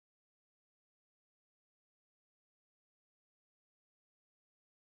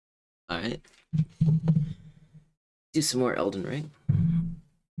Alright. Do some more Elden Ring.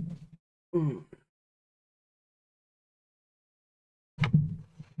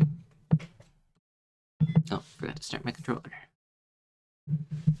 Oh, forgot to start my controller.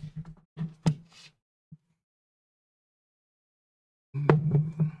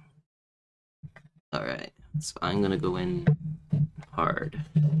 Alright, so I'm gonna go in hard.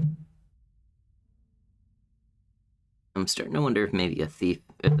 I'm starting to wonder if maybe not thief,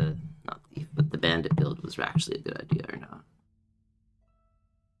 but the bandit build was actually a good idea or not.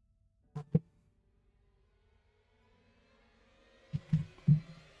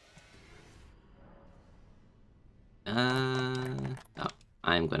 Oh,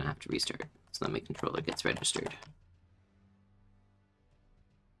 I'm gonna have to restart, so that my controller gets registered.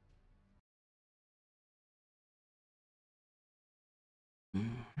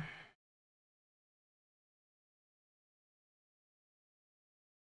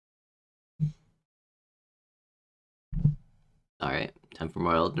 Alright, time for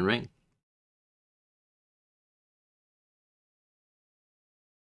more Elden Ring.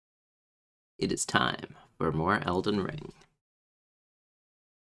 It is time for more Elden Ring.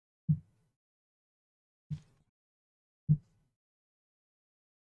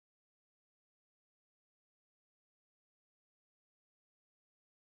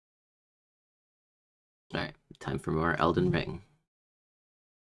 Alright, time for more Elden Ring.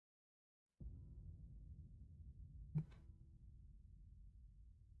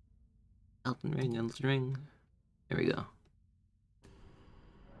 Elden Ring, Elden Ring. There we go.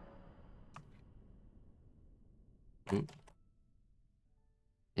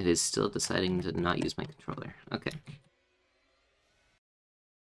 It is still deciding to not use my controller. Okay.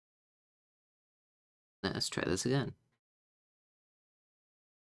 Let's try this again.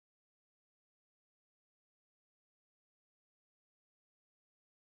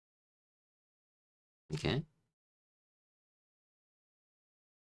 Okay.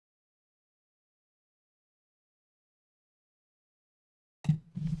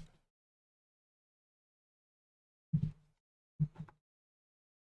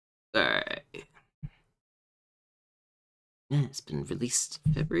 Alright. Yeah, it's been released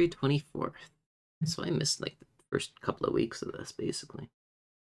February 24th. So I missed like the first couple of weeks of this, basically.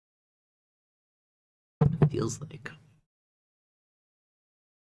 It feels like.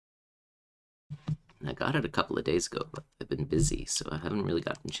 I got it a couple of days ago, but I've been busy, so I haven't really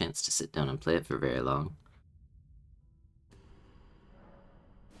gotten a chance to sit down and play it for very long.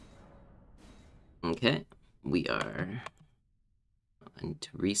 Okay, we are... I need to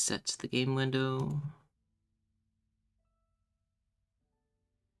reset the game window.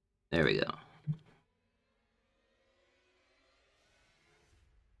 There we go.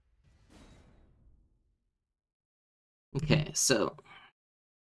 Okay, so...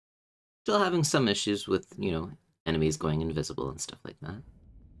 Still having some issues with, enemies going invisible and stuff like that.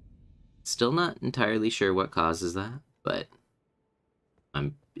 Still not entirely sure what causes that, but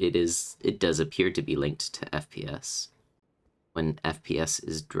it does appear to be linked to FPS. When FPS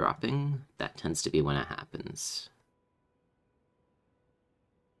is dropping, that tends to be when it happens.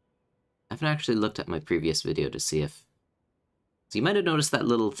 I haven't actually looked at my previous video to see if... So you might have noticed that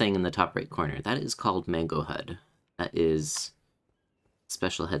little thing in the top right corner. That is called Mango HUD. That is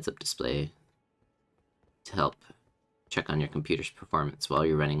special heads-up display to help check on your computer's performance while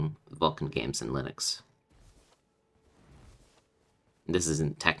you're running Vulkan games in Linux. This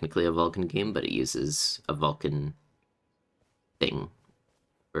isn't technically a Vulkan game, but it uses a Vulkan thing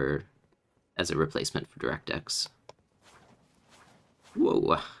as a replacement for DirectX.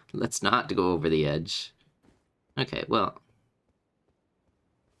 Whoa, let's not go over the edge. Okay, well.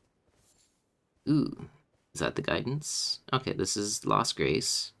 Ooh, is that the guidance? Okay, this is Lost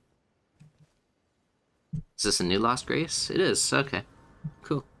Grace. Is this a new Lost Grace? It is, okay.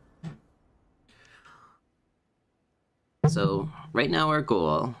 Cool. So, right now our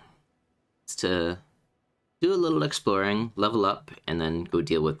goal is to do a little exploring, level up, and then go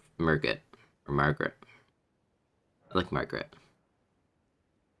deal with Margaret. I like Margaret.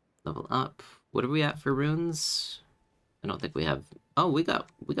 Level up. What are we at for runes? I don't think we have... Oh, we can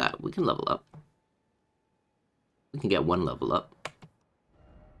level up. We can get one level up.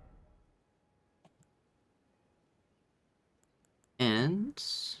 And...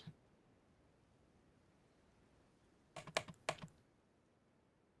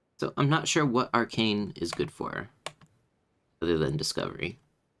 So I'm not sure what Arcane is good for, other than Discovery.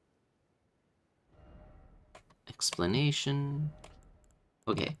 Explanation.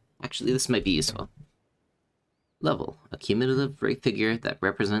 Okay, actually this might be useful. Level, a cumulative rate figure that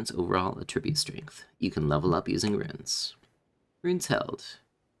represents overall attribute strength. You can level up using runes. Runes held.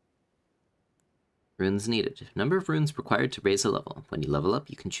 Runes needed. Number of runes required to raise a level. When you level up,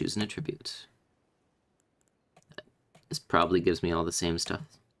 you can choose an attribute. This probably gives me all the same stuff.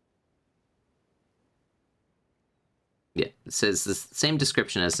 Yeah, it says the same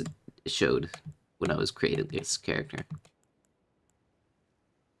description as it showed when I was creating this character.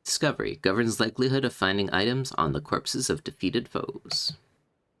 Discovery governs likelihood of finding items on the corpses of defeated foes.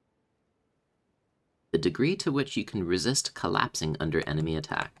 The degree to which you can resist collapsing under enemy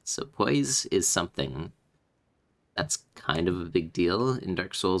attack. So poise is something that's kind of a big deal in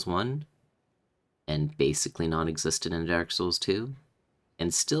Dark Souls 1, and basically non-existent in Dark Souls 2,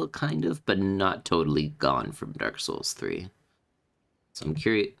 and still kind of, but not totally gone from Dark Souls 3. So I'm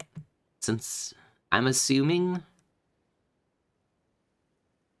curious, since I'm assuming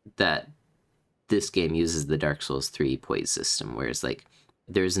that this game uses the Dark Souls 3 poise system, whereas like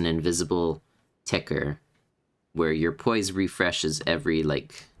there's an invisible ticker where your poise refreshes every,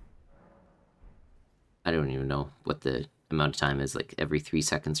 like, I don't even know what the amount of time is, like every 3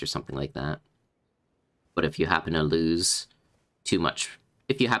 seconds or something like that. But if you happen to lose too much,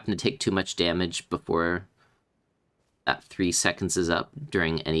 if you happen to take too much damage before that 3 seconds is up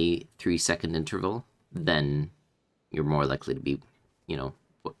during any 3-second interval, then you're more likely to be, you know,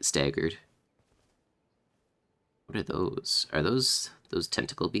 staggered. What are those? Are those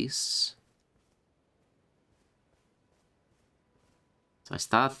tentacle beasts?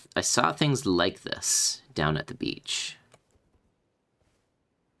 So I saw things like this down at the beach.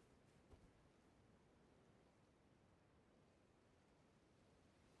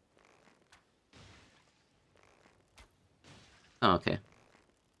 Oh, okay.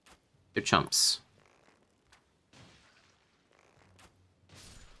 They're chumps.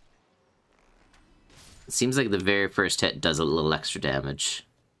 It seems like the very first hit does a little extra damage.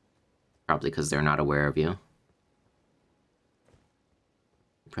 Probably because they're not aware of you.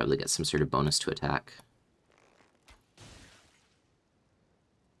 Probably get some sort of bonus to attack.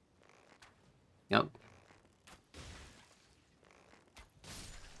 Yep.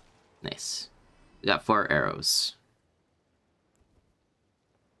 Nice. We got 4 arrows.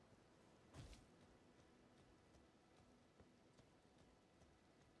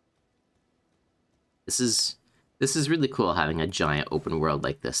 This is really cool having a giant open world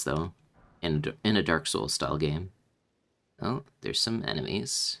like this, though, in a Dark Souls style game. Oh, there's some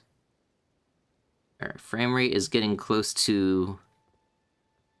enemies. Our frame rate is getting close to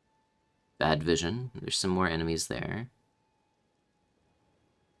bad vision. There's some more enemies there.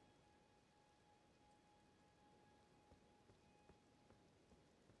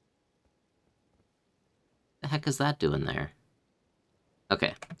 The heck is that doing there?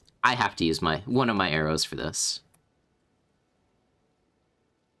 Okay, I have to use one of my arrows for this.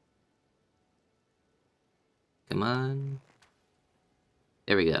 Come on.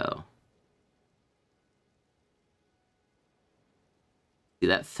 There we go. See,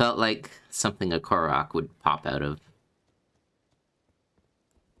 that felt like something a Korok would pop out of.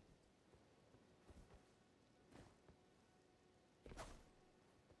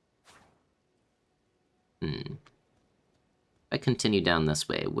 If I continue down this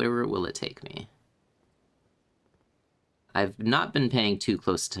way, where will it take me? I've not been paying too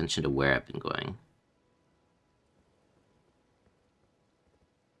close attention to where I've been going.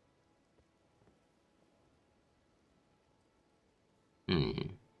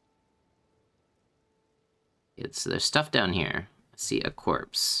 There's stuff down here. I see a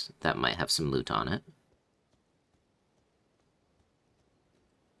corpse that might have some loot on it.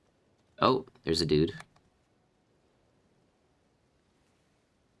 Oh, there's a dude.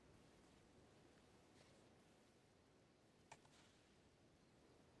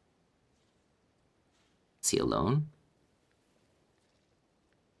 Is he alone?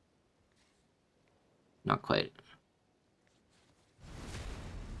 Not quite.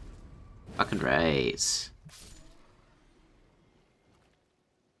 Fucking right.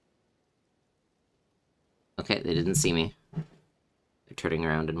 Okay, they didn't see me. They're turning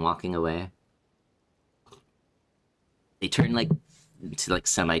around and walking away. They turn into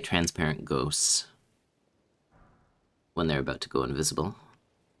semi-transparent ghosts when they're about to go invisible.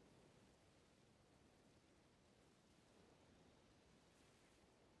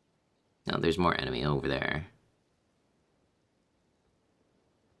 Now there's more enemy over there.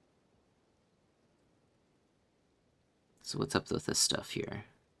 So what's up with this stuff here?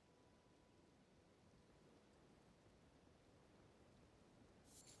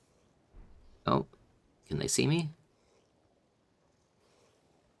 Oh, can they see me?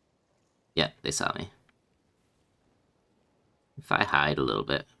 Yeah, they saw me. If I hide a little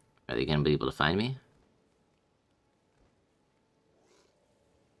bit, are they gonna be able to find me?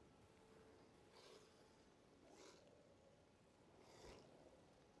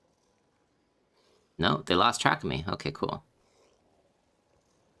 No, they lost track of me. Okay, cool.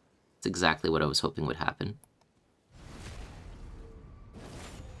 That's exactly what I was hoping would happen.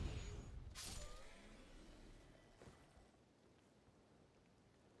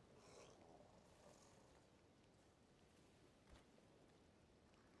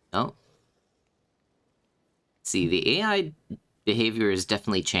 Oh. See, the AI behavior has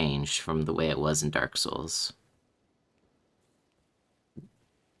definitely changed from the way it was in Dark Souls.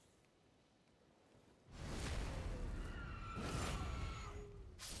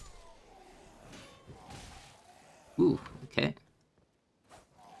 Ooh, okay.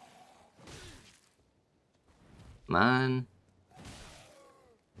 Come on.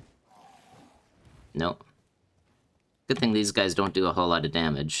 Nope. Good thing these guys don't do a whole lot of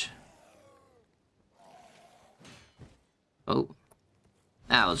damage. Oh.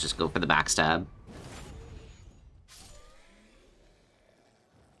 I'll just go for the backstab.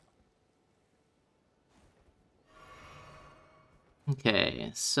 Okay,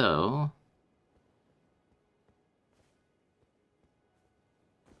 so...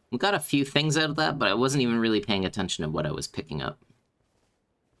 we got a few things out of that, but I wasn't even really paying attention to what I was picking up.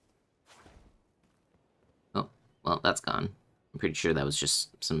 Oh, well, that's gone. I'm pretty sure that was just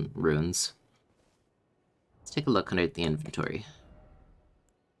some runes. Let's take a look under the inventory.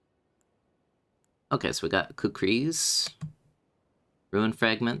 Okay, so we got kukris, rune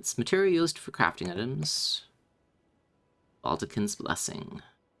fragments, material used for crafting items, Baldakin's Blessing.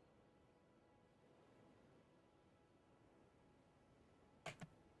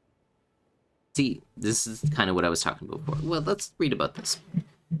 See, this is kind of what I was talking about before. Well, let's read about this.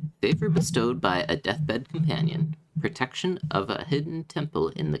 Favor bestowed by a deathbed companion. Protection of a hidden temple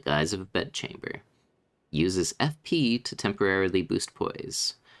in the guise of a bedchamber. Uses FP to temporarily boost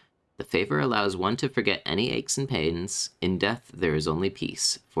poise. The favor allows one to forget any aches and pains. In death, there is only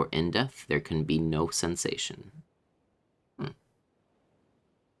peace, for in death, there can be no sensation.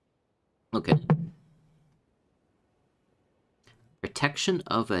 Okay. Protection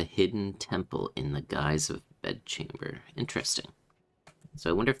of a hidden temple in the guise of bedchamber. Interesting. So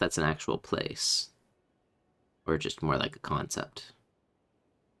I wonder if that's an actual place. Or just more like a concept.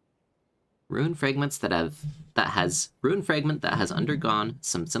 Rune fragments rune fragment that has undergone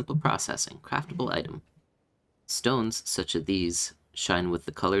some simple processing. Craftable item. Stones such as these shine with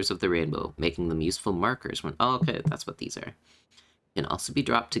the colors of the rainbow, making them useful markers when... oh, okay, that's what these are. Can also be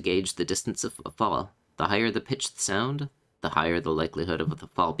dropped to gauge the distance of a fall. The higher the pitch of the sound, the higher the likelihood of the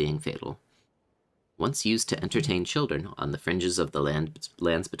fall being fatal. Once used to entertain children on the fringes of the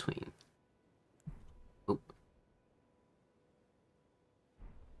lands between. Oh.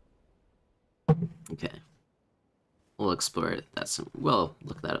 Okay. We'll explore that some... well,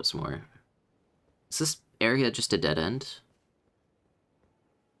 look that up some more. Is this area just a dead end?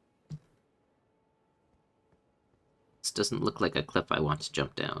 This doesn't look like a cliff I want to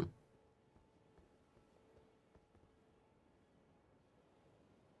jump down.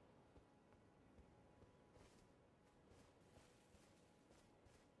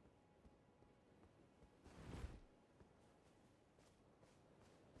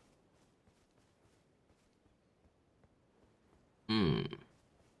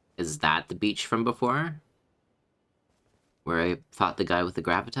 Is that the beach from before? Where I fought the guy with the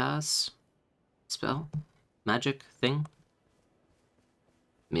gravitas spell? Magic thing?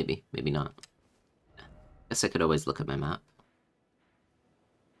 Maybe, maybe not. Guess I could always look at my map.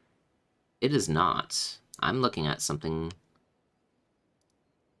 It is not. I'm looking at something...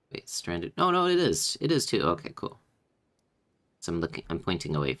 wait, stranded... oh, no, it is. It is too. Okay, cool. So I'm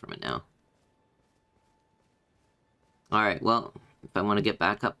pointing away from it now. Alright, well, if I want to get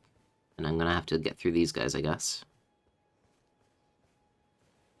back up, then I'm gonna have to get through these guys, I guess.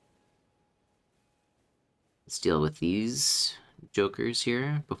 Let's deal with these jokers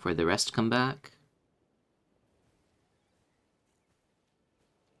here before the rest come back.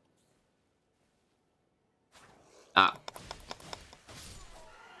 Ah.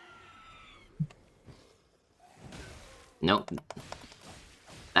 Nope.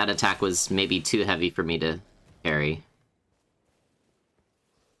 That attack was maybe too heavy for me to parry.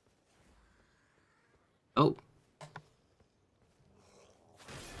 Oh.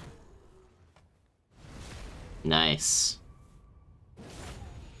 Nice.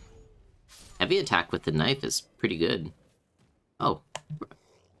 Heavy attack with the knife is pretty good. Oh.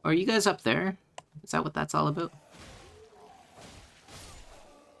 Are you guys up there? Is that what that's all about?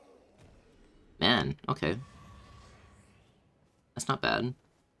 Man, okay. That's not bad.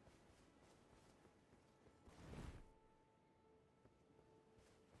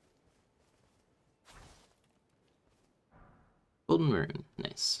 Golden Rune,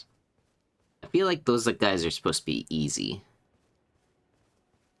 nice. feel like those guys are supposed to be easy.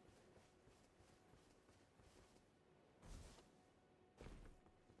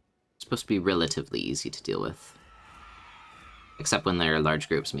 Supposed to be relatively easy to deal with. Except when there are large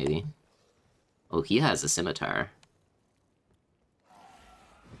groups, maybe. Oh, he has a scimitar.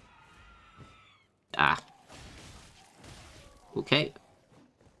 Ah. Okay.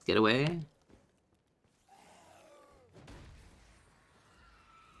 Get away.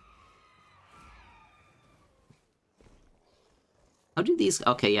 How do these...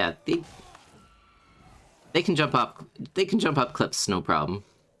 Okay, yeah. They can jump up. They can jump up cliffs, no problem.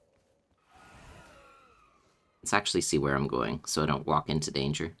 Let's actually see where I'm going, so I don't walk into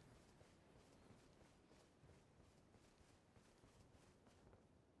danger.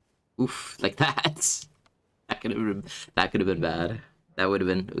 Oof, like that. That could have been bad. That would have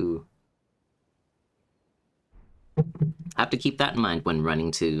been ooh. I have to keep that in mind when running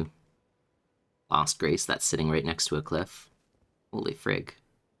to Lost Grace that's sitting right next to a cliff. Holy frig.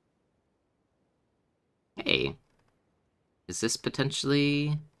 Hey. Is this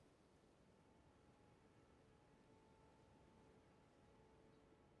potentially...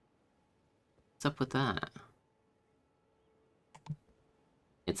 What's up with that?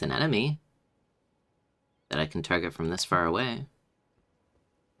 It's an enemy that I can target from this far away.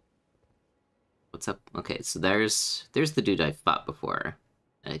 What's up? Okay, so there's the dude I fought before,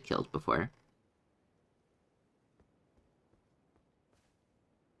 that I killed before.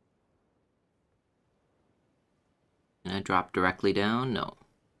 Can I drop directly down? No.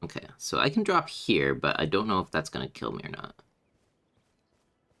 Okay, so I can drop here, but I don't know if that's gonna kill me or not.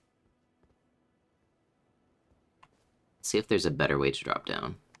 Let's see if there's a better way to drop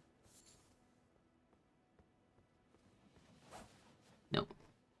down. No.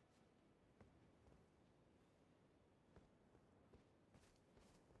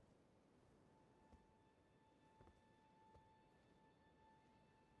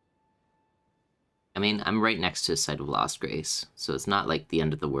 I mean, I'm right next to a site of Lost Grace, so it's not like the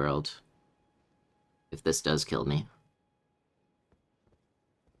end of the world if this does kill me.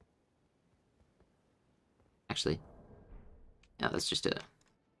 Actually, yeah, let's just do it.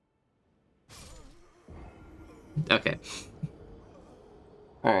 Okay.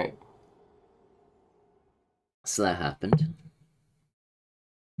 Alright. So that happened.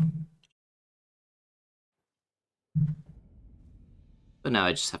 But now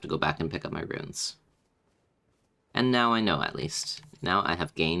I just have to go back and pick up my runes. And now I know, at least. Now I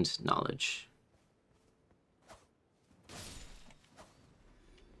have gained knowledge.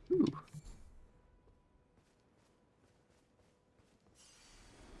 Ooh.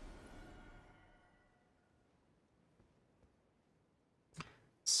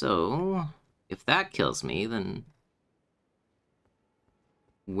 So, if that kills me, then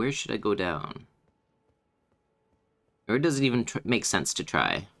where should I go down? Or does it even make sense to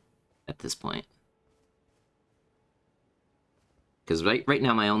try at this point? Because right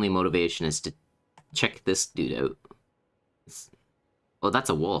now my only motivation is to check this dude out. Well, that's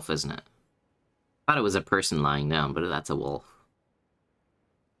a wolf, isn't it? I thought it was a person lying down, but that's a wolf.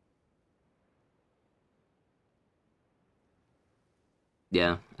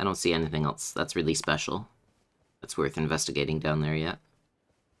 Yeah, I don't see anything else that's really special that's worth investigating down there yet.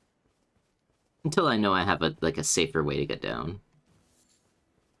 Until I know I have a safer way to get down.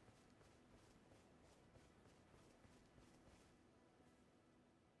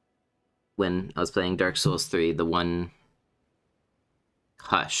 When I was playing Dark Souls 3, the one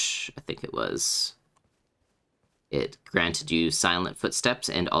Hush, I think it was, it granted you silent footsteps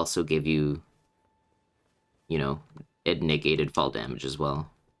and also gave you, you know, it negated fall damage as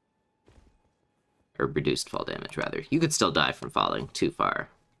well. Or reduced fall damage, rather. You could still die from falling too far.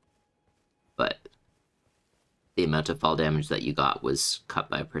 But the amount of fall damage that you got was cut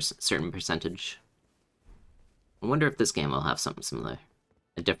by a certain percentage. I wonder if this game will have something similar.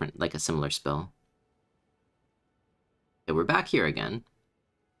 A different, like a similar spell. Okay, we're back here again.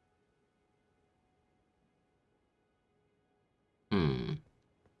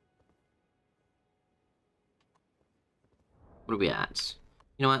 What are we at?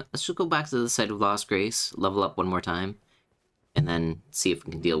 You know what? Let's just go back to the site of Lost Grace, level up one more time, and then see if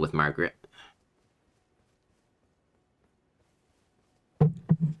we can deal with Margaret. Oh,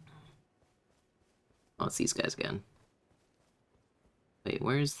 it's these guys again. Wait,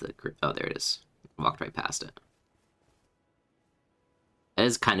 where's the... Oh, there it is. Walked right past it. It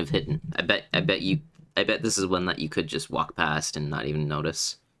is kind of hidden. I bet this is one that you could just walk past and not even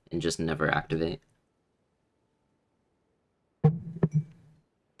notice, and just never activate.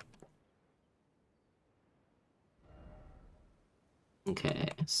 Okay,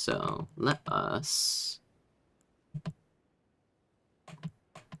 so let us...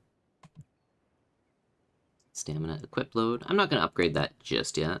 Stamina equip load. I'm not going to upgrade that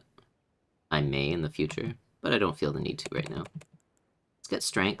just yet. I may in the future, but I don't feel the need to right now. Let's get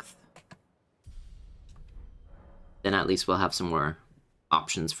strength. Then at least we'll have some more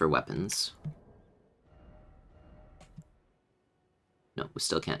options for weapons. No, we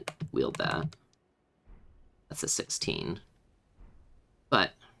still can't wield that. That's a 16.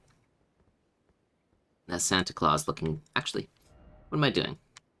 But that's Santa Claus looking... Actually, what am I doing?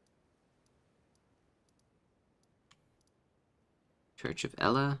 Church of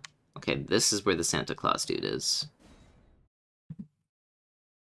Ella. Okay, this is where the Santa Claus dude is.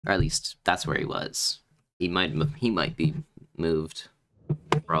 Or at least, that's where he was. He might be moved,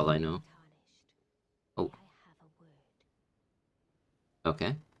 for all I know. Oh.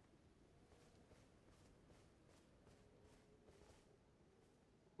 Okay.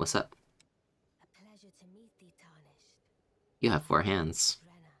 What's up? A pleasure to meet thee, Tarnished. You have 4 hands.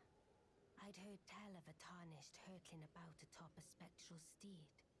 I'd heard tell of a Tarnished hurtling about atop a spectral steed,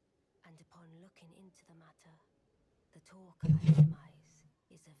 and upon looking into the matter, the talk I surmise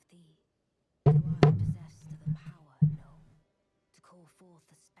is of thee. Thou art possessed of the power, no, to call forth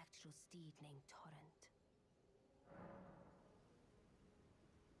a spectral steed named Torrent.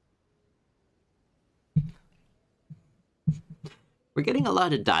 We're getting a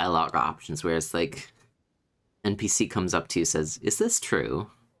lot of dialogue options where it's like NPC comes up to you, says, "Is this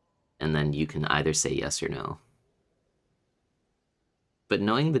true?" And then you can either say yes or no. But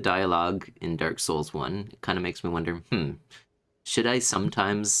knowing the dialogue in Dark Souls 1, it kind of makes me wonder, should I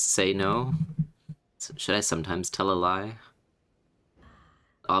sometimes say no? Should I sometimes tell a lie?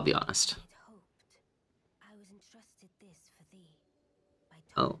 I'll be honest. I was entrusted this for thee by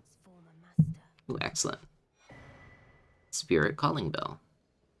Oh. Torrent's former master. Ooh, excellent. Spirit Calling Bell.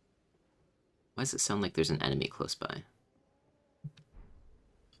 Why does it sound like there's an enemy close by?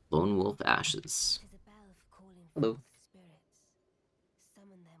 Lone Wolf Ashes. It is a bell calling Hello. forth spirits.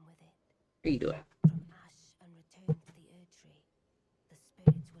 Summon them with it. How are you doing? From ash and return to the Erdtree. The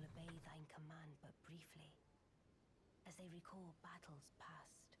spirits will obey thine command but briefly, as they recall battles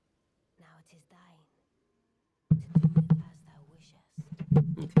past. Now it is thine to do with as thou wishest.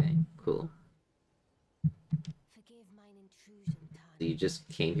 Okay, cool. Forgive mine intrusion, Tarn. So you just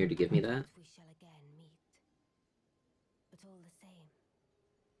came here to give me that? We shall again meet. But all the same,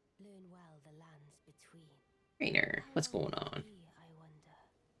 learn well the lands between. Rainer, what's going on? I wonder,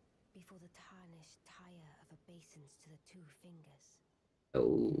 before the tarnished tire of obeisance to the 2 fingers.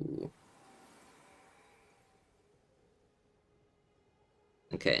 Oh.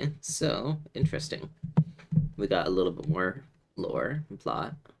 Okay, so, interesting. We got a little bit more lore and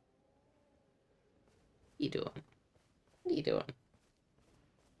plot. What are you doing? What are you doing?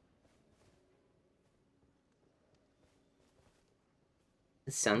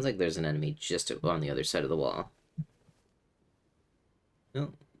 It sounds like there's an enemy just on the other side of the wall.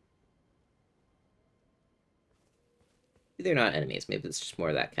 No. They're not enemies, maybe it's just more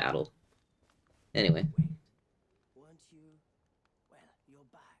of that cattle. Anyway. Weren't you? Well, you're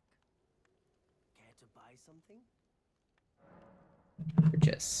back. Care to buy something?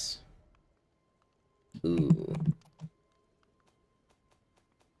 Purchase. Ooh.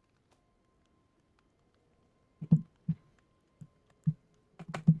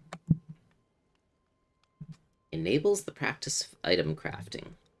 Enables the practice of item crafting.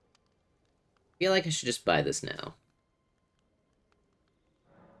 I feel like I should just buy this now.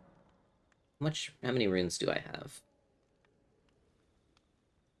 How many runes do I have?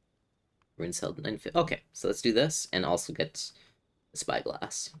 Runes held 950. Okay, so let's do this and also get the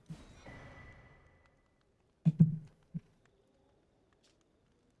spyglass.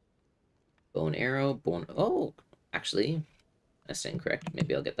 Bone arrow, oh, actually, that's incorrect.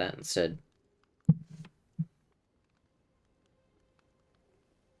 Maybe I'll get that instead.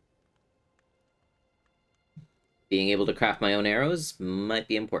 Being able to craft my own arrows might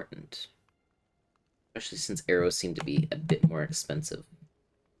be important. Especially since arrows seem to be a bit more expensive.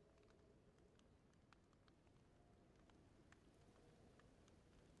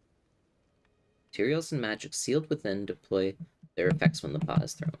 Materials and magic sealed within deploy their effects when the pot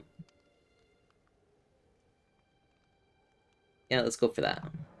is thrown. Yeah, let's go for that.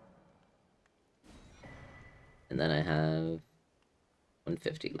 And then I have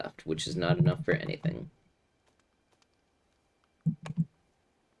 150 left, which is not enough for anything.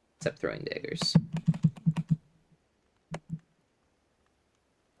 Except throwing daggers.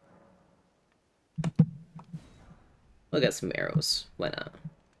 We'll get some arrows. Why not?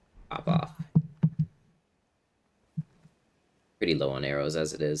 Pop off. Pretty low on arrows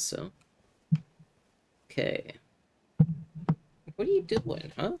as it is, so... Okay. What are you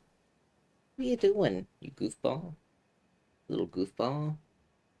doing, huh? What are you doing, you goofball? Little goofball?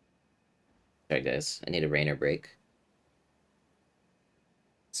 Sorry, guys. I need a rainer break.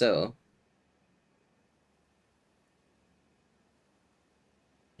 So...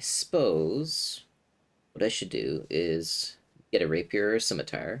 I suppose... what I should do is get a rapier or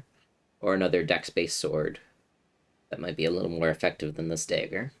scimitar, or another dex-based sword. That might be a little more effective than this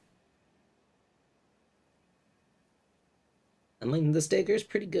dagger. I mean, this dagger is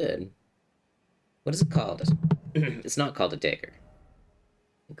pretty good. What is it called? It's not called a dagger.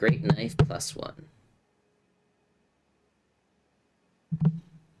 Great knife +1.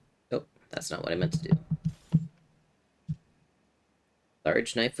 Oh, that's not what I meant to do.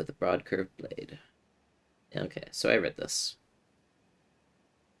 Large knife with a broad curved blade. Okay, so I read this.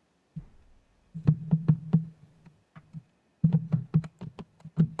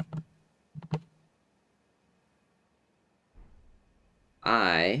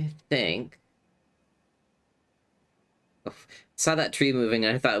 I think... oh, saw that tree moving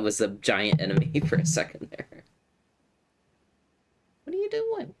and I thought it was a giant enemy for a second there. What are you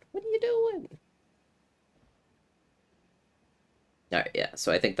doing? What are you doing? Alright, yeah,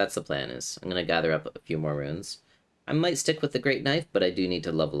 so I think that's the plan is I'm gonna gather up a few more runes. I might stick with the Great Knife, but I do need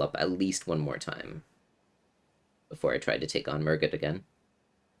to level up at least one more time before I try to take on Murgot again.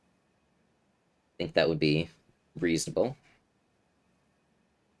 I think that would be reasonable.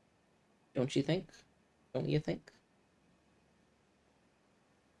 Don't you think? Don't you think?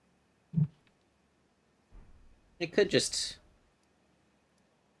 I could just...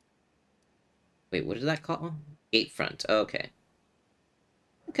 wait, what did that call? Gate front. Oh, okay.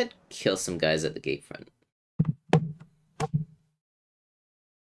 I could kill some guys at the gate front.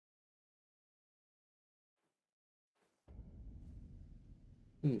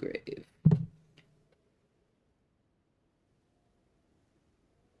 Grave.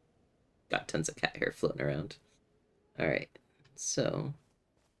 Got tons of cat hair floating around. Alright, so...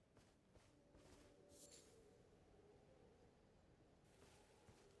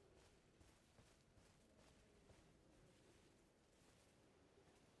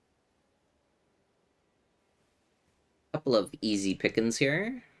 couple of easy pickings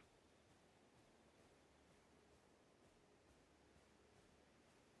here.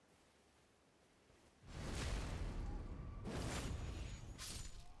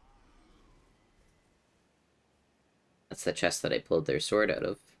 That's the chest that I pulled their sword out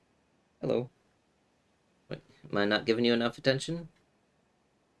of. Hello. What, am I not giving you enough attention?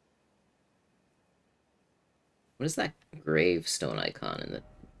 What is that gravestone icon in the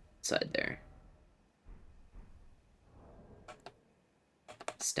side there?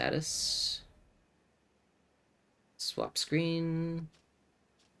 Status. Swap screen.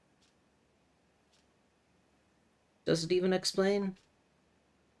 Does it even explain?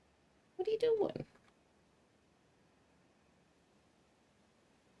 What are you doing?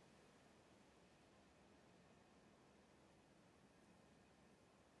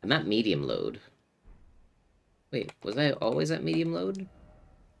 I'm at medium load. Wait, was I always at medium load?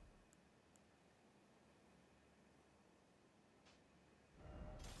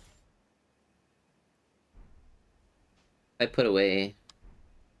 I put away...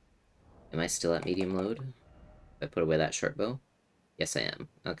 am I still at medium load? I put away that short bow? Yes, I am.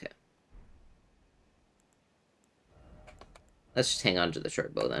 Okay. Let's just hang on to the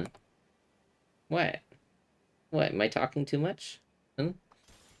short bow then. What? What, am I talking too much? Hmm?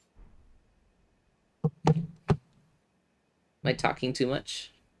 Am I talking too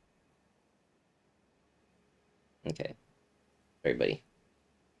much? Okay. Everybody.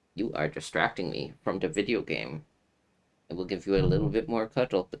 You are distracting me from the video game. I will give you a little bit more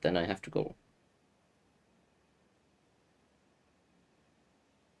cuddle, but then I have to go.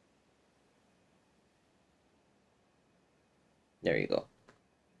 There you go.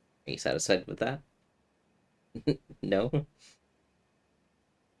 Are you satisfied with that? No?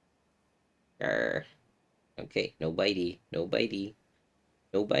 Arr. Okay, no bitey. No bitey.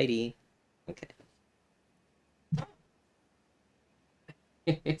 No bitey. Okay.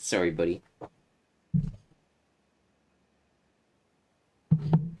 Sorry, buddy.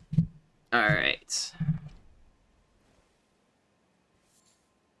 Alright.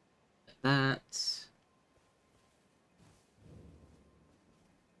 That.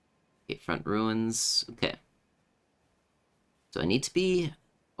 Okay, front ruins. Okay. So I need to be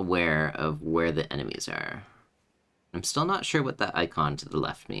aware of where the enemies are. I'm still not sure what that icon to the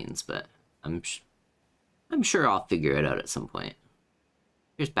left means, but I'm sure I'll figure it out at some point.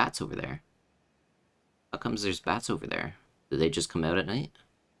 There's bats over there. How comes there's bats over there? Do they just come out at night?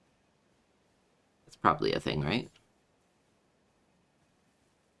 That's probably a thing, right?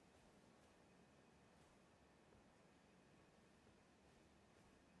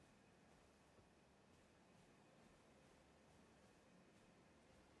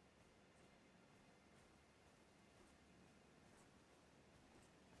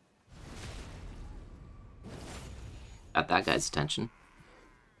 Got that guy's attention.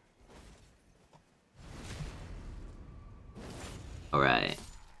 Alright.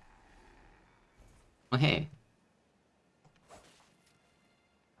 Oh, hey.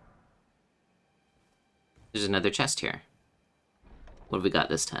 There's another chest here. What have we got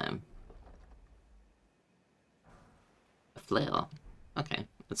this time? A flail. Okay,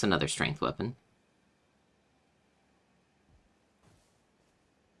 that's another strength weapon.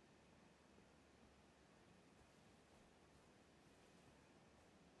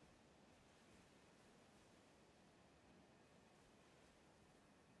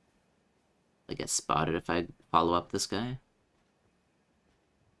 I get spotted if I follow up this guy.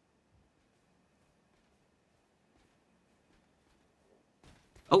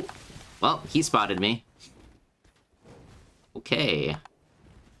 Oh, well, he spotted me. Okay.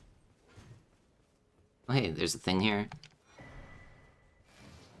 Oh, hey, there's a thing here.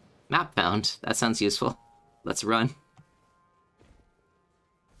 Map found. That sounds useful. Let's run.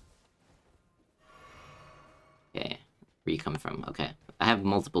 Okay, where you come from? Okay, I have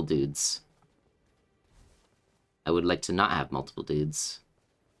multiple dudes. I would like to not have multiple dudes.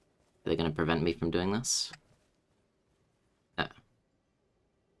 Are they gonna prevent me from doing this? No.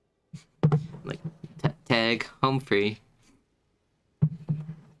 Like, tag, home free.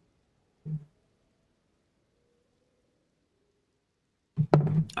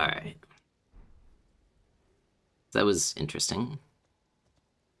 Alright. That was interesting.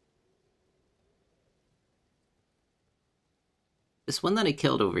 This one that I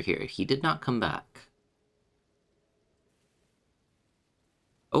killed over here, he did not come back.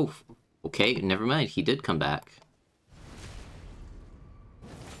 Oh, okay, never mind, he did come back.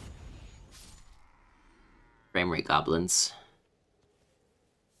 Frame rate goblins.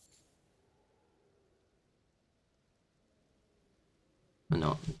 Oh,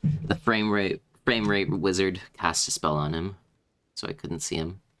 no, the frame rate wizard cast a spell on him, so I couldn't see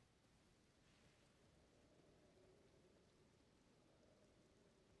him.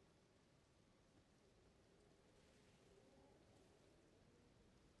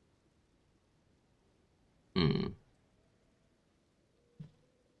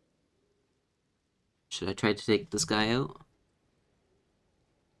 Should I try to take this guy out?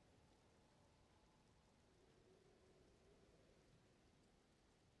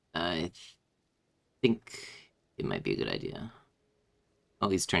 I think it might be a good idea. Oh,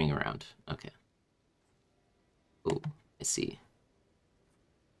 he's turning around. Okay. Oh, I see.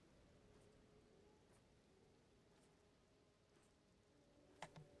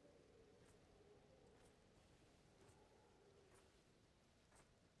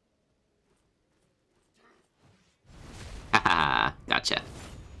 Haha, gotcha.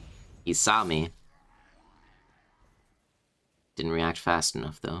 He saw me. Didn't react fast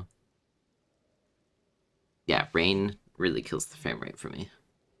enough, though. Yeah, rain really kills the frame rate for me.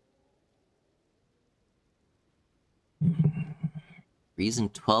 We're using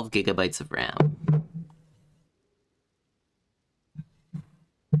 12 gigabytes of RAM.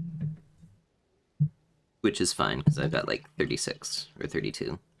 Which is fine, because I've got like 36 or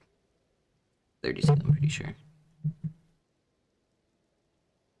 32. 32, I'm pretty sure.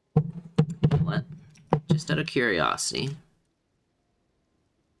 What? Just out of curiosity.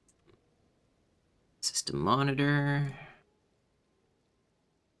 System monitor.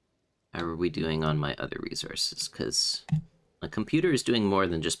 How are we doing on my other resources? Because my computer is doing more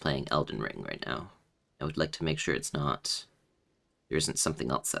than just playing Elden Ring right now. I would like to make sure it's not... there isn't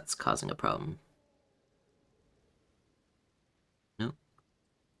something else that's causing a problem. Nope.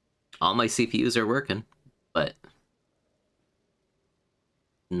 All my CPUs are working, but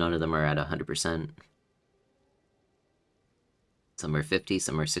none of them are at 100%. Some are 50,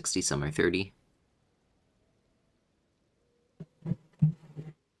 some are 60, some are 30.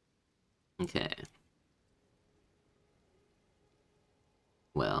 Okay.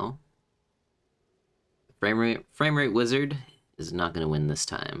 Well, frame rate wizard is not going to win this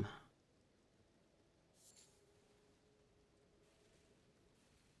time.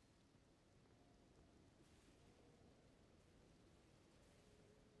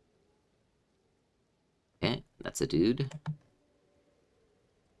 Okay, that's a dude.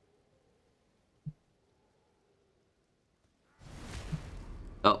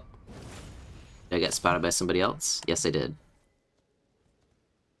 Oh. Did I get spotted by somebody else? Yes, I did.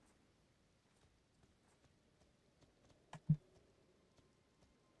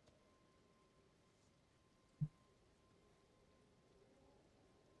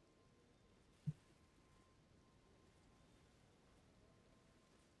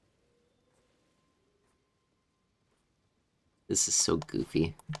 This is so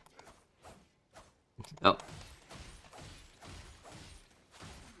goofy. Oh.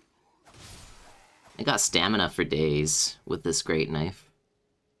 I got stamina for days with this great knife.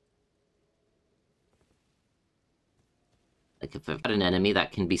 Like, if I've got an enemy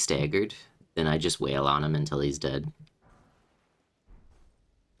that can be staggered, then I just wail on him until he's dead.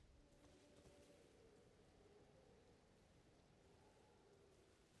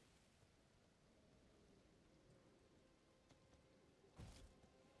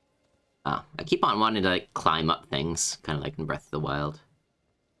 Ah, I keep on wanting to, like, climb up things, kind of like in Breath of the Wild.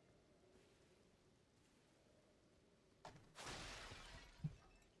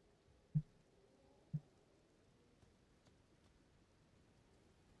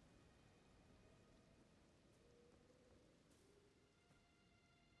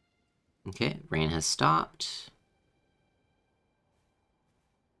 Okay, rain has stopped.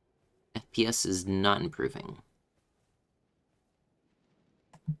 FPS is not improving.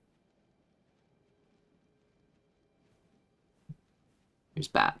 There's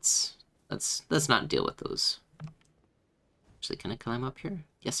bats. Let's not deal with those. Actually, can I climb up here?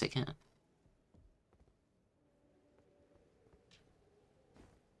 Yes, I can.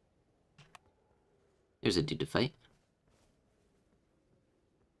 There's a dude to fight.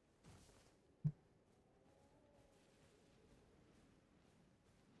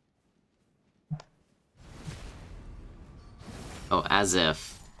 Oh, as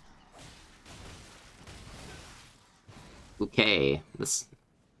if. Okay,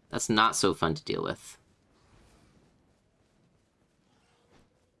 that's not so fun to deal with.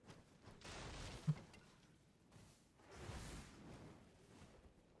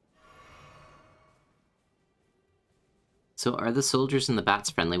 So are the soldiers and the bats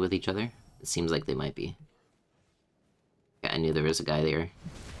friendly with each other? It seems like they might be. Yeah, I knew there was a guy there.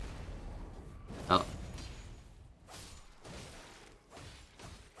 Oh.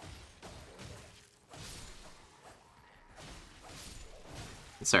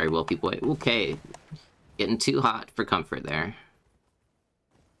 Sorry, Wilkie boy. Okay. Getting too hot for comfort there.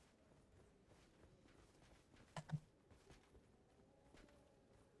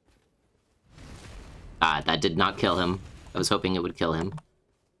 Ah, that did not kill him. I was hoping it would kill him.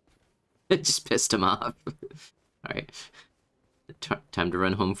 It just pissed him off. Alright. Time to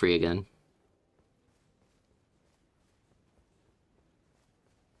run home free again.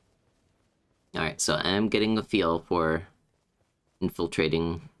 Alright, so I'm getting a feel for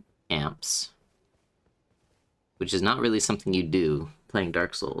infiltrating amps. Which is not really something you do playing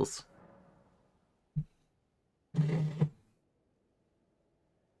Dark Souls.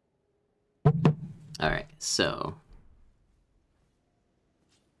 Alright, so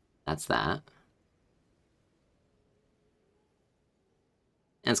that's that.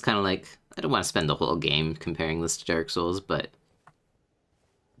 And it's kind of like, I don't want to spend the whole game comparing this to Dark Souls, but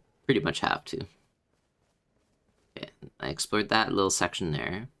pretty much have to. Okay, I explored that little section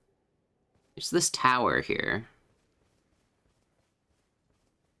there. There's this tower here.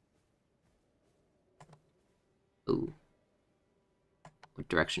 Ooh. What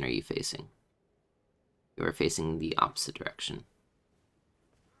direction are you facing? You are facing the opposite direction.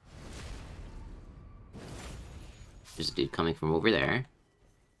 There's a dude coming from over there.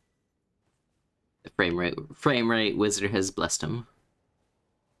 The frame rate wizard has blessed him.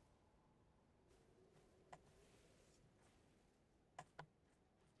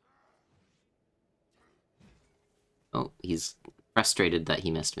 Oh, he's frustrated that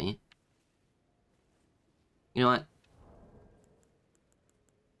he missed me. You know what?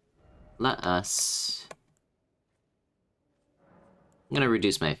 Let us... I'm gonna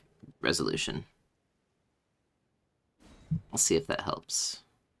reduce my resolution. I'll see if that helps.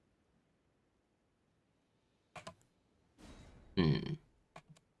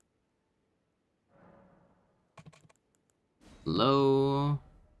 Low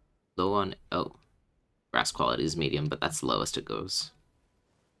on... Oh. Brass quality is medium, but that's the lowest it goes.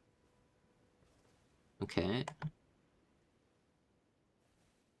 Okay.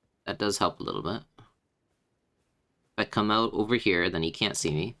 That does help a little bit. If I come out over here, then he can't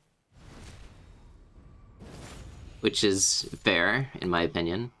see me. Which is fair, in my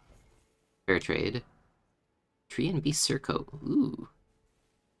opinion. Fair trade. Tree and Beast Surcoat. Ooh.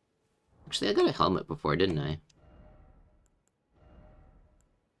 Actually, I got a helmet before, didn't I?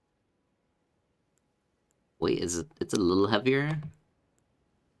 Wait, it's a little heavier? It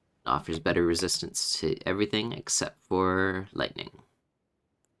offers better resistance to everything except for lightning.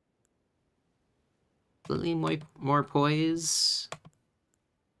 Slightly more poise.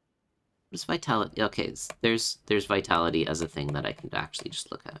 What is vitality? Okay, there's vitality as a thing that I can actually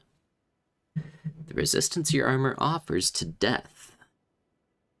just look at. The resistance your armor offers to death.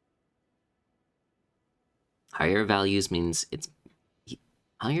 Higher values means it's...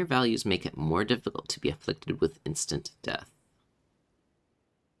 Higher values make it more difficult to be afflicted with instant death.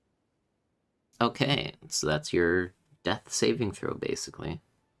 Okay, so that's your death saving throw, basically.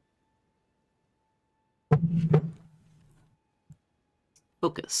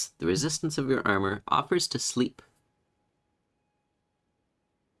 Focus. The resistance of your armor offers to sleep.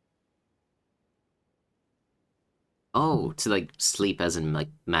 Oh, to like sleep as in like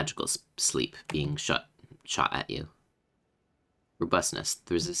magical sleep being shot at you. Robustness.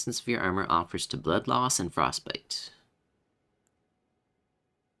 The resistance of your armor offers to blood loss and frostbite.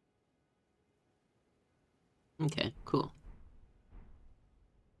 Okay, cool.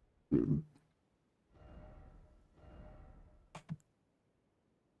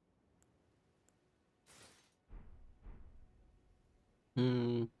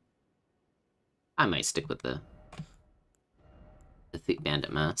 I might stick with the Thief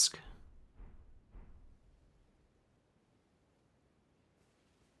Bandit mask.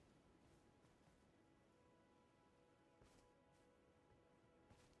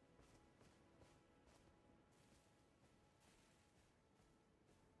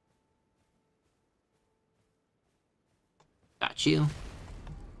 Got you.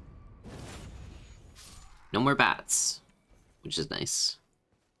 No more bats, which is nice.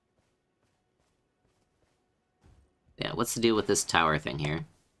 Yeah, what's the deal with this tower thing here?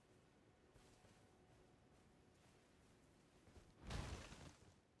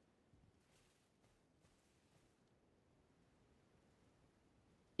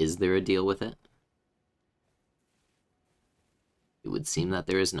 Is there a deal with it? It would seem that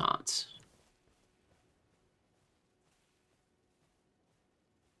there is not.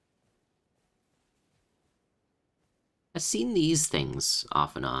 I've seen these things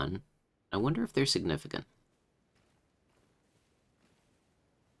off and on. I wonder if they're significant.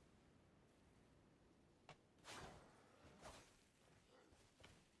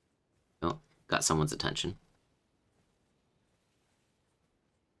 Oh, got someone's attention.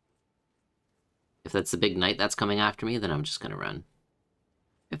 If that's the big knight that's coming after me, then I'm just gonna run.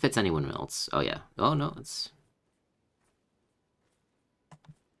 If it's anyone else. Oh yeah. Oh no, it's...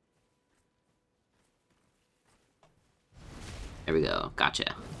 There we go.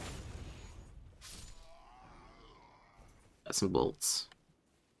 Gotcha. Got some bolts.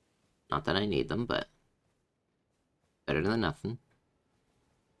 Not that I need them, but better than nothing.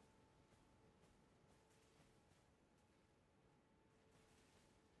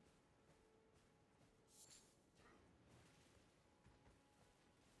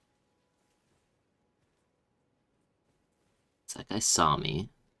 That guy saw me,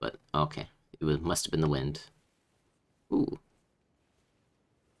 but okay. Must have been the wind. Ooh.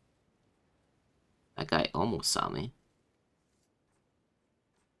 That guy almost saw me.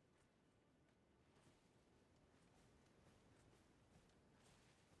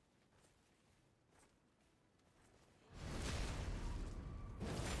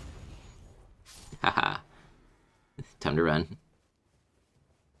 Haha. Time to run.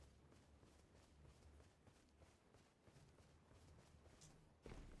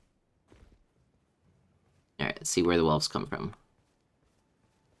 Alright, let's see where the wolves come from.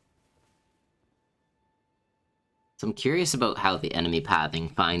 So I'm curious about how the enemy pathing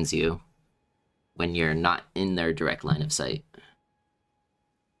finds you when you're not in their direct line of sight.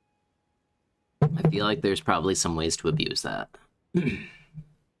 I feel like there's probably some ways to abuse that. It's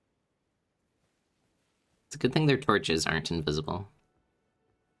a good thing their torches aren't invisible.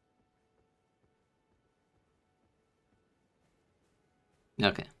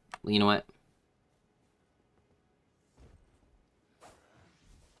 Okay, well, you know what?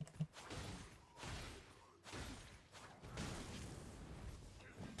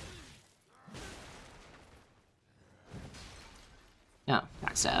 Yeah,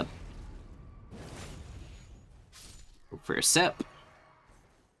 backstab. Go for a sip.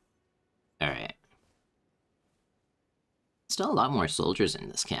 Alright. Still a lot more soldiers in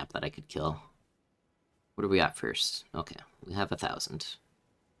this camp that I could kill. What do we got first? Okay, we have 1,000.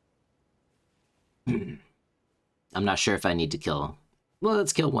 I'm not sure if I need to kill... Well,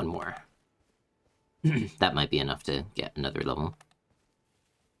 let's kill one more. That might be enough to get another level.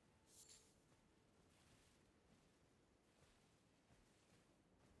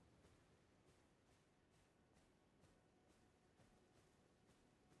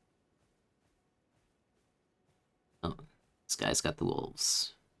 Oh, this guy's got the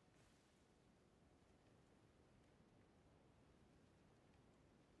wolves.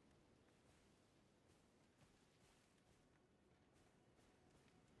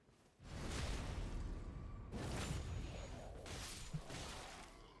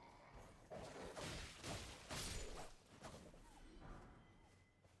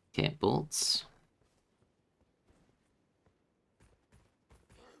 Okay, bolts.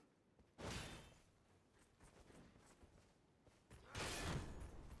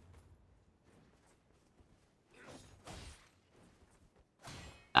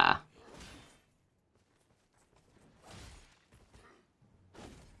 Ah.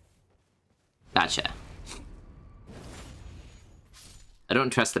 Gotcha. I don't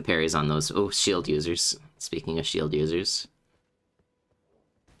trust the parries on those. Oh, shield users. Speaking of shield users.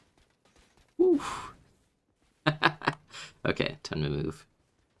 Woo. Okay, time to move.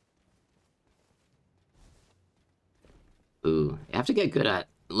 Ooh, you have to get good at,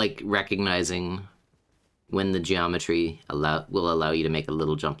 like, recognizing when the geometry will allow you to make a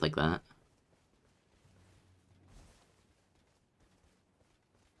little jump like that.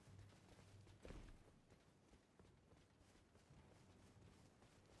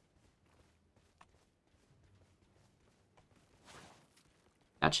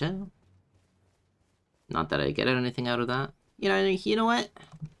 Gotcha. Not that I get anything out of that. You know what?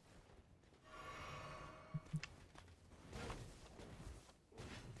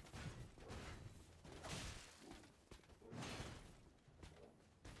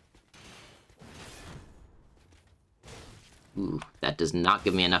 Ooh, that does not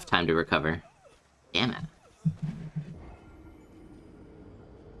give me enough time to recover. Damn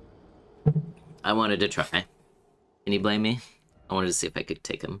it. I wanted to try. Can you blame me? I wanted to see if I could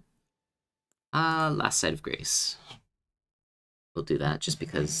take him. Last Sight of Grace. We'll do that just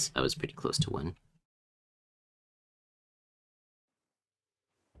because I was pretty close to one.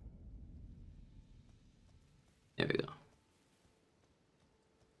 There we go.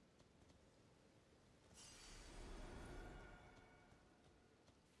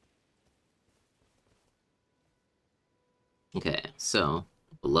 Okay, so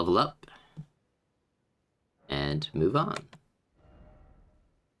we'll level up and move on.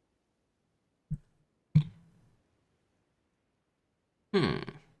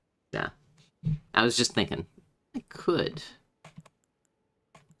 Yeah. I was just thinking, I could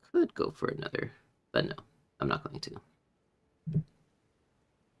go for another, but no, I'm not going to.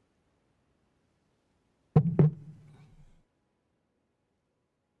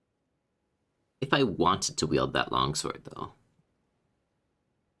 If I wanted to wield that longsword, though,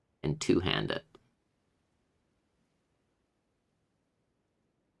 and two-hand it.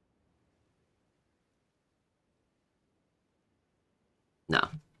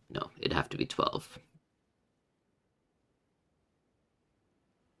 No, it'd have to be 12.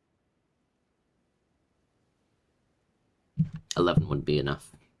 $11 wouldn't be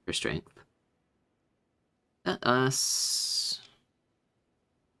enough for strength. Us.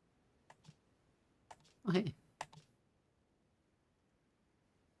 Oh, hey.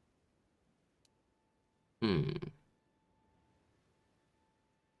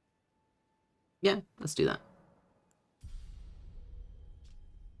 Yeah, let's do that.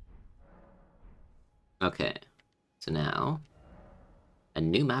 Okay, so now a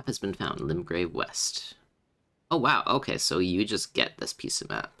new map has been found, Limgrave West. Oh wow, okay, so you just get this piece of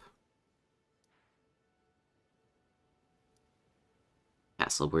map.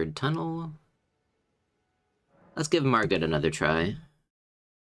 Castleward Tunnel. Let's give Margaret another try.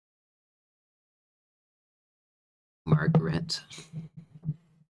 Margaret.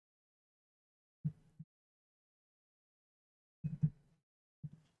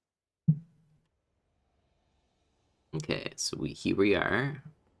 Okay, so here we are.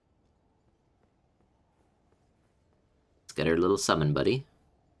 Let's get our little summon buddy.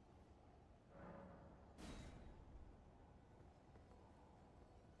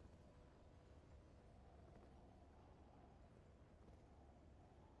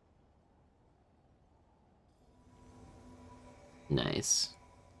 Nice.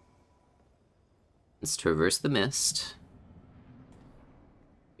 Let's traverse the mist.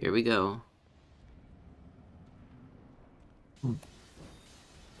 Here we go.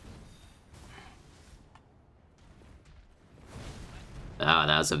 Ah,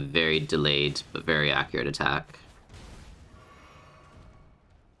 that was a very delayed but very accurate attack.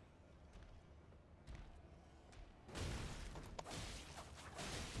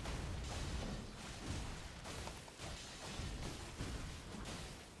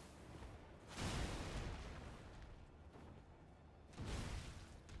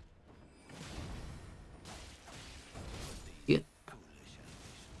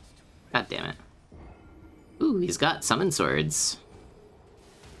 God damn it. Ooh, he's got summon swords.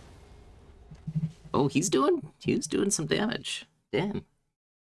 Oh, he's doing some damage. Damn.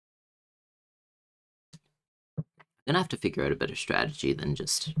 I'm gonna have to figure out a better strategy than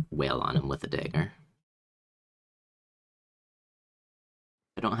just wail on him with a dagger.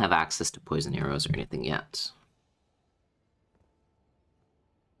 I don't have access to poison arrows or anything yet.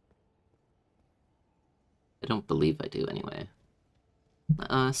 I don't believe I do, anyway.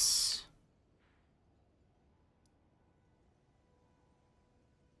 Let us...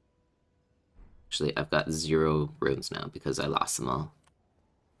 Actually, I've got 0 runes now because I lost them all.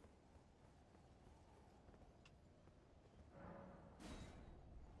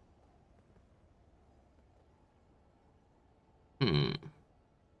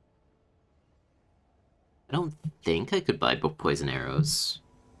 I don't think I could buy poison arrows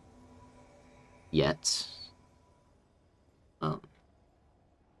yet. Well,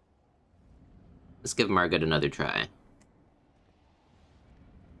 let's give Margaret another try.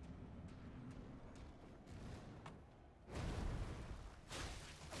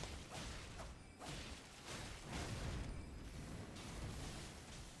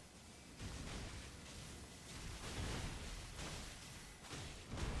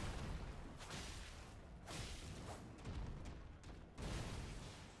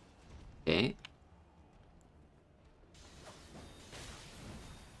 Okay.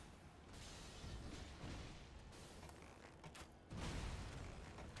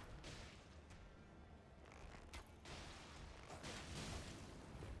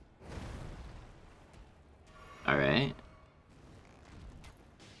 All right.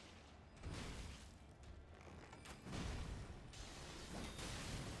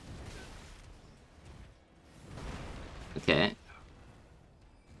 Okay.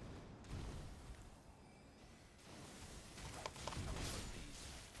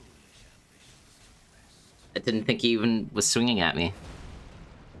 I didn't think he even was swinging at me.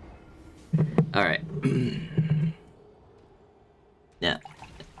 Alright. Yeah.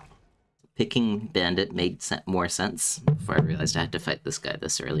 Picking Bandit made more sense before I realized I had to fight this guy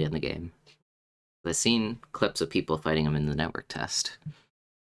this early in the game. I've seen clips of people fighting him in the network test.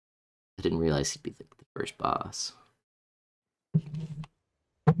 I didn't realize he'd be the first boss.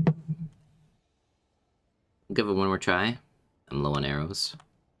 Give it one more try. I'm low on arrows.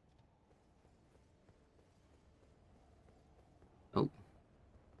 Oh.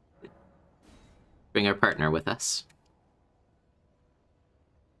 Bring our partner with us.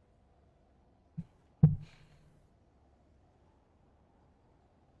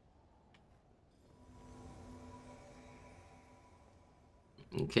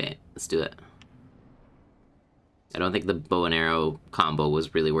 Okay, let's do it. I don't think the bow and arrow combo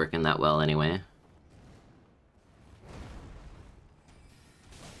was really working that well anyway.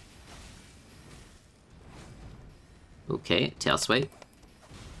 Okay, tail swipe.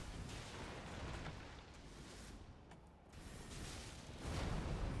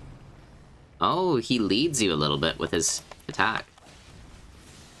 Oh, he leads you a little bit with his attack.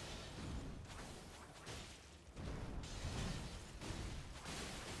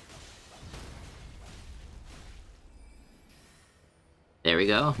 There we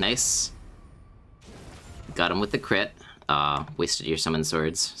go, nice. Got him with the crit. Wasted your summon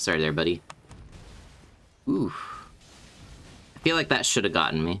swords. Sorry there, buddy. Ooh. I feel like that should have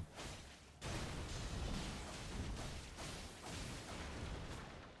gotten me.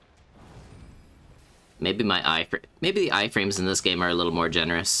 Maybe maybe the iframes in this game are a little more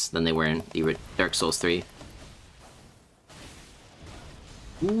generous than they were in the Dark Souls 3.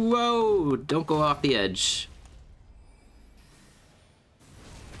 Whoa! Don't go off the edge.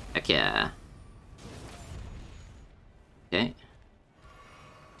 Heck yeah. Okay.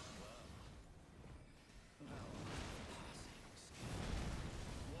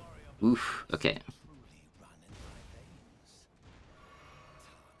 Oof, okay.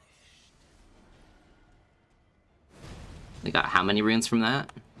 We got how many runes from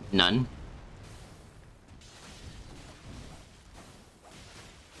that? None.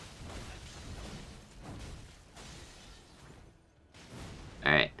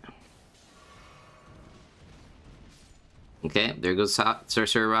 Alright. Okay, there goes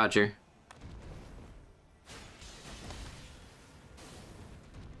Sorcerer Roger.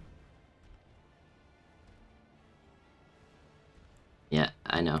 Yeah,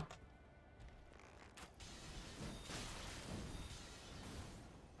 I know.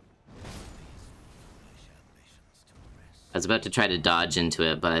 I was about to try to dodge into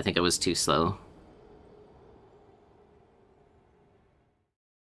it, but I think I was too slow.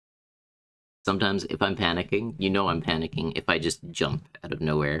 Sometimes if I'm panicking, you know I'm panicking if I just jump out of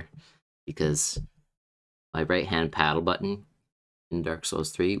nowhere. Because my right-hand paddle button in Dark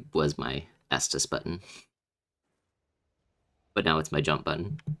Souls 3 was my Estus button. But now it's my jump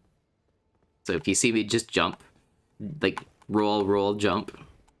button. So if you see me just jump, like roll, roll, jump,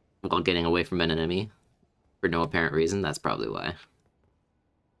 while getting away from an enemy, for no apparent reason, that's probably why.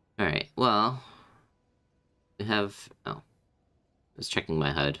 Alright, well... We have... Oh. I was checking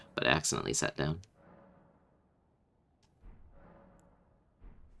my HUD, but I accidentally sat down.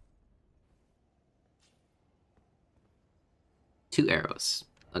 Two arrows.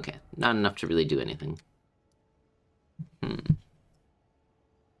 Okay, not enough to really do anything.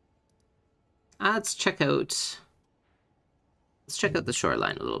 Let's check out... Let's check out the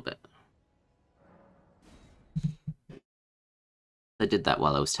shoreline a little bit. I did that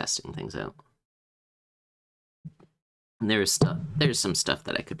while I was testing things out. And there's some stuff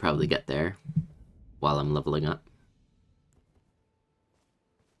that I could probably get there while I'm leveling up.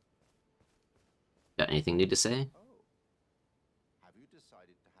 Got anything new to say? Oh, have you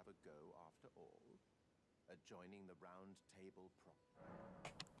decided to have a go after all? Joining the round table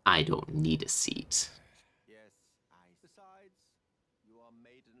I don't need a seat. Yes, Besides, you are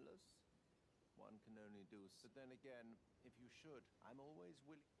maidenless. One can only do. But then again, if you should, I'm always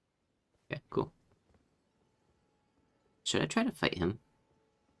willing. Okay, cool. Should I try to fight him?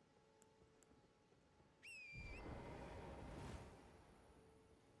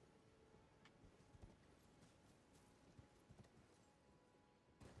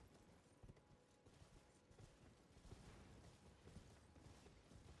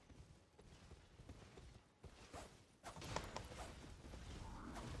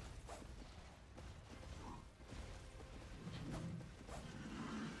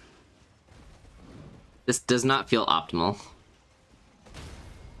 This does not feel optimal.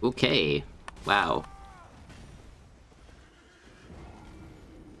 Okay. Wow.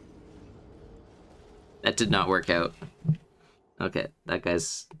 That did not work out. Okay, that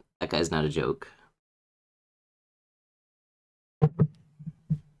guy's not a joke.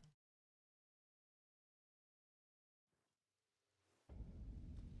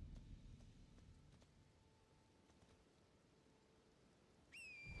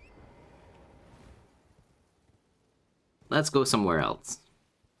 Let's go somewhere else.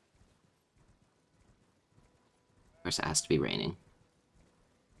 Of course, it has to be raining.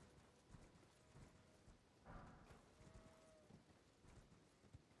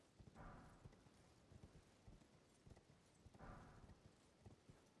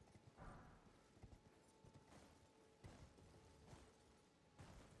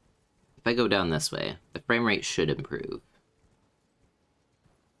 If I go down this way, the frame rate should improve.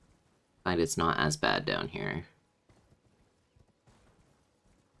 I find it's not as bad down here.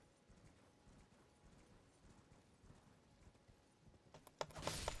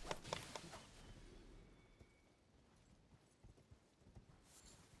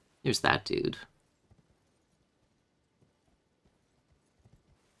 There's that dude.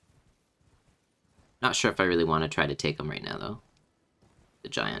 Not sure if I really want to try to take him right now, though. The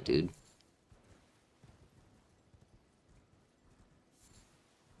giant dude.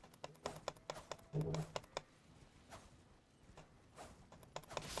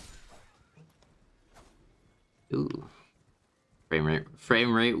 Ooh.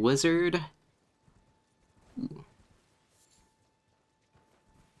 Frame rate wizard. Ooh.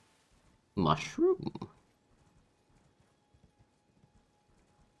 Mushroom.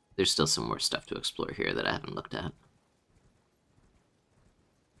 There's still some more stuff to explore here that I haven't looked at.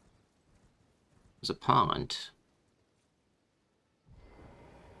 There's a pond.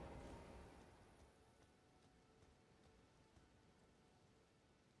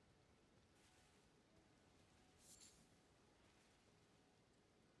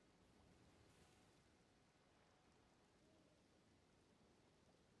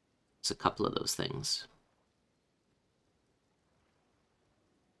 There's a couple of those things.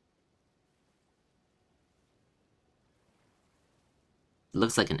 It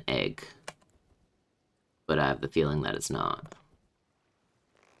looks like an egg, but I have the feeling that it's not.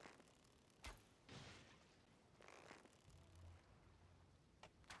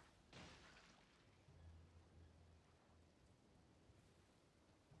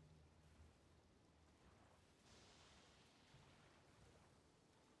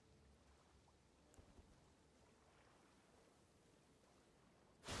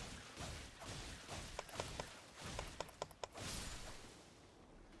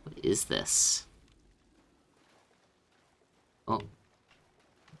 What is this? Oh.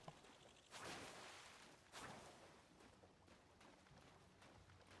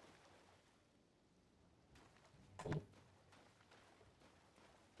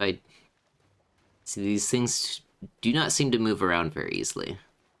 I see these things do not seem to move around very easily.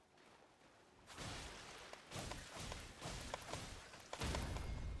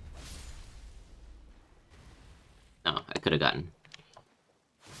 Oh, I could have gotten.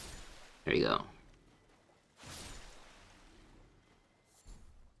 There you go.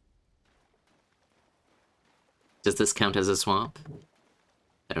 Does this count as a swamp?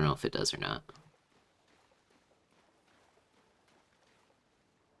 I don't know if it does or not.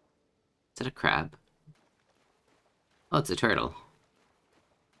 Is that a crab? Oh, it's a turtle.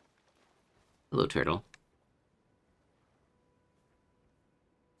 Hello, turtle.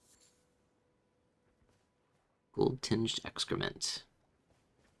 Gold-tinged excrement.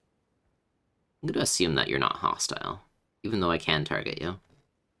 I'm gonna assume that you're not hostile, even though I can target you.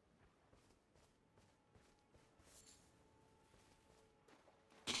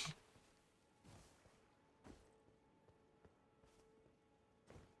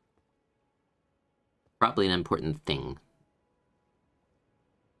 Probably an important thing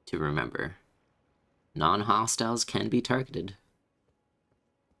to remember. Non-hostiles can be targeted.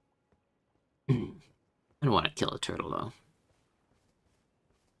 I don't want to kill a turtle,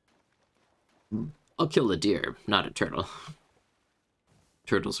 though. I'll kill a deer, not a turtle.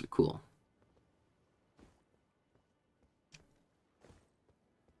 Turtles are cool.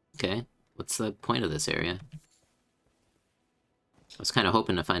 Okay, what's the point of this area? I was kind of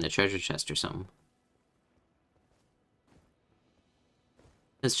hoping to find a treasure chest or something.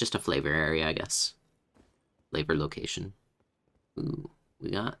 It's just a flavor area, I guess. Flavor location. Ooh, we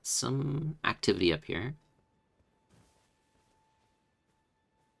got some activity up here.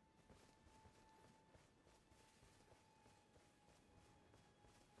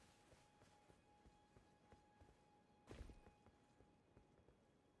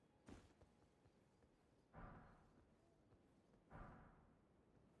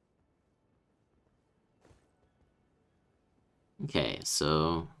 Okay,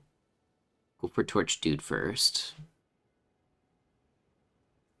 so go for Torch Dude first.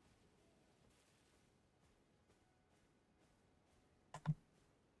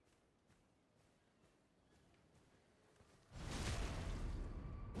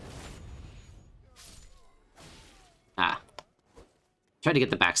 Ah. Tried to get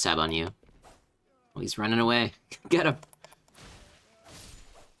the backstab on you. Oh, he's running away. Get him!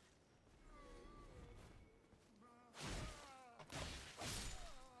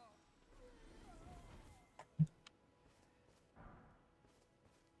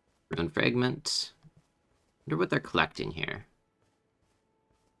 Rune fragment. Wonder what they're collecting here.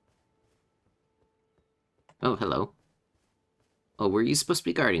 Oh, hello. Oh, were you supposed to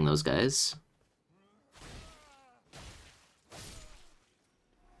be guarding those guys?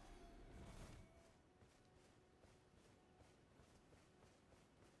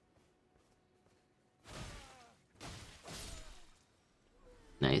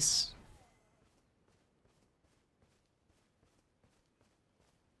 Nice.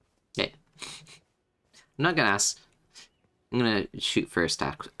 Okay. I'm not gonna ask... I'm gonna shoot first,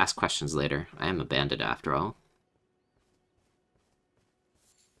 ask questions later. I am a bandit after all.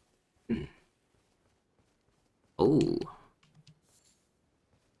 Oh.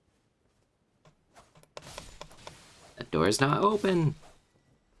 That door's not open!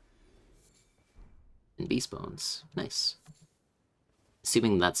 And beast bones. Nice.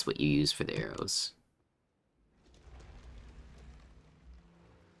 Assuming that's what you use for the arrows.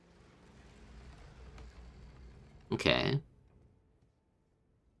 Okay.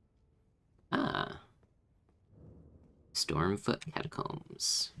 Ah. Stormfoot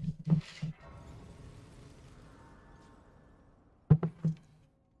Catacombs.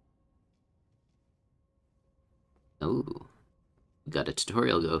 Oh. We got a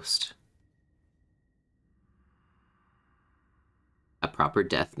tutorial ghost. A proper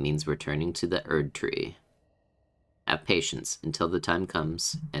death means returning to the Erd Tree. Have patience until the time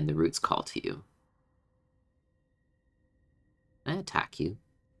comes and the roots call to you. Can I attack you?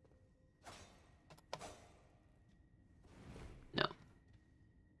 No.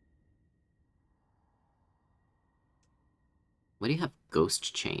 What do you have?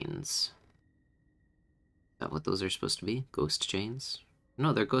 Ghost chains. Is that what those are supposed to be? Ghost chains?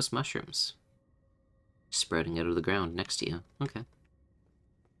 No, they're ghost mushrooms. Sprouting out of the ground next to you. Okay.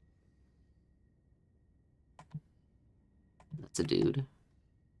 That's a dude.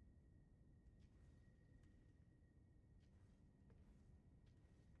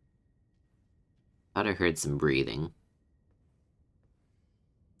 Thought I heard some breathing.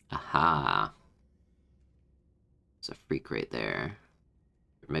 Aha. There's a freak right there.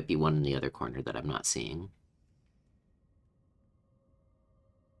 There might be one in the other corner that I'm not seeing.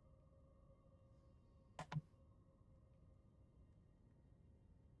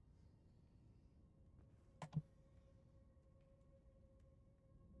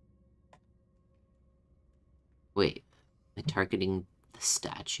 Wait, am I targeting the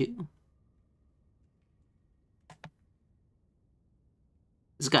statue?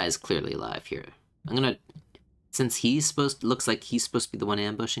 This guy is clearly alive here. I'm gonna Since looks like he's supposed to be the one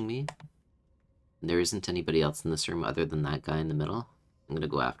ambushing me, and there isn't anybody else in this room other than that guy in the middle, I'm gonna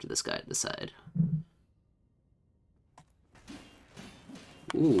go after this guy at the side.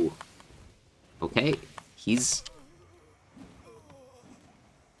 Ooh. Okay, he's...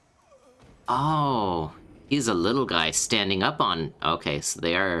 Oh, he's a little guy standing up on... Okay, so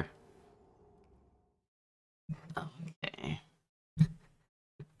they are... Okay.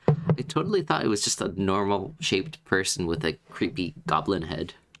 I totally thought it was just a normal-shaped person with a creepy goblin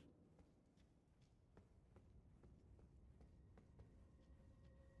head.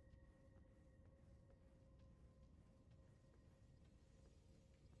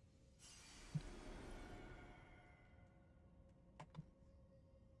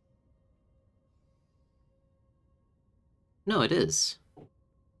 No, it is.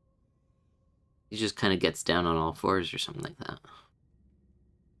 He just kind of gets down on all fours or something like that.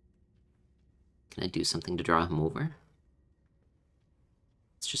 Can I do something to draw him over?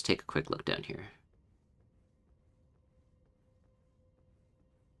 Let's just take a quick look down here.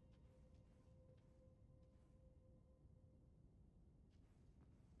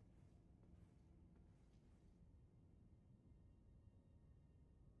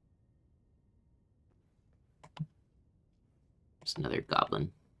 There's another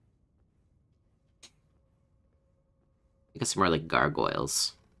goblin. I guess more like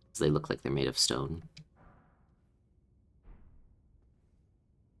gargoyles, because they look like they're made of stone.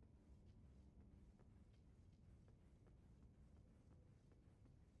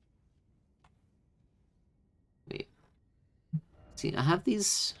 Wait. See, I have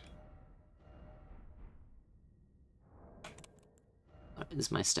these... What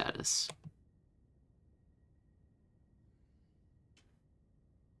is my status?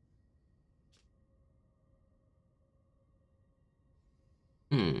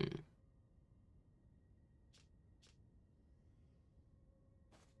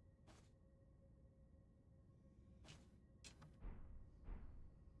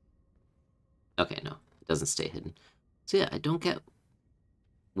 Okay, no, it doesn't stay hidden. So yeah, I don't get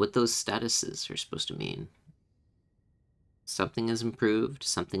what those statuses are supposed to mean. Something is improved,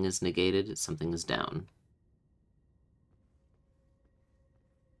 something is negated, something is down.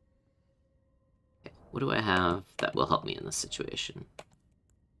 Okay, what do I have that will help me in this situation?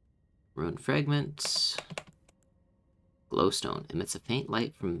 Rune fragment. Glowstone emits a faint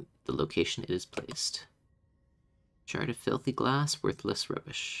light from the location it is placed. Shard of filthy glass, worthless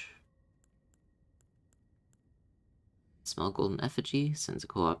rubbish. Small golden effigy sends a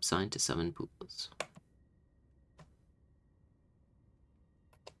co-op sign to summon pools.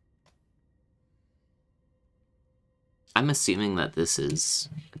 I'm assuming that this is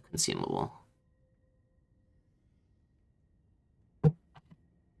a consumable.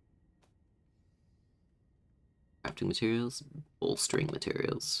 Crafting materials, bolstering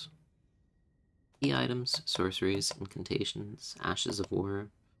materials. Key items, sorceries, incantations, ashes of war.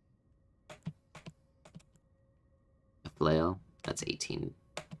 A flail, that's 18.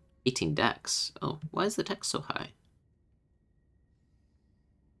 18 dex. Oh, why is the dex so high?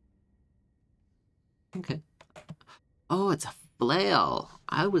 Okay. Oh, it's a flail.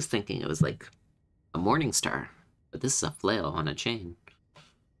 I was thinking it was like a morning star, but this is a flail on a chain.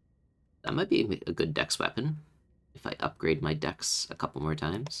 That might be a good dex weapon if I upgrade my dex a couple more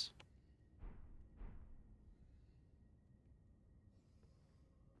times.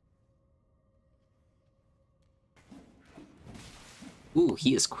 Ooh,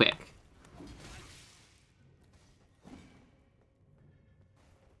 he is quick.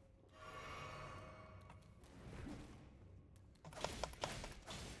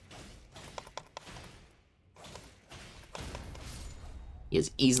 He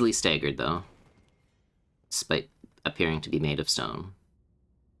is easily staggered, though, despite appearing to be made of stone.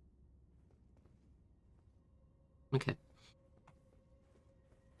 Okay.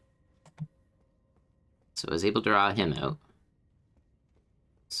 So I was able to draw him out.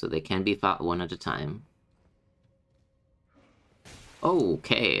 So they can be fought one at a time.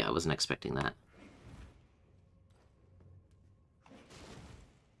 Okay, I wasn't expecting that.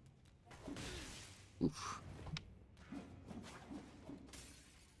 Oof.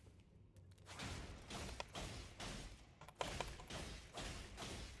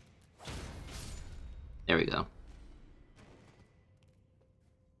 There we go.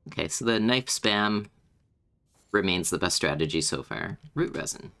 Okay, so the knife spam remains the best strategy so far. Root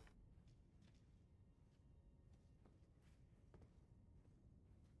resin.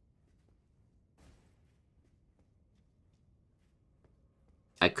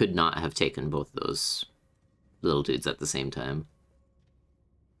 I could not have taken both those little dudes at the same time.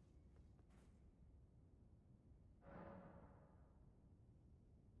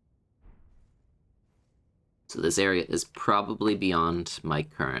 So this area is probably beyond my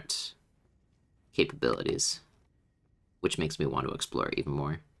current capabilities, which makes me want to explore even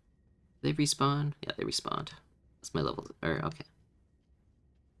more. They respawn? Yeah, they respawned. That's my level. Or okay.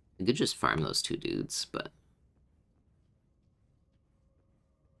 I could just farm those two dudes, but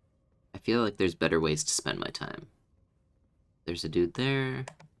I feel like there's better ways to spend my time. There's a dude there.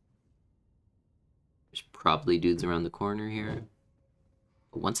 There's probably dudes around the corner here.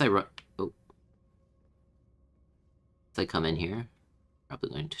 But once I run... Oh. Once I come in here, probably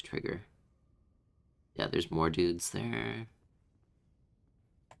going to trigger. Yeah, there's more dudes there.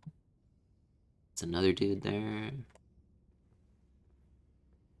 There's another dude there.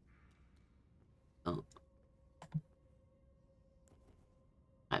 Oh.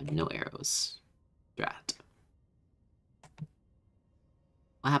 I have no arrows. Drat.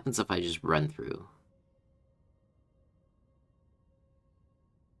 What happens if I just run through?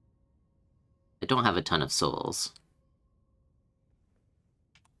 I don't have a ton of souls.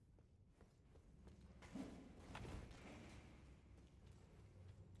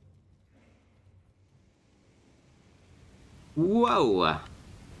 Whoa!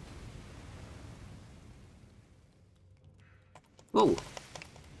 Whoa!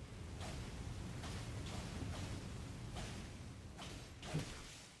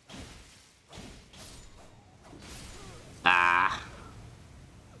 Ah!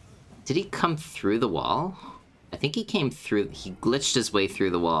 Did he come through the wall? I think he came through... He glitched his way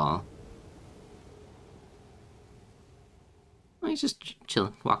through the wall. Oh, he's just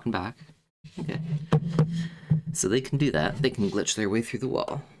chilling, walking back. Okay. So they can do that. They can glitch their way through the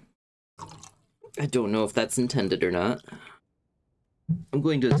wall. I don't know if that's intended or not. I'm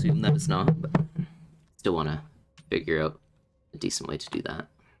going to assume that it's not, but still want to figure out a decent way to do that.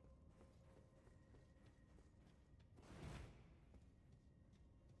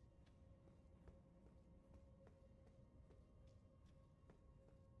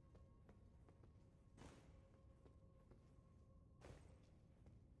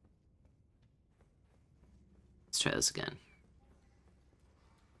 Let's try this again.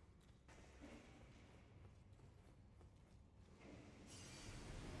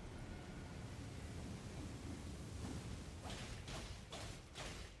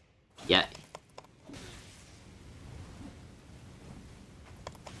 Yeah.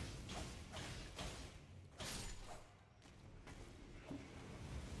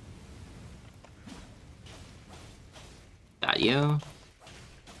 Got you.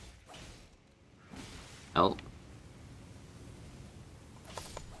 Oh.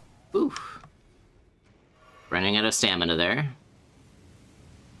 Oof. Running out of stamina there.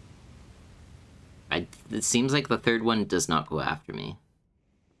 It seems like the third one does not go after me.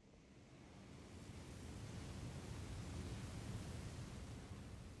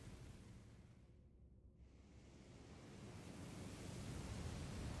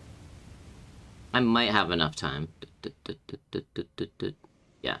 I might have enough time.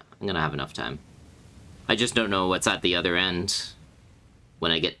 Yeah, I'm gonna have enough time. I just don't know what's at the other end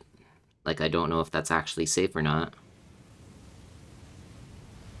when I get... Like, I don't know if that's actually safe or not.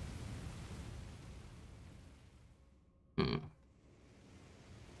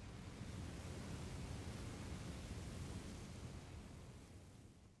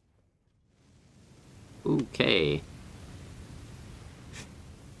 Okay.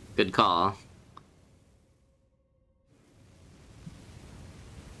 Good call.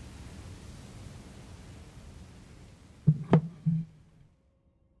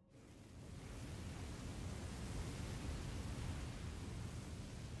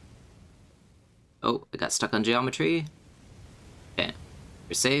 Oh, I got stuck on geometry. Okay,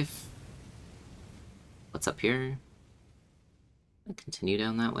 you're safe. What's up here? I'll continue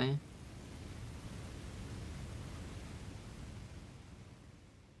down that way.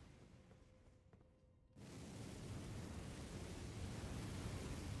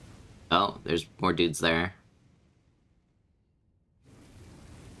 Oh, there's more dudes there.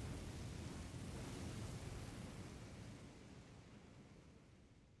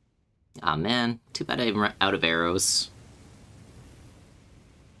 Aw, man. Too bad I'm out of arrows.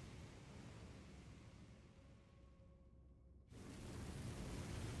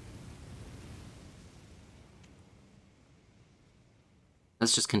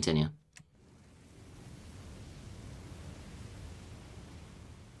 Let's just continue.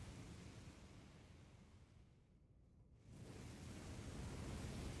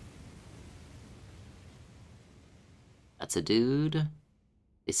 That's a dude.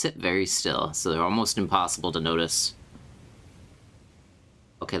 They sit very still, so they're almost impossible to notice.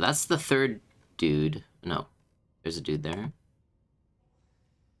 Okay, that's the third dude. No, there's a dude there.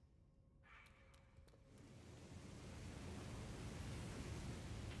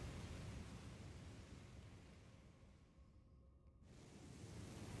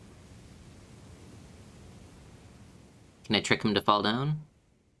 Can I trick him to fall down?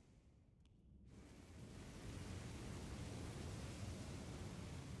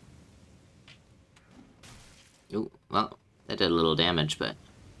 Ooh, well, that did a little damage, but...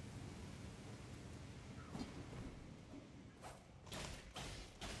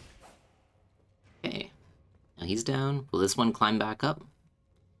 Okay. Now he's down. Will this one climb back up?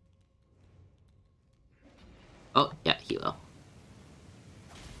 Oh, yeah, he will.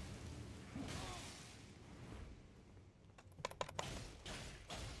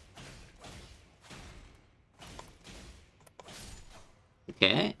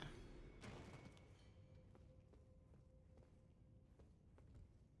 Okay.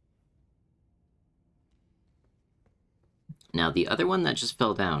 Now, the other one that just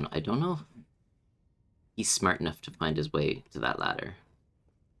fell down, I don't know if he's smart enough to find his way to that ladder.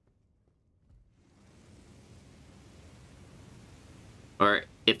 Or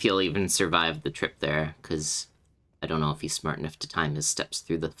if he'll even survive the trip there, because I don't know if he's smart enough to time his steps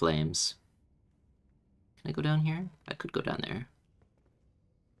through the flames. Can I go down here? I could go down there.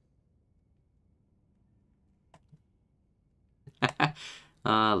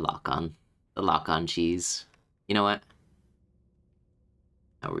 Lock-on. The lock-on cheese. You know what?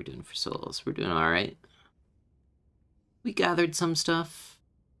 How are we doing for souls? We're doing alright. We gathered some stuff.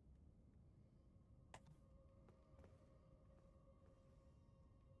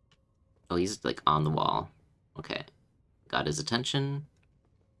 Oh, he's, like, on the wall. Okay. Got his attention.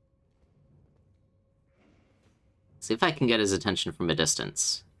 See if I can get his attention from a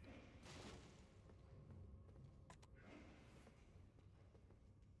distance.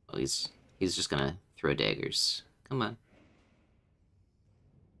 Oh, he's just gonna throw daggers. Come on.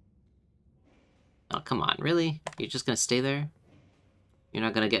 Oh, come on, really? You're just gonna stay there? You're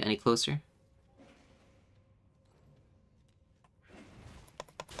not gonna get any closer?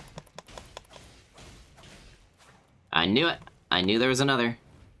 I knew it! I knew there was another.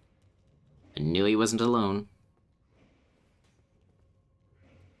 I knew he wasn't alone.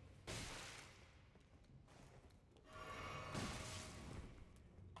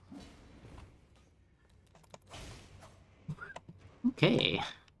 Okay.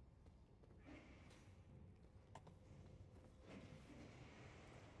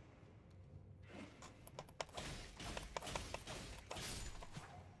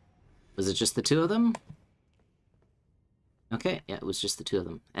 Was it just the two of them? Okay, yeah, it was just the two of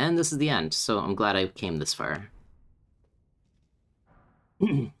them. And this is the end, so I'm glad I came this far.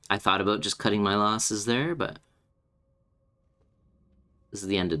 I thought about just cutting my losses there, but... this is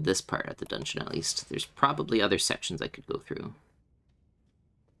the end of this part at the dungeon, at least. There's probably other sections I could go through.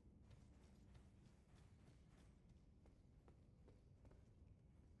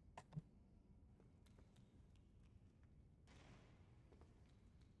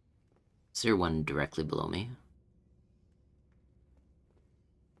 Is there one directly below me?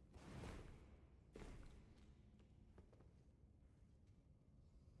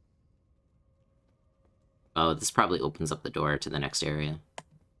 Oh, this probably opens up the door to the next area.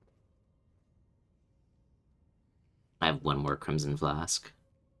 I have one more Crimson Flask.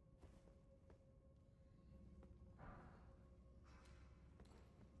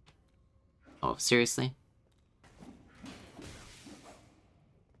 Oh, seriously?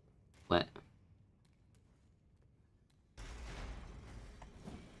 What?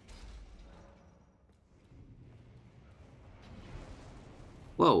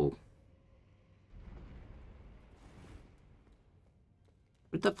 Whoa.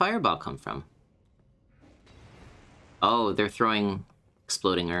 Where'd the fireball come from? Oh, they're throwing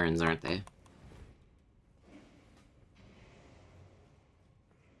exploding urns, aren't they?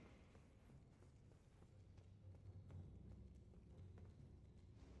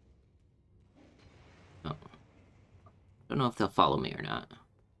 Oh. Don't know if they'll follow me or not.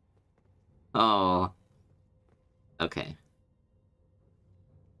 Oh. Okay.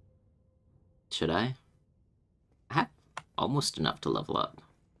 Should I? I have almost enough to level up.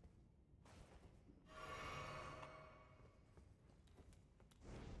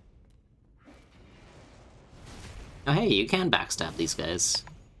 Oh hey, you can backstab these guys.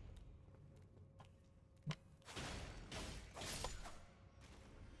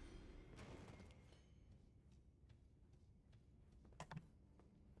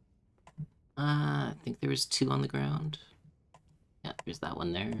 I think there was two on the ground. Yeah, there's that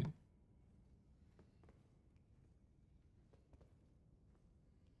one there.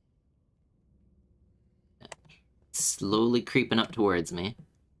 Slowly creeping up towards me.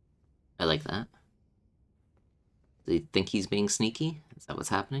 I like that. Do you think he's being sneaky? Is that what's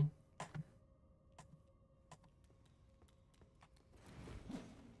happening?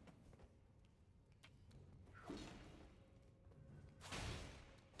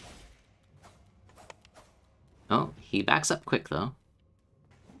 Oh, he backs up quick, though.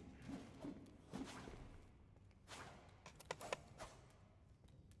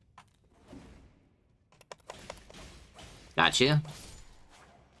 Gotcha.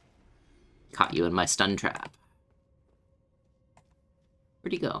 Caught you in my stun trap.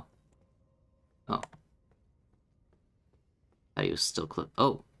 Where'd he go? Oh. Thought he was still close.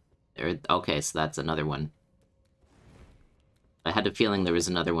 Oh. There. Okay, so that's another one. I had a feeling there was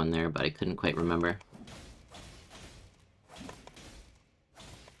another one there, but I couldn't quite remember.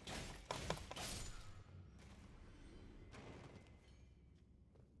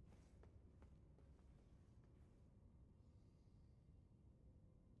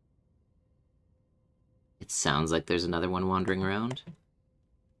 It sounds like there's another one wandering around.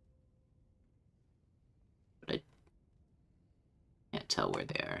 But I can't tell where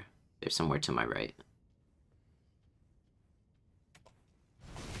they are. They're somewhere to my right.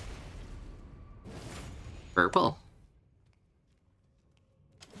 Purple.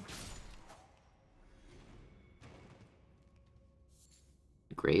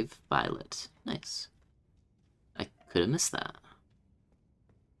 Grave Violet. Nice. I could have missed that.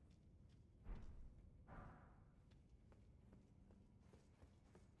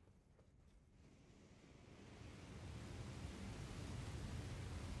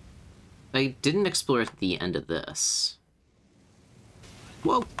 I didn't explore the end of this.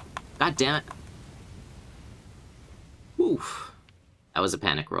 Whoa! God damn it. Oof. That was a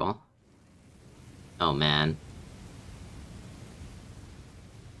panic roll. Oh, man.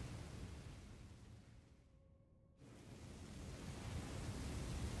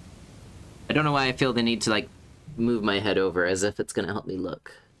 I don't know why I feel the need to, like, move my head over as if it's gonna help me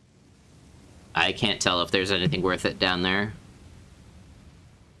look. I can't tell if there's anything worth it down there.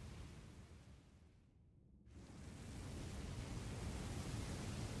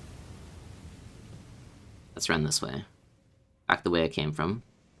 Let's run this way. Back the way I came from.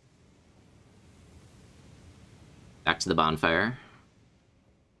 Back to the bonfire.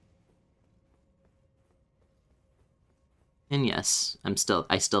 And yes,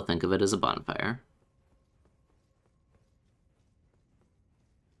 I still think of it as a bonfire.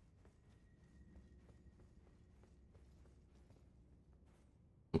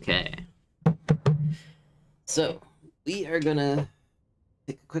 Okay. So, we are gonna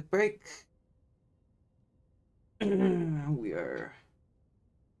take a quick break. We are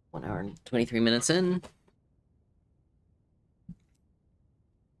 1 hour and 23 minutes in.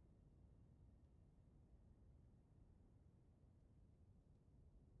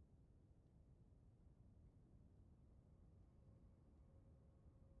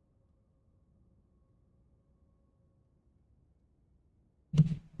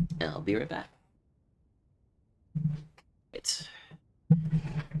 I'll be right back. Right.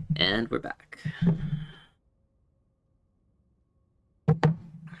 And we're back.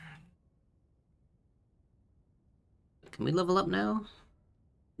 Can we level up now?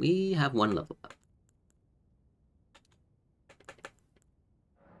 We have 1 level up.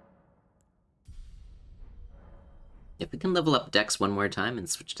 If we can level up Dex 1 more time and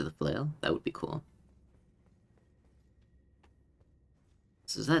switch to the flail, that would be cool.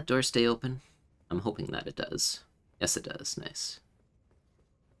 So does that door stay open? I'm hoping that it does. Yes, it does. Nice.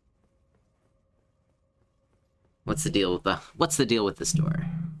 What's the deal with this door?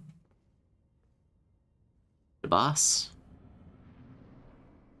 The boss?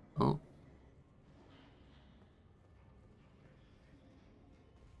 Oh.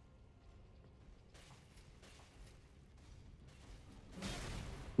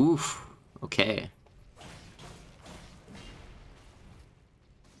 Oof. Okay.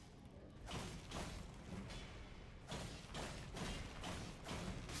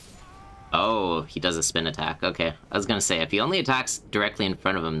 Oh, he does a spin attack. Okay. I was gonna say, if he only attacks directly in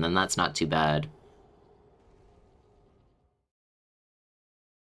front of him, then that's not too bad.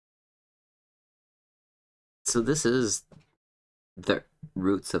 So this is the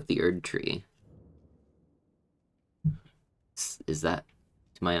roots of the Erd tree. Is that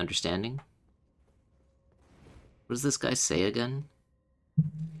to my understanding? What does this guy say again?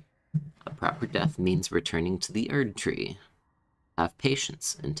 A proper death means returning to the Erd tree. Have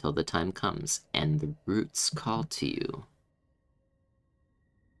patience until the time comes and the roots call to you.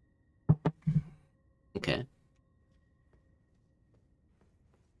 Okay.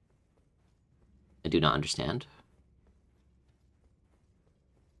 I do not understand.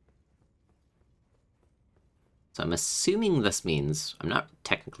 So I'm assuming this means I'm not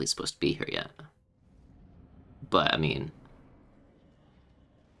technically supposed to be here yet. But, I mean...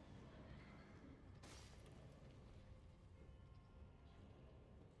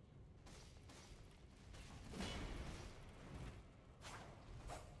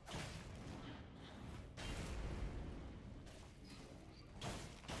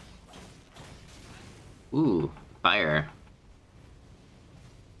 Ooh, fire.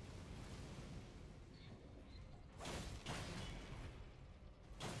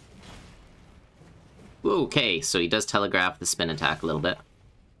 Okay, so he does telegraph the spin attack a little bit.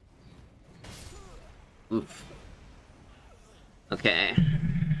 Oof. Okay.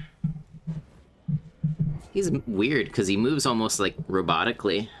 He's weird, because he moves almost, like,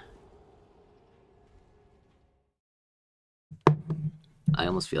 robotically. I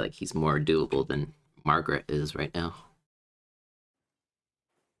almost feel like he's more doable than Margaret is right now.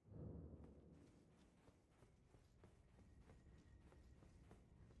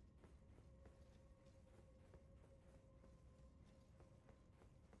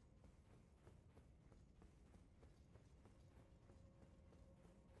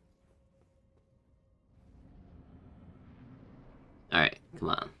 Alright, come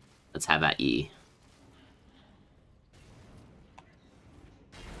on. Let's have at ye.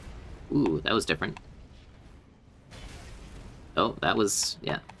 Ooh, that was different. Oh, that was...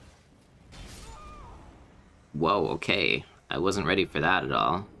 yeah. Whoa, okay. I wasn't ready for that at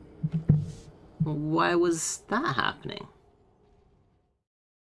all. Why was that happening?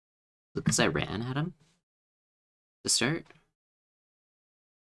 Because I ran at him? To start?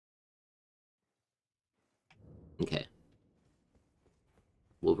 Okay.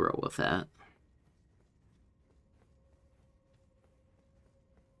 We'll roll with that.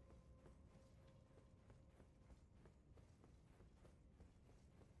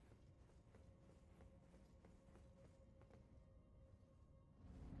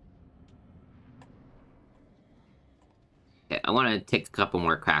 Okay, I want to take a couple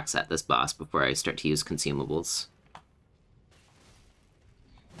more cracks at this boss before I start to use consumables.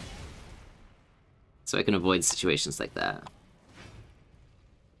 So I can avoid situations like that.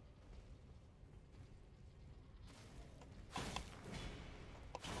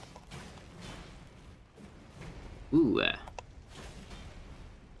 Ooh.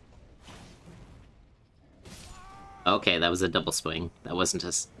 Okay, that was a double swing. That wasn't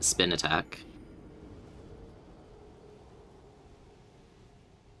a spin attack.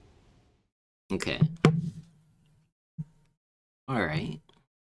 Okay. Alright.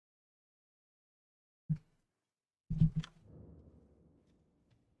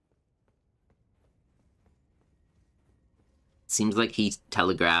 Seems like he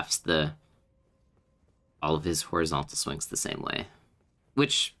telegraphs all of his horizontal swings the same way.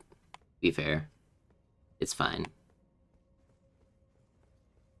 Which, to be fair, it's fine.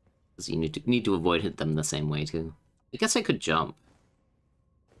 Because you need to avoid them the same way, too. I guess I could jump.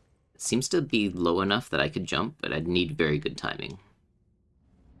 It seems to be low enough that I could jump, but I'd need very good timing.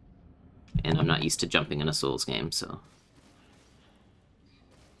 And I'm not used to jumping in a Souls game, so...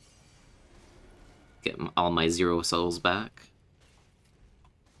 Get all my 0 souls back.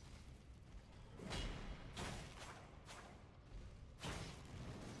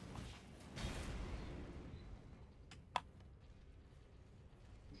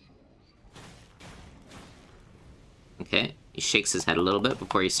 Okay, he shakes his head a little bit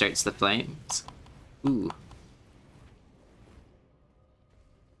before he starts the flames. Ooh.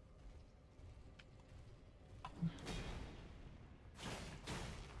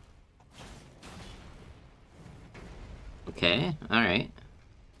 Okay, alright.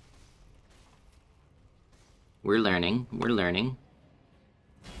 We're learning, we're learning.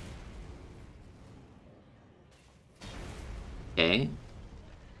 Okay.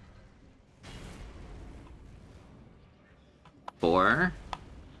 4.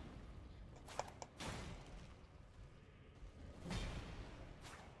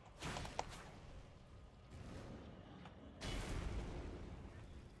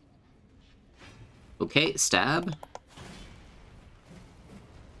 Okay, stab.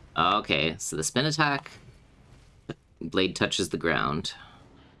 Okay, so the spin attack, blade touches the ground.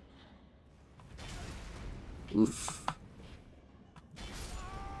 Oof.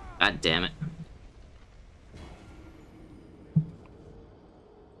 God damn it.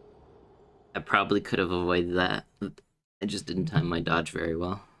 I probably could have avoided that. I just didn't time my dodge very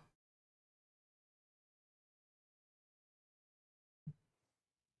well.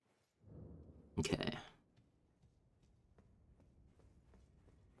 Okay.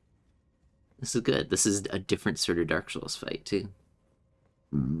 This is good. This is a different sort of Dark Souls fight, too.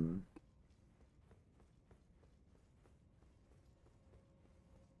 I'm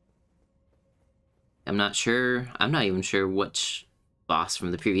not sure. I'm not even sure which boss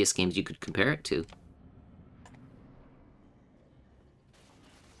from the previous games you could compare it to.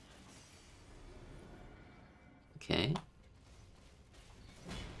 Okay.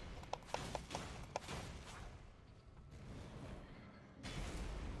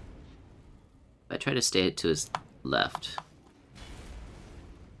 If I try to stay to his left.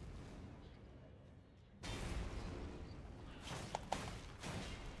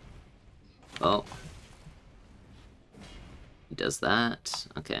 Oh. He does that.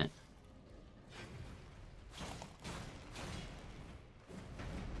 Okay.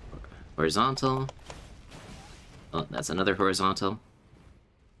 Horizontal. Oh, that's another horizontal.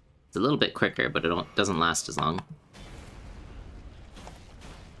 It's a little bit quicker, but it doesn't last as long.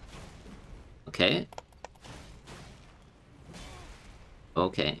 Okay.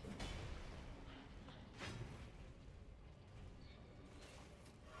 Okay.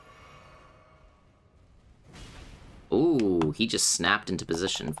 Ooh, he just snapped into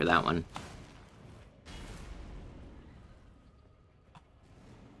position for that one.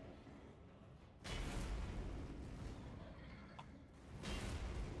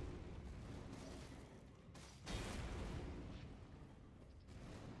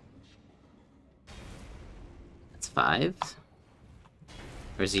 That's 5.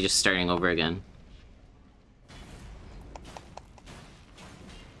 Or is he just starting over again?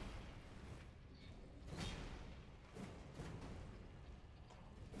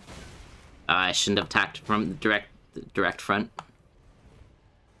 I shouldn't have attacked from direct front.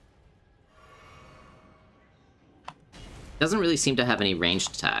 Doesn't really seem to have any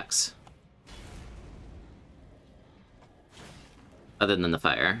ranged attacks. Other than the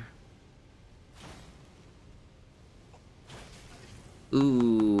fire.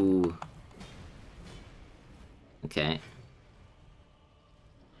 Ooh. Okay.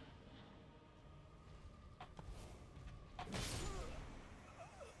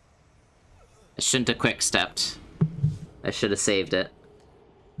 I shouldn't have quick-stepped. I should have saved it.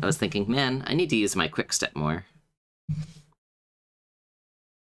 I was thinking, man, I need to use my quick-step more.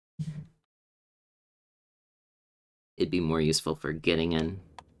 It'd be more useful for getting in.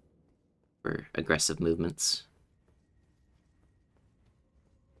 For aggressive movements.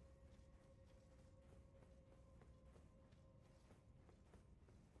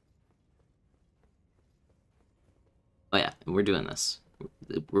 Oh yeah, we're doing this.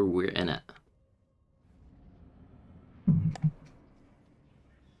 We're in it.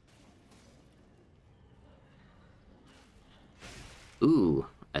 Ooh,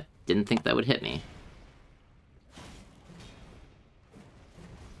 I didn't think that would hit me.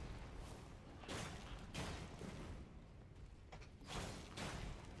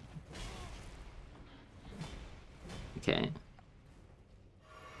 Okay.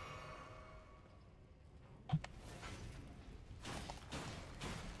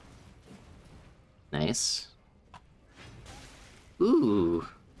 Nice. Ooh.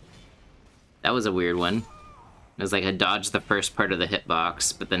 That was a weird one. It was like I dodged the first part of the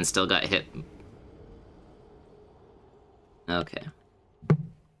hitbox, but then still got hit. Okay.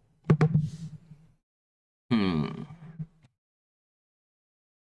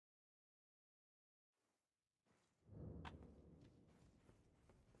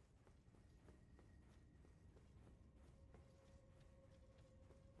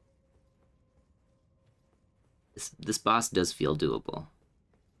 This boss does feel doable.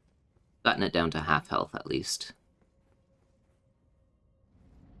 Gotten it down to half health at least.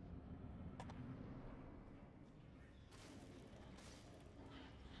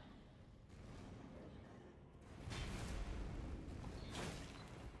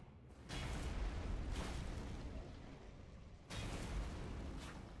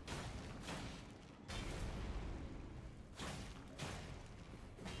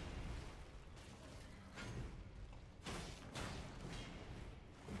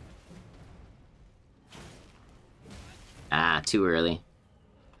 Ah, too early.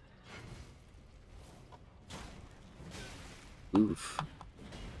 Oof.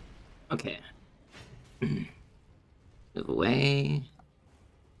 Okay. Move away.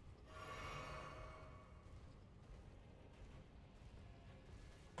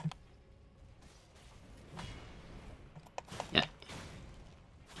 Yeah.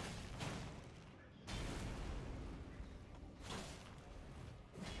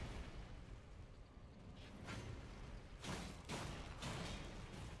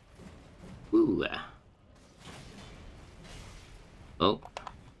 Ooh. Oh.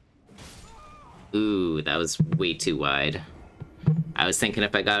 Ooh, that was way too wide. I was thinking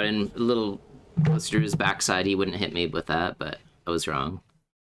if I got in a little closer to his backside, he wouldn't hit me with that, but I was wrong.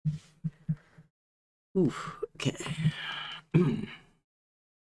 Oof, okay.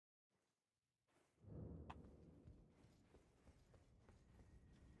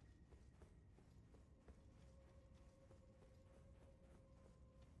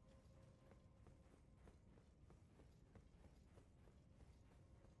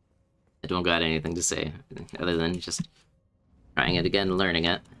 I don't got anything to say, other than just trying it again, learning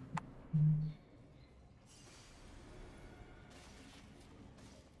it.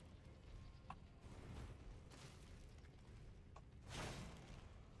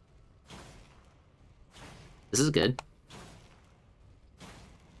 This is good.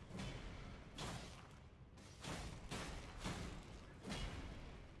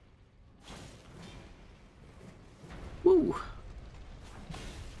 Woo!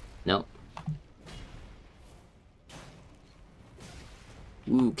 Nope.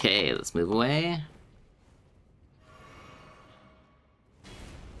 Okay, let's move away.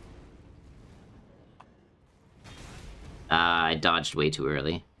 I dodged way too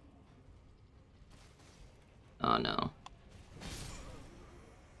early. Oh no.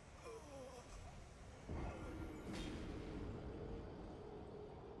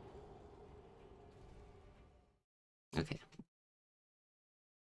 Okay.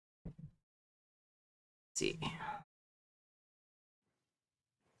 Let's see.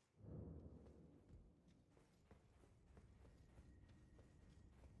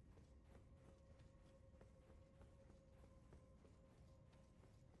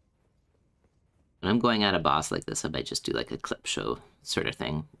 When I'm going at a boss like this, I might just do like a clip show sort of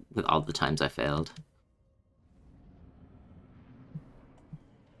thing with all the times I failed.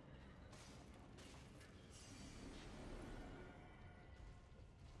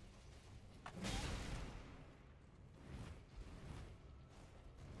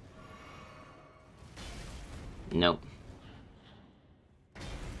 Nope.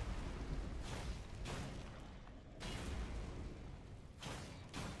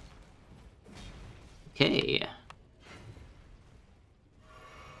 Okay.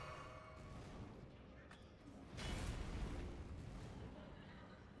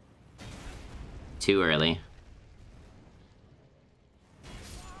 Too early.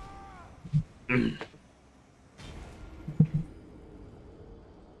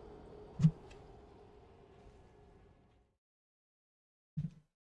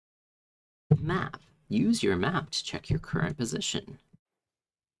 Map. Use your map to check your current position.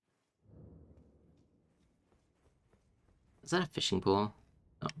 Is that a fishing pole?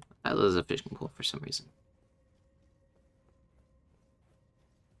 Oh, that was a fishing pole for some reason.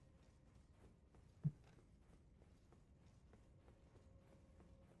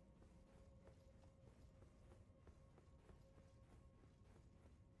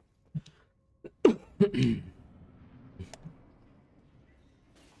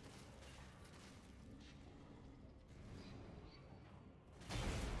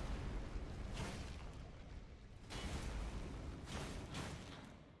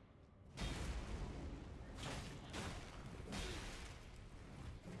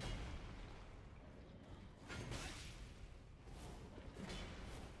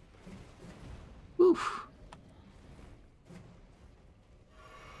 Oof.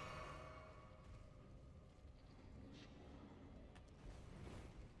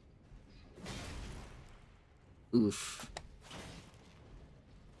 Oof.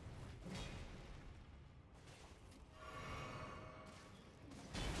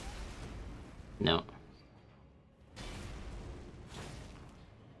 No.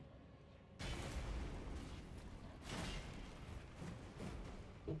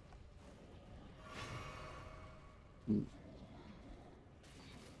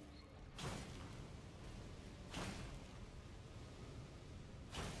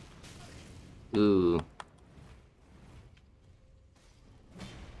 Ooh.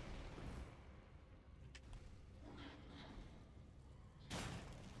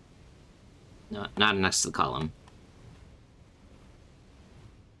 No, not next to the column.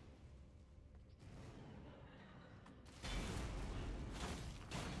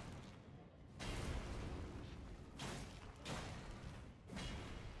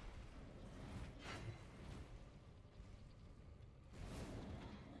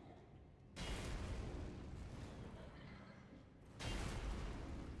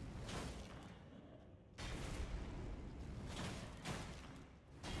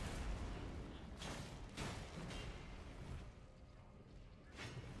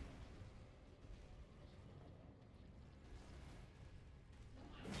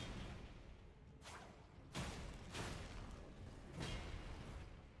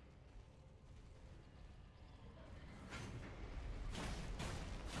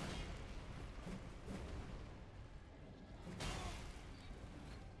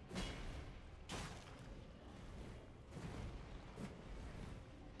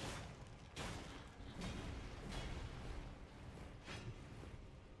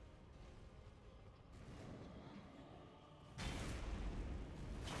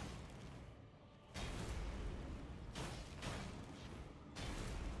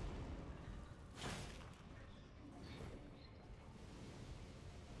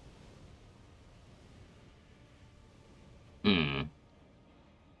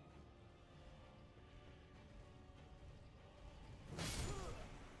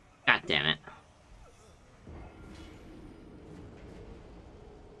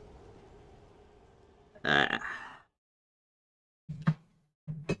 Ah.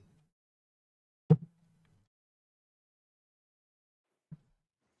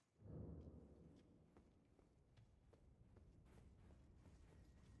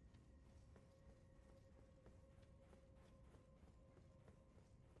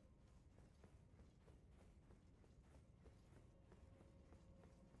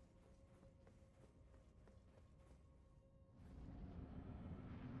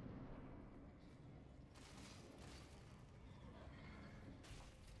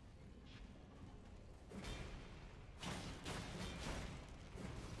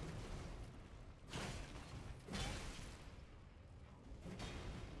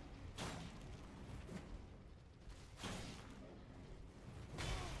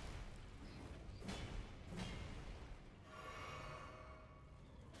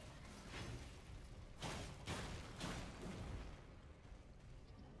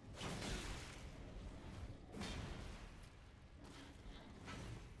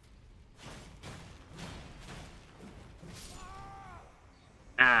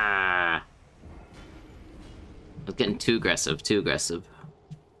 Ah. I'm getting too aggressive, too aggressive.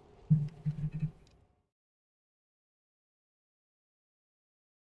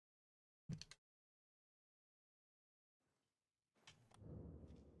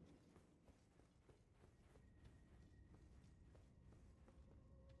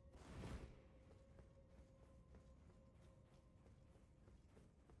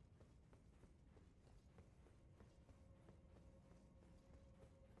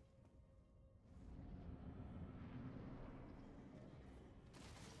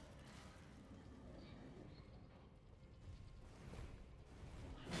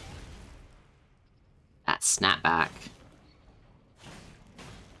 That snap back.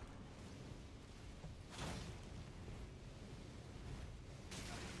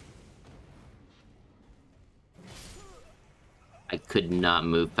 I could not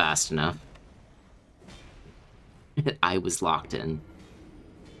move fast enough. I was locked in.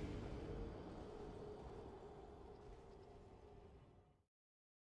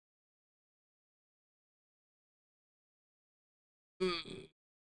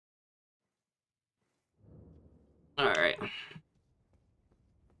 Alright.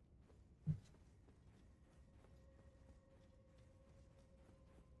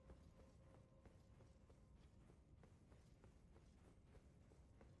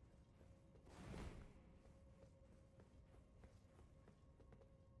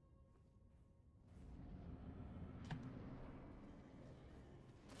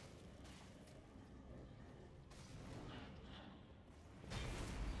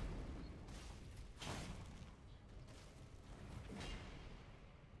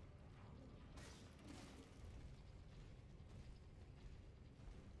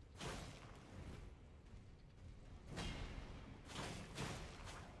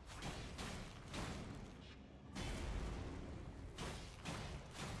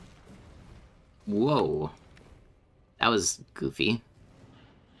 Whoa. That was goofy.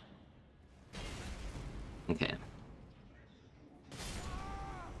 Okay.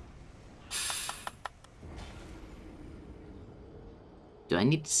 Do I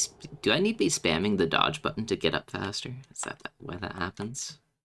need to be spamming the dodge button to get up faster? Is that why that happens?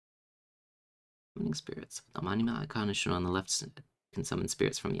 Summoning spirits. The monument icon is shown on the left. Can summon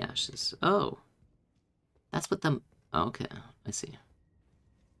spirits from the ashes. Oh. That's what the... Okay, I see.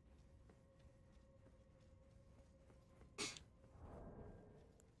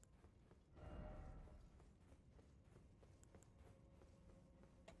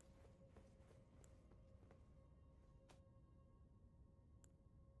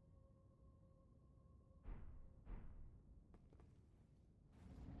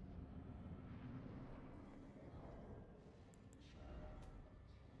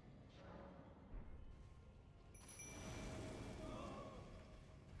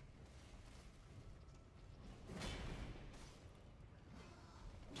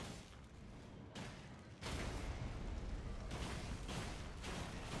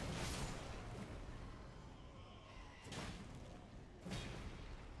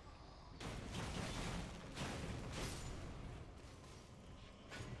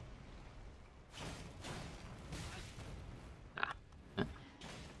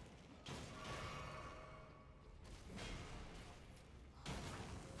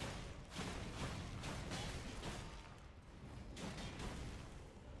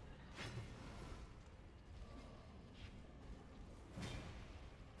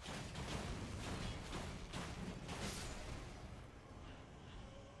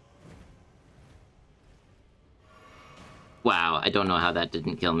 Wow, I don't know how that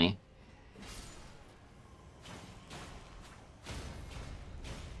didn't kill me.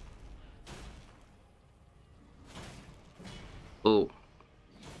 Oh.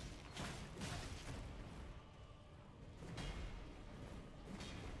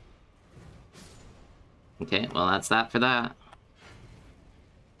 Okay, well that's that for that.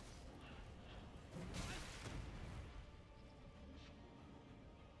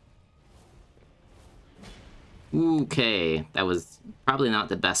 Okay, that was probably not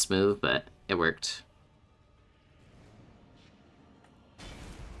the best move, but it worked.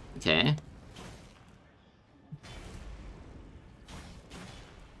 Okay.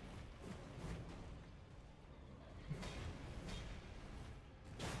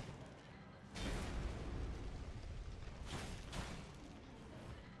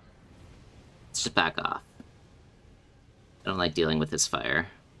 Let's just back off. I don't like dealing with his fire.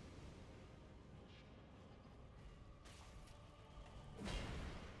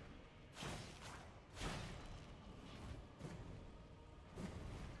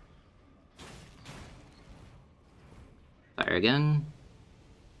 Fire again.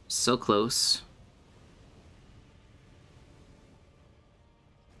 So close.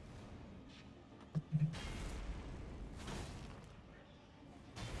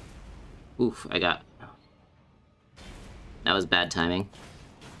 Oof, I got... That was bad timing.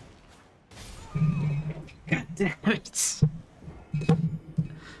 God damn it.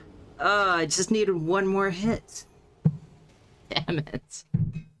 Oh, I just needed one more hit. Damn it.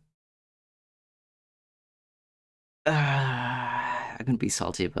 I'm gonna be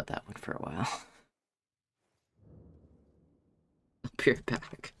salty about that one for a while. I'll be right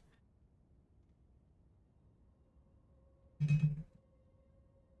back.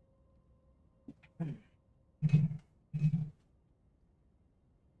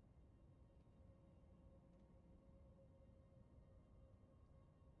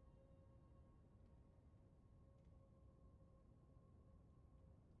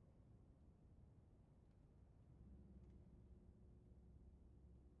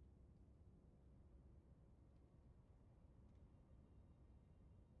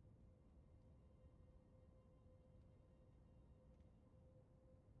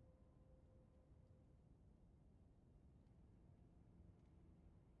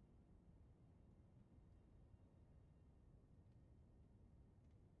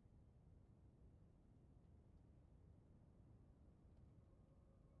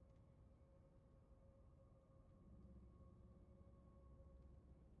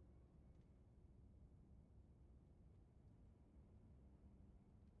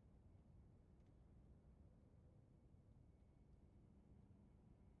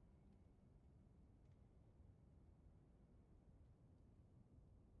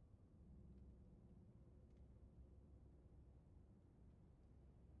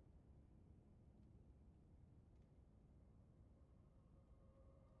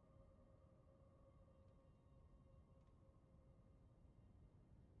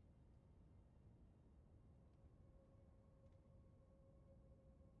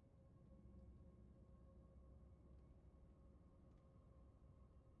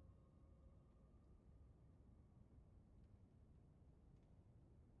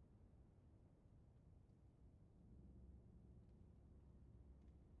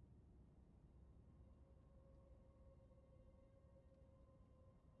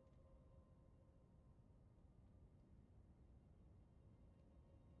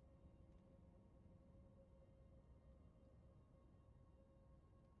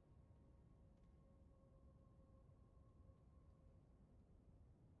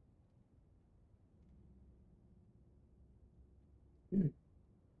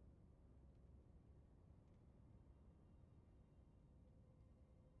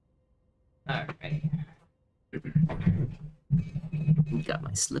 Alright. Got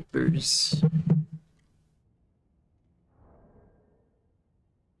my slippers.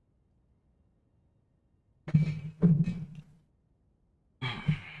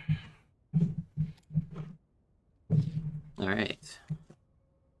 Alright.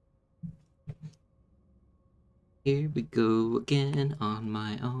 Here we go again on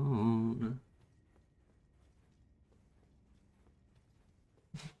my own.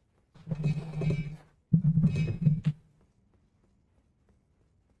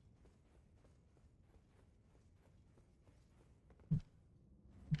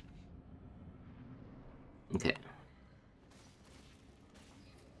 Okay.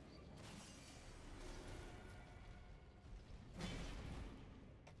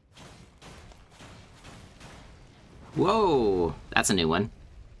 Whoa! That's a new one.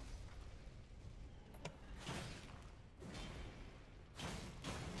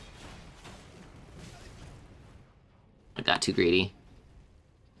 I got too greedy.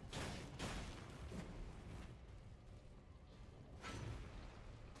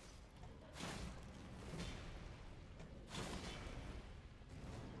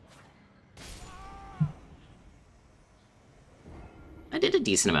 did a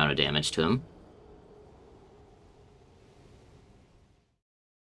decent amount of damage to him.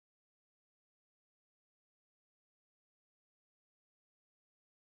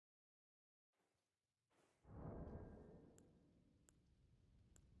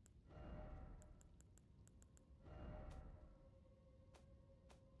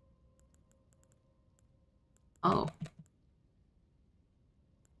 Oh.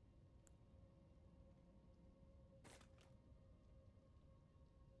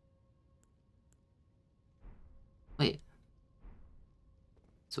 Wait.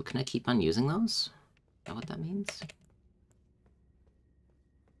 So can I keep on using those? Is that what that means?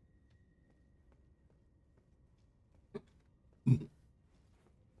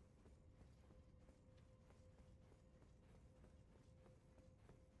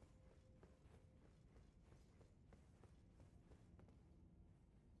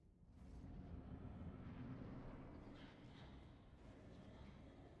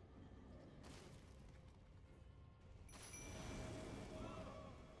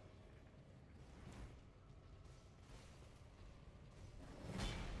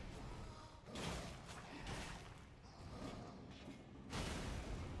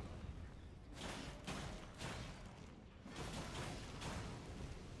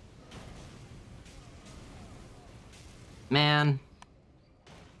 Man.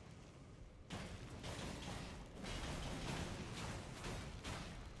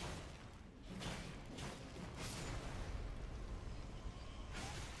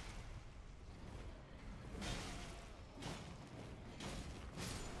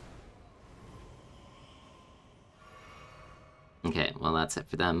 Okay, well that's it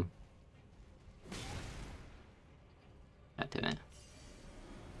for them. God damn it.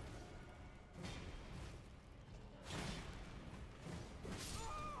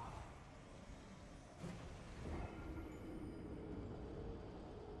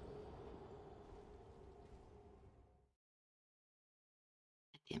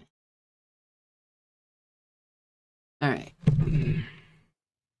 Damn it. Alright.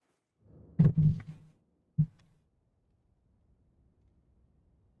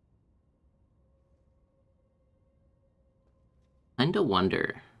 Kinda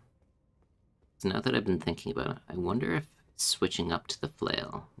wonder. So now that I've been thinking about it, I wonder if switching up to the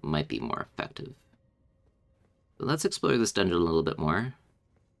flail might be more effective. So let's explore this dungeon a little bit more.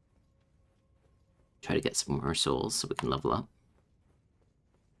 Try to get some more souls so we can level up.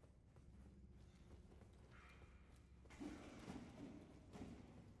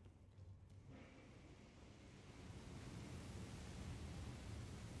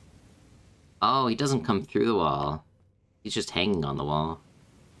 Oh, he doesn't come through the wall. He's just hanging on the wall.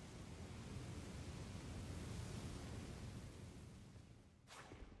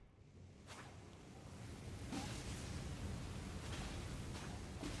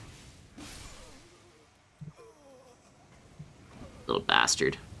 Little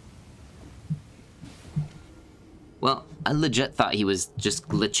bastard. Well, I legit thought he was just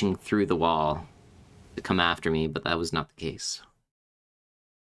glitching through the wall to come after me, but that was not the case.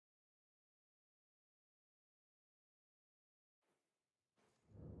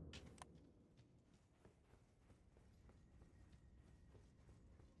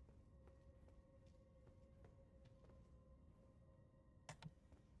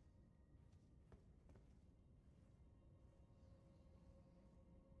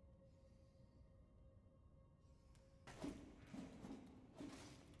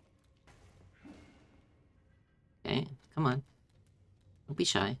 Okay, come on. Don't be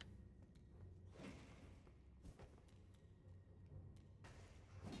shy.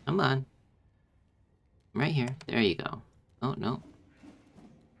 Come on. I'm right here. There you go. Oh, no.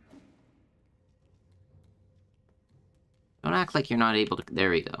 Don't act like you're not able to...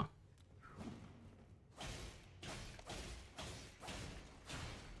 There we go.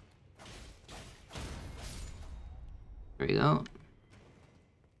 There we go.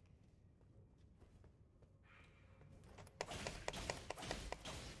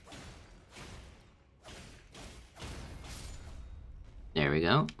 There we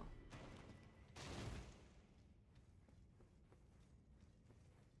go.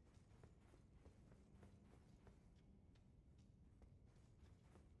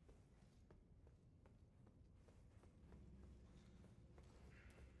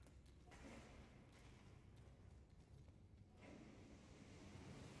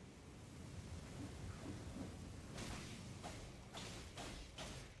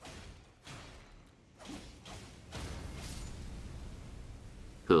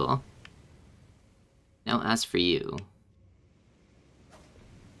 Cool. Now, as for you...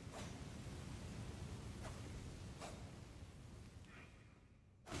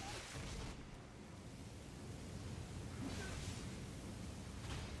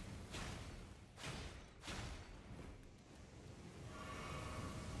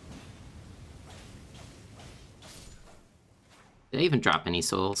 Did I even drop any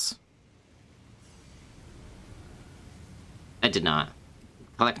souls? I did not.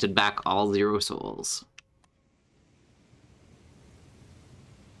 Collected back all 0 souls.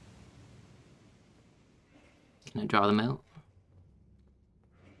 Can I draw them out?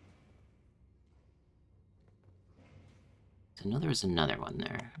 I know there was another one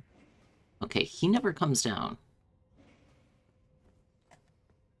there. Okay, he never comes down.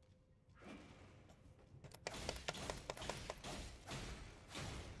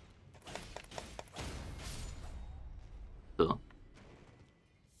 Cool.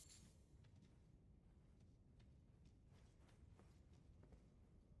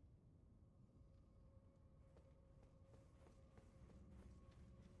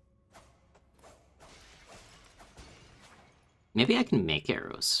 Maybe I can make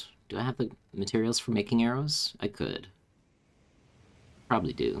arrows. Do I have the materials for making arrows? I could.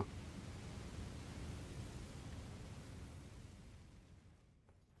 Probably do.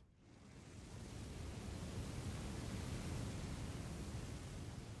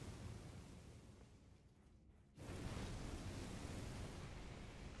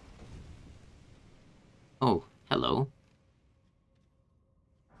 Oh, hello.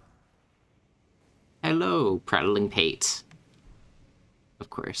 Hello, prattling pate. Of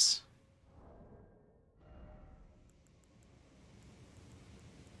course.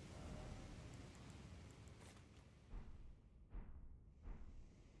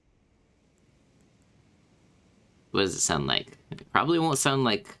 What does it sound like? It probably won't sound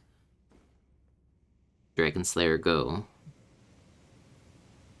like Dragon Slayer Go.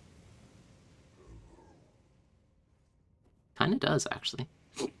 Kinda does, actually.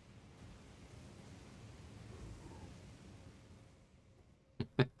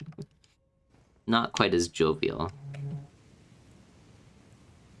 Not quite as jovial.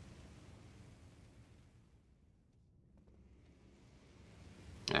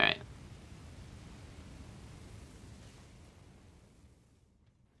 Alright.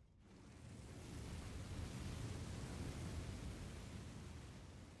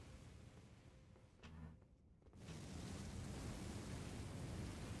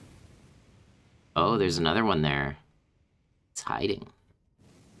 Oh, there's another one there. It's hiding.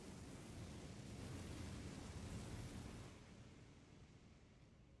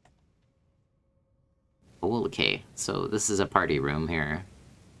 Oh, okay. So this is a party room here.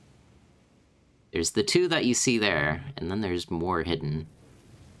 There's the 2 that you see there, and then there's more hidden.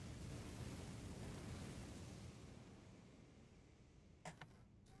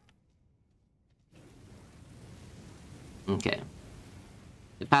 Okay.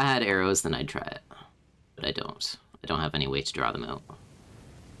 If I had arrows, then I'd try it. But I don't. I don't have any way to draw them out.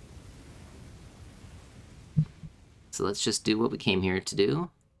 So let's just do what we came here to do.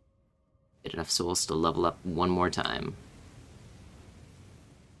 Get enough souls to level up one more time.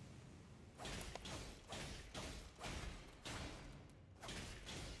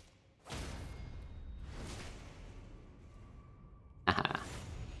 Haha.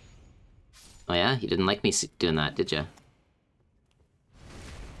 Oh yeah? You didn't like me doing that, did ya?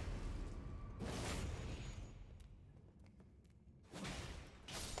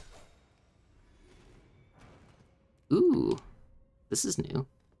 Ooh, this is new.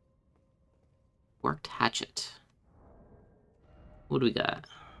 Worked hatchet. What do we got?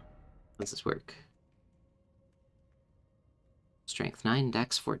 How does this work? Strength 9,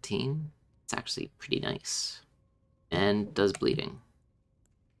 Dex 14. It's actually pretty nice. And does bleeding.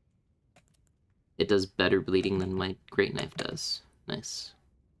 It does better bleeding than my great knife does. Nice.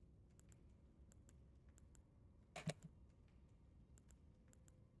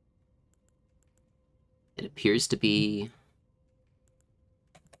 It appears to be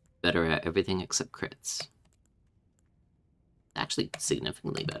better at everything except crits. Actually,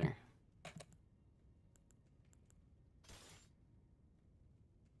 significantly better.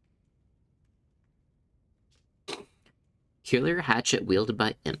 Peculiar hatchet wielded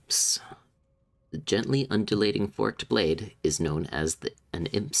by imps. The gently undulating forked blade is known as an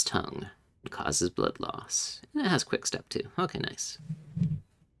imp's tongue. It causes blood loss. And it has quick step too. Okay, nice.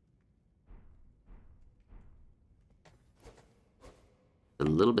 A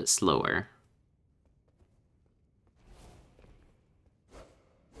little bit slower.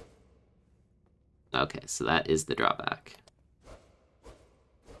 Okay, so that is the drawback.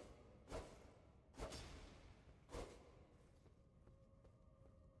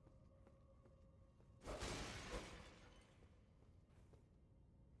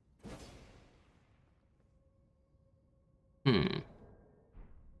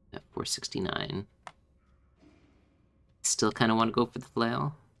 At 469. Still kind of want to go for the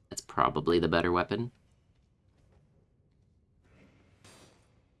flail. That's probably the better weapon.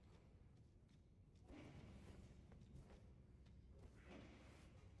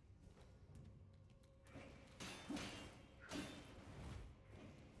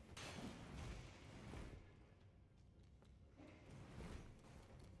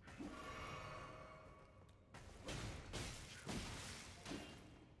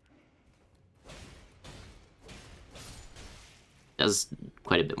 Does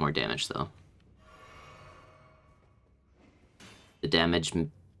quite a bit more damage, though. The damage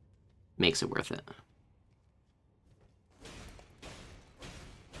makes it worth it.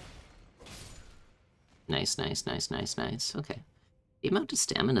 Nice, nice, nice, nice, nice. Okay. The amount of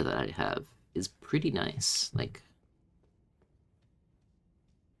stamina that I have is pretty nice. Like,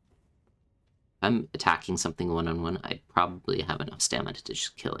 if I'm attacking something one-on-one, I'd probably have enough stamina to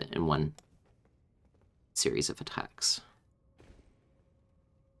just kill it in one series of attacks.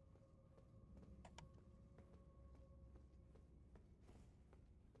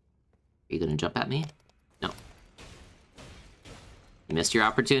 Are you gonna jump at me? No. You missed your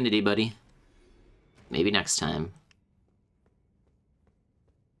opportunity, buddy. Maybe next time.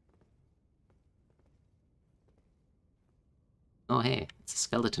 Oh, hey, it's a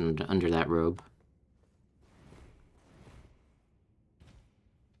skeleton under that robe.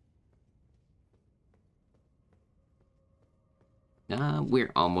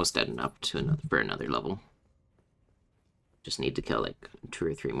 We're almost at enough for another level. Just need to kill like 2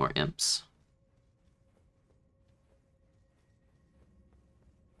 or 3 more imps.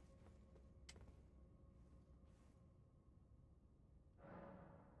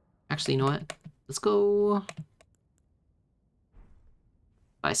 Actually, you know what? Let's go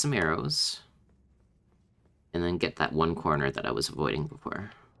buy some arrows and then get that one corner that I was avoiding before.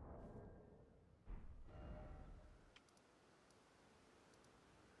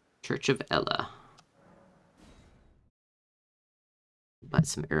 Church of Ella. Buy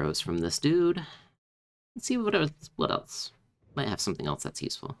some arrows from this dude. Let's see what else. Might have something else that's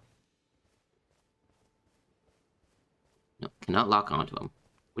useful. No, cannot lock onto him,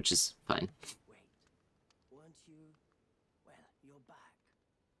 which is fine. Wait, weren't you? Well, you're back.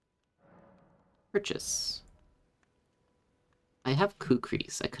 Purchase. I have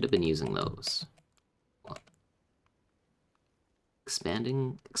kukris. I could have been using those.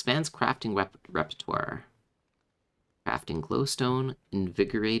 Expands crafting repertoire. Crafting glowstone,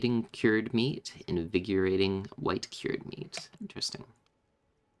 invigorating cured meat, invigorating white cured meat. Interesting.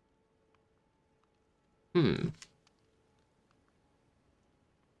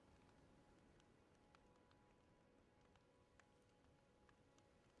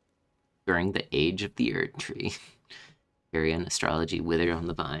 During the age of the Erd Tree. Carrion, astrology, withered on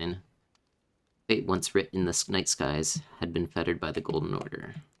the vine. Fate once writ in the night skies had been fettered by the Golden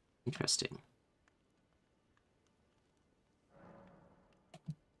Order. Interesting.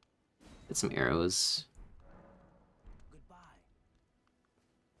 Get some arrows. Goodbye.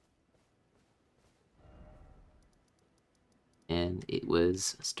 And it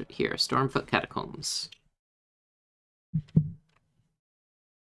was here, Stormfoot Catacombs.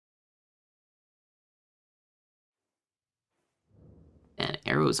 And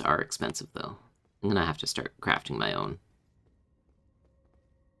arrows are expensive, though. I'm gonna have to start crafting my own.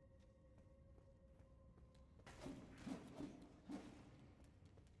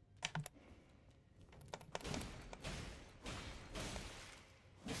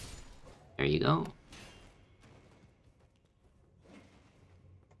 There you go.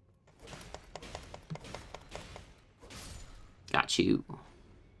 Got you.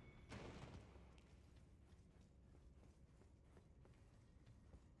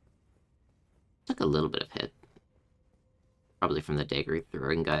 Took a little bit of hit. Probably from the dagger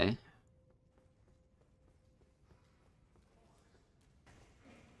throwing guy.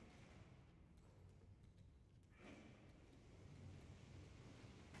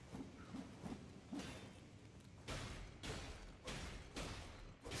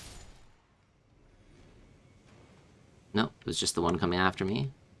 Nope, it was just the one coming after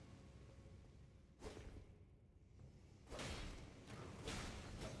me.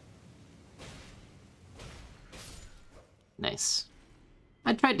 Nice.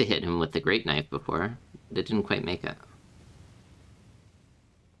 I tried to hit him with the great knife before, but it didn't quite make it.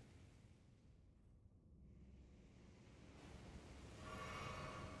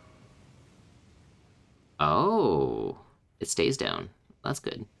 Oh, it stays down. That's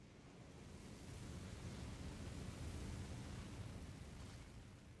good.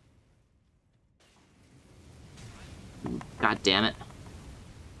 God damn it.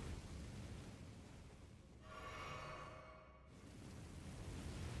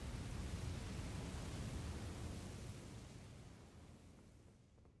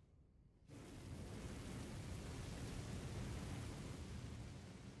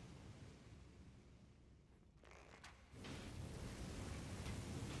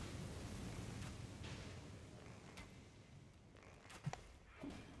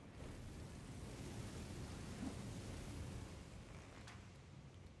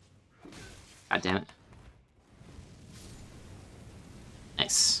 God damn it.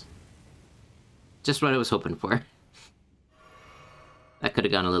 Nice. Just what I was hoping for. That could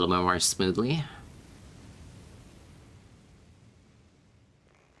have gone a little bit more smoothly.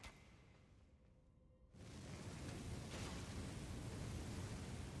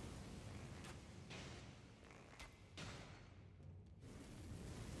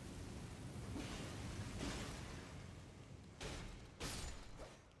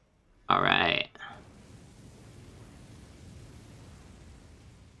 All right.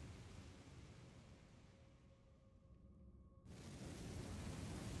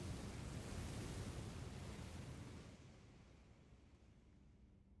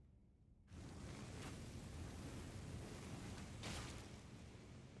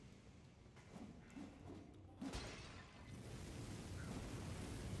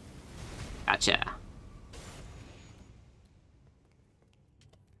 Gotcha.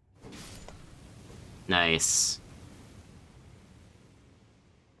 Nice.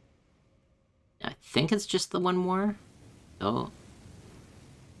 I think it's just the one more. Oh.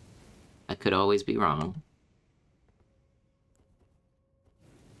 I could always be wrong.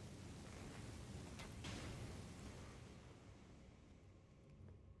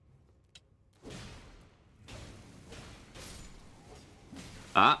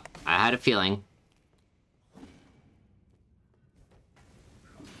 Ah, I had a feeling.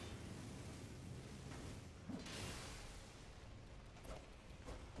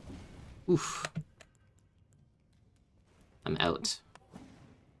 Oof. I'm out.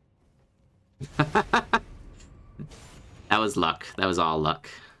 That was luck. That was all luck.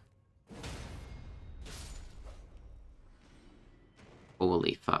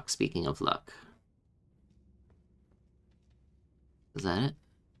 Holy fuck, speaking of luck. Is that it?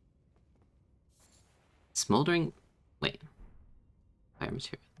 Smoldering... Wait. Fire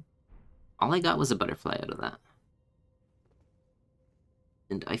material. All I got was a butterfly out of that.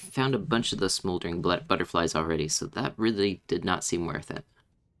 And I found a bunch of the smoldering butterflies already, so that really did not seem worth it.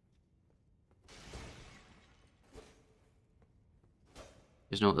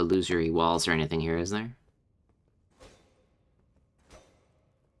 There's no illusory walls or anything here, is there?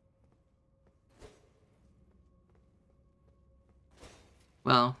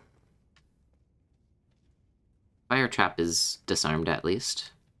 Well... Fire trap is disarmed, at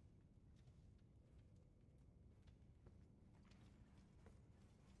least.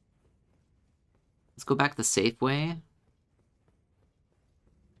 Let's go back the safe way.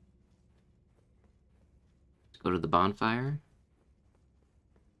 Go to the bonfire.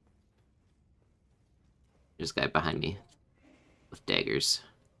 There's a guy behind me with daggers.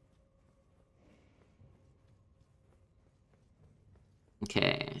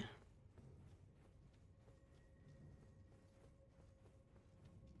 Okay.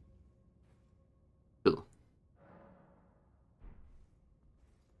 Cool.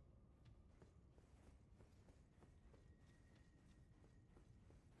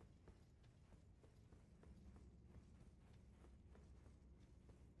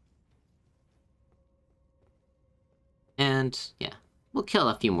 And, yeah, we'll kill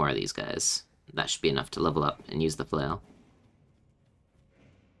a few more of these guys. That should be enough to level up and use the flail.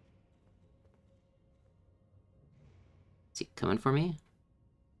 Is he coming for me?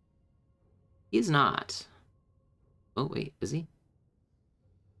 He's not. Oh, wait, is he?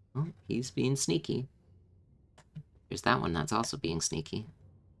 Oh, he's being sneaky. There's that one that's also being sneaky.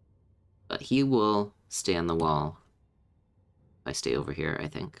 But he will stay on the wall if I stay over here, I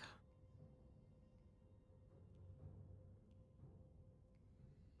think.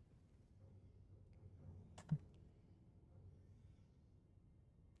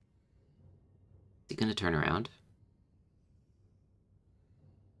 Is he gonna turn around?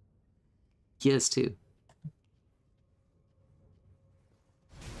 He is too.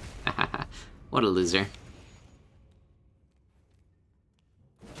 What a loser.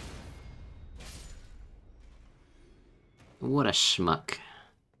 What a schmuck.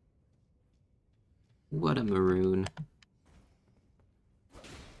 What a maroon.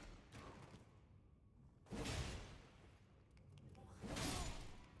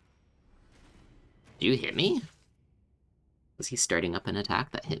 Did you hit me? Was he starting up an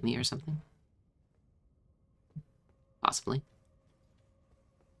attack that hit me or something? Possibly.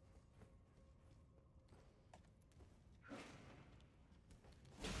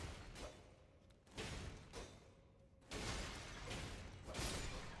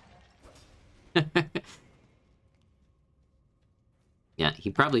 Yeah,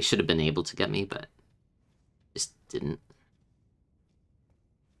 he probably should have been able to get me, but just didn't.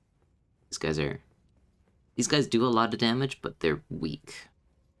 These guys do a lot of damage, but they're weak.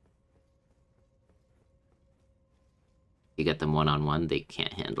 You get them one-on-one, they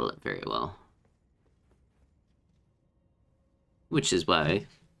can't handle it very well. Which is why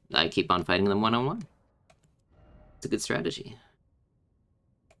I keep on fighting them one-on-one. It's a good strategy.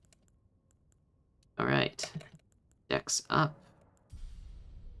 Alright. Dex up.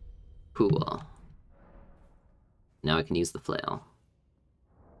 Cool. Now I can use the flail.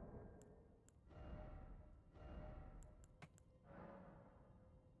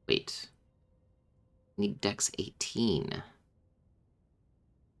 Wait. I need Dex 18.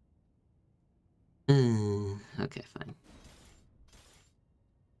 Okay, fine.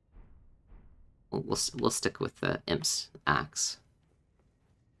 We'll stick with the Imp's axe.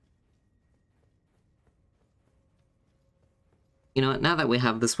 You know what, now that we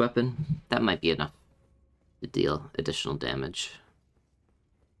have this weapon, that might be enough to deal additional damage.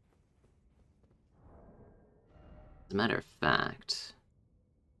 As a matter of fact...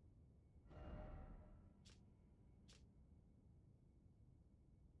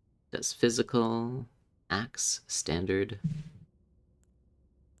 Does physical, axe, standard,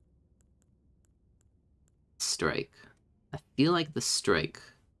 strike. I feel like the strike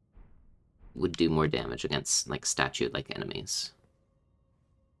would do more damage against, like, statue-like enemies.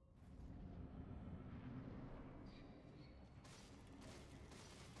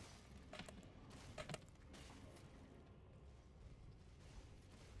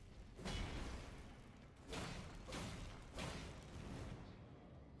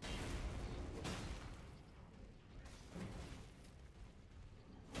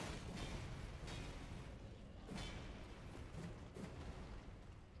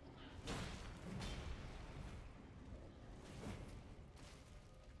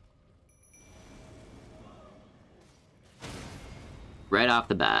 Right off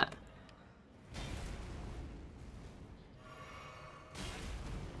the bat.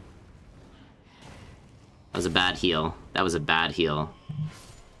 That was a bad heal. That was a bad heal.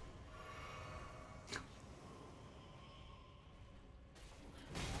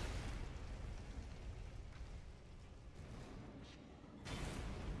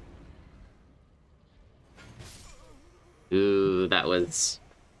 Ooh, that was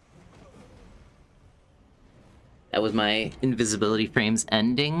my invisibility frames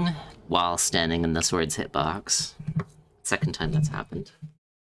ending while standing in the sword's hitbox. Second time that's happened.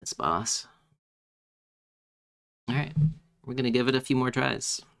 This boss. Alright, we're gonna give it a few more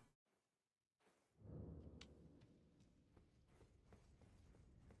tries.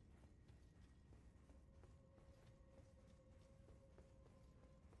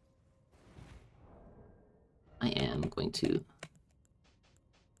 I am going to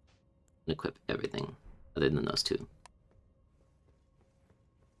equip everything other than those two.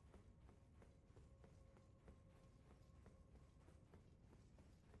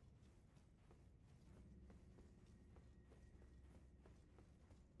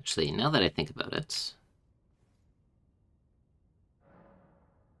 Actually, now that I think about it,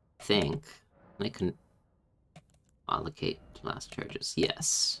 I think I can allocate blast charges.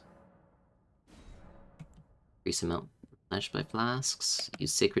 Yes. Increase amount replenished by flasks.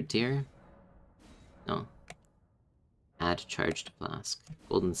 Use sacred tear. No. Add charged flask.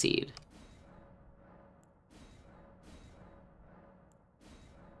 Golden seed.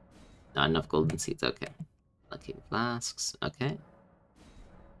 Not enough golden seeds. Okay. Allocate flasks. Okay.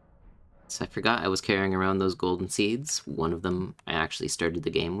 So I forgot I was carrying around those golden seeds. One of them I actually started the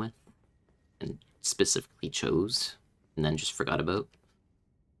game with and specifically chose and then just forgot about.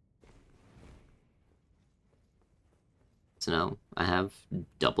 So now I have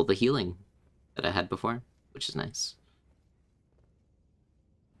double the healing that I had before, which is nice.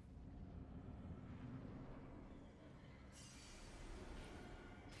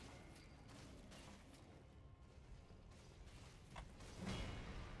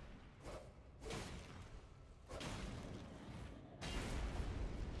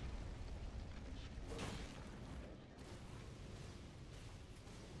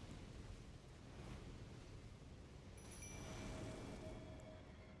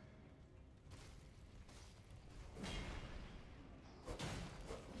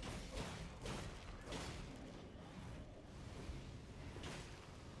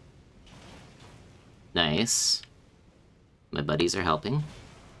 Nice. My buddies are helping.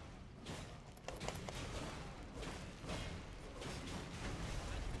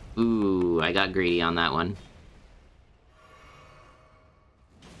 Ooh, I got greedy on that one.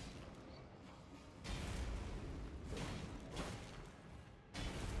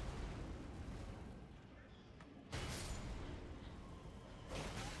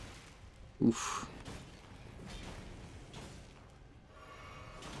 Oof.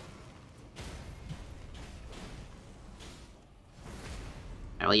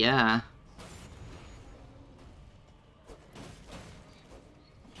 Hell yeah.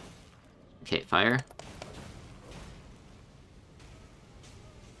 Okay, fire.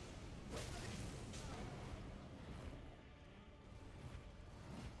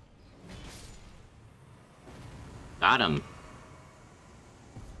 Got him.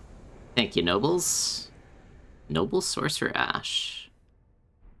 Thank you, nobles. Noble Sorcerer Ash.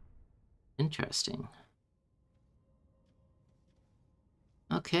 Interesting.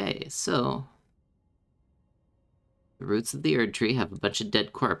 Okay, so... the roots of the Erd Tree have a bunch of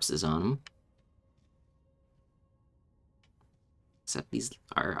dead corpses on them. Except these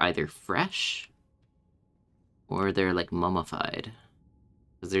are either fresh, or they're, like, mummified.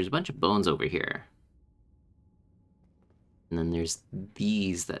 Because there's a bunch of bones over here. And then there's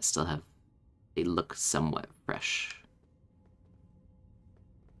these that still have... they look somewhat fresh.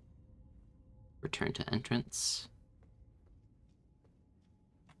 Return to entrance.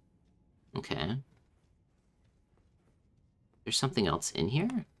 Okay. There's something else in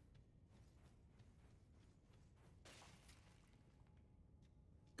here?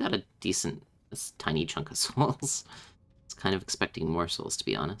 Got a decent, this tiny chunk of souls. I was kind of expecting more souls, to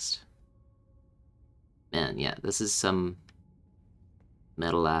be honest. Man, yeah, this is some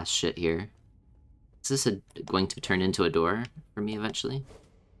metal-ass shit here. Is this going to turn into a door for me eventually?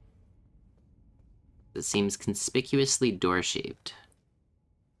 It seems conspicuously door-shaped.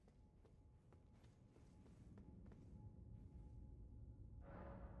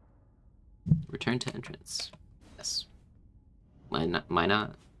 Return to entrance. Yes. Why not? Why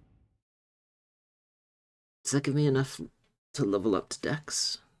not? Does that give me enough to level up to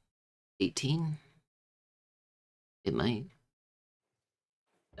Dex? 18? It might.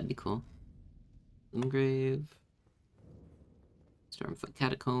 That'd be cool. Limgrave. Stormfoot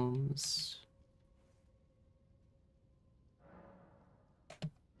Catacombs.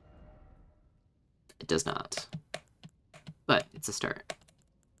 It does not. But it's a start.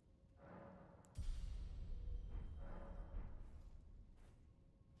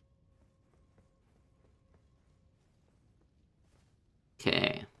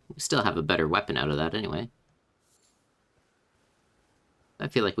 Okay. We still have a better weapon out of that anyway. I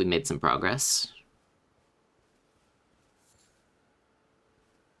feel like we made some progress.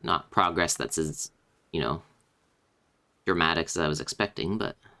 Not progress that's as, you know, dramatic as I was expecting,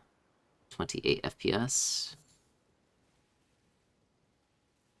 but 28 FPS.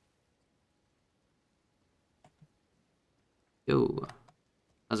 Yo,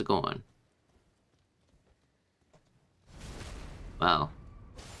 how's it going? Wow.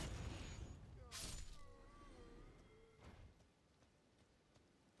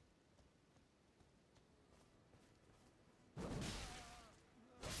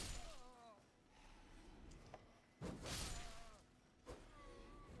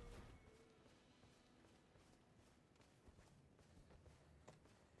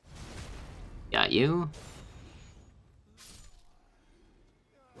 Got you.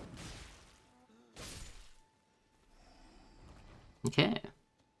 Okay.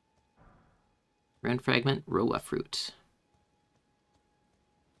 Rune fragment, Roa fruit. Is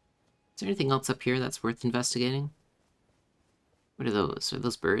there anything else up here that's worth investigating? What are those? Are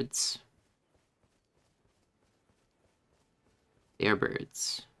those birds? They are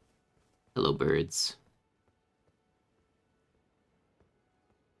birds. Hello, birds.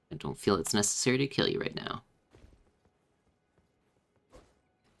 I don't feel it's necessary to kill you right now.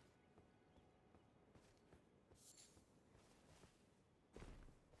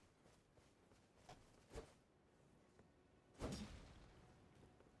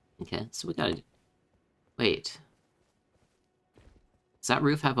 Okay, so we gotta... wait. Does that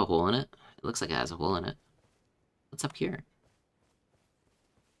roof have a hole in it? It looks like it has a hole in it. What's up here?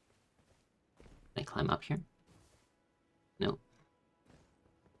 Can I climb up here? Nope.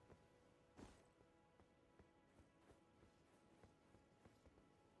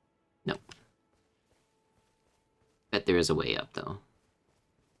 Nope. Bet there is a way up, though.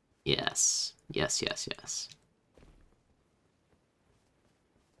 Yes. Yes, yes, yes.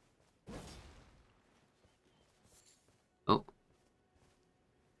 Oh.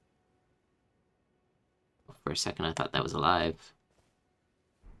 For a second, I thought that was alive.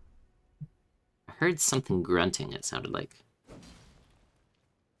 I heard something grunting, it sounded like.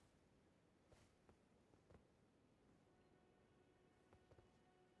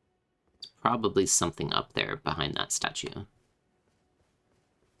 There's probably something up there behind that statue.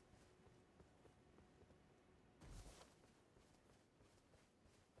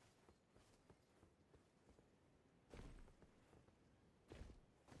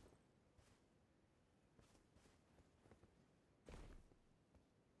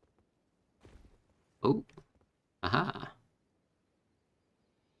 Oh. Aha.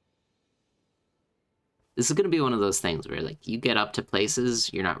 This is going to be one of those things where, like, you get up to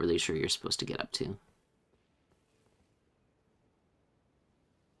places you're not really sure you're supposed to get up to.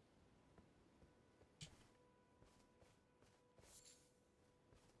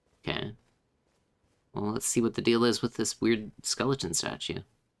 Okay. Well, let's see what the deal is with this weird skeleton statue.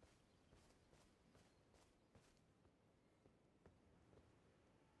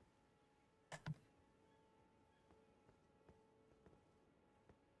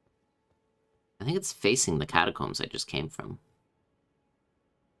 I think it's facing the catacombs I just came from.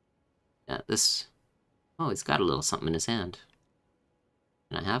 Yeah, this... Oh, he's got a little something in his hand.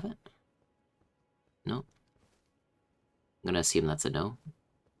 Can I have it? No. I'm gonna assume that's a no.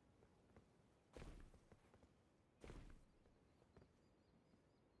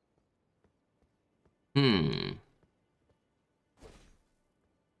 So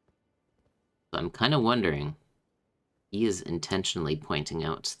I'm kind of wondering... He is intentionally pointing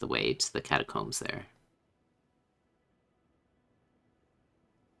out the way to the catacombs there.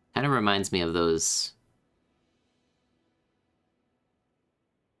 Kind of reminds me of those...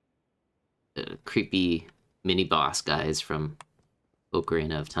 creepy mini-boss guys from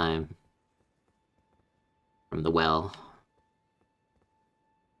Ocarina of Time. From the well.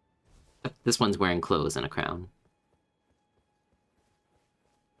 This one's wearing clothes and a crown.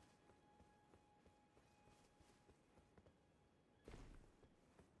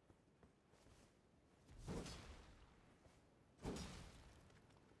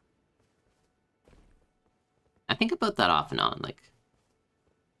 I think about that off and on, like...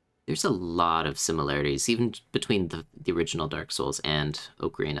 There's a lot of similarities, even between the original Dark Souls and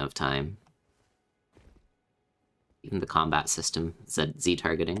Ocarina of Time. Even the combat system, Z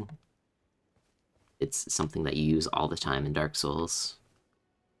targeting. It's something that you use all the time in Dark Souls.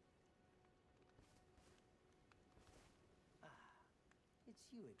 It's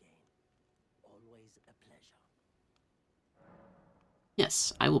you again. Always a pleasure.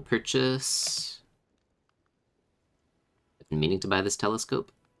 Yes, I will purchase... I've been meaning to buy this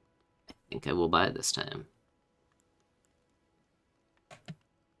telescope. I think I will buy it this time.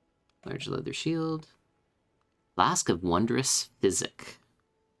 Large leather shield. Flask of Wondrous Physic.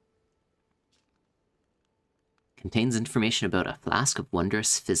 Contains information about a flask of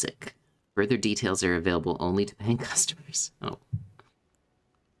wondrous physic. Further details are available only to paying customers. Oh.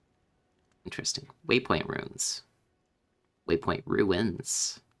 Interesting. Waypoint runes. Waypoint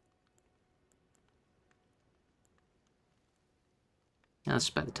ruins. Now let's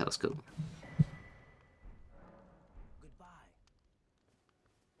just buy the telescope. Goodbye.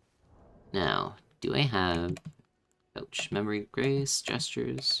 Now, do I have... Ouch. Memory, grace,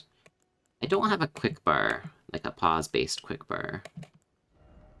 gestures... I don't have a quick bar, like a pause-based quick bar.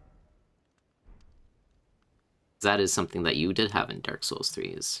 That is something that you did have in Dark Souls 3,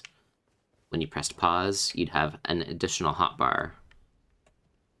 is when you pressed pause, you'd have an additional hotbar.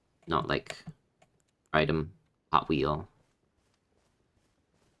 Not like item, hot wheel,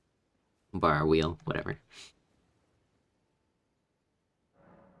 bar wheel, whatever.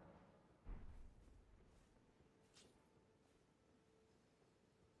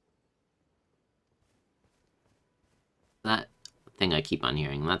 That thing I keep on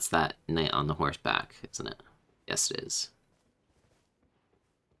hearing, that's that knight on the horseback, isn't it? Yes, it is.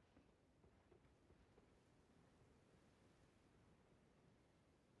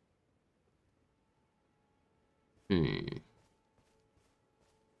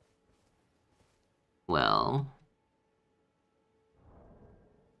 Well...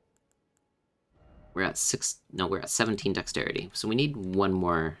 We're at 17 dexterity, so we need one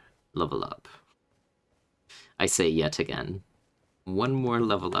more level up. I say yet again. One more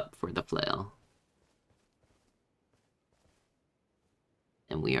level up for the flail.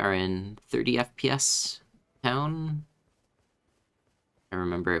 And we are in 30 FPS town. I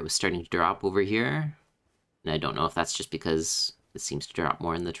remember it was starting to drop over here. And I don't know if that's just because it seems to drop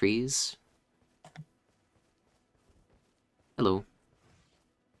more in the trees. Hello.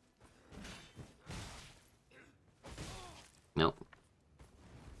 Nope.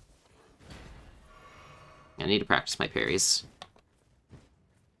 I need to practice my parries.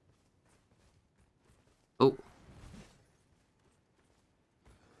 Oh.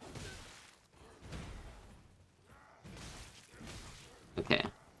 Okay.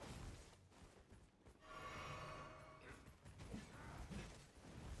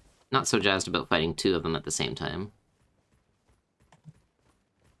 Not so jazzed about fighting two of them at the same time.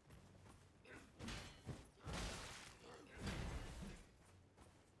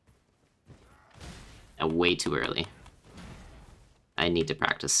 Way too early. I need to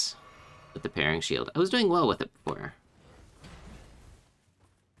practice. with the parrying shield. I was doing well with it before.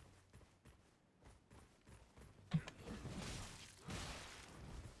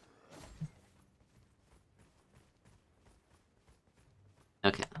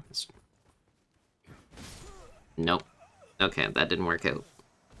 Okay. Nope. Okay, that didn't work out.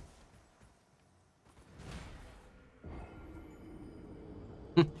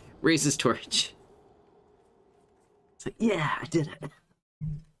 Raise his torch. It's like, yeah, I did it.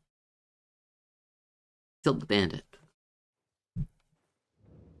 Killed the bandit.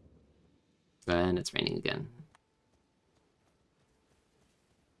 And it's raining again.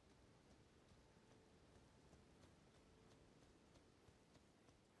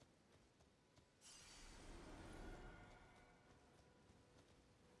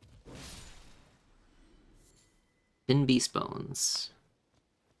 Thin beast bones.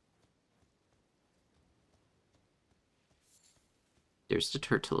 There's the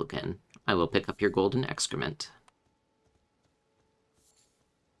turtle again. I will pick up your golden excrement.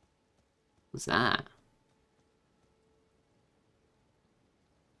 What's that?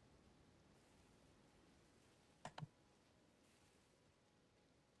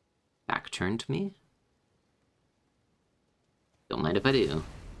 Back turn to me? Don't mind if I do.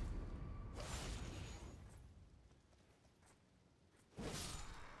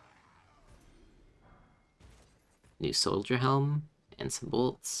 New soldier helm and some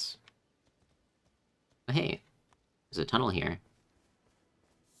bolts. Oh, hey, there's a tunnel here.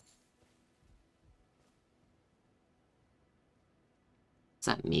 Is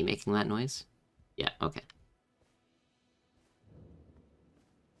that me making that noise? Yeah, okay.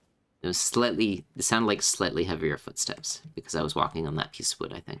 It sounded like slightly heavier footsteps, because I was walking on that piece of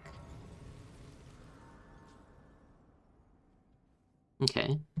wood, I think.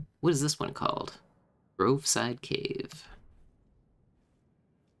 Okay, what is this one called? Groveside Cave.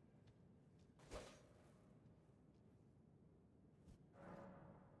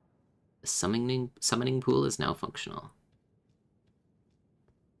 The summoning pool is now functional.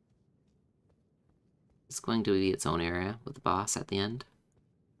 It's going to be its own area with the boss at the end.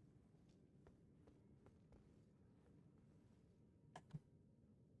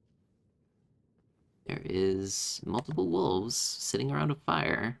 There is multiple wolves sitting around a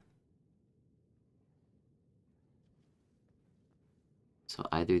fire. So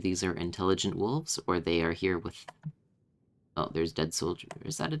either these are intelligent wolves, or they are here with... Oh, there's dead soldier.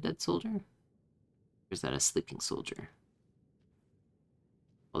 Is that a dead soldier? Or is that a sleeping soldier?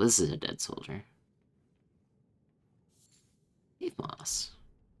 Well, this is a dead soldier. Cave moss.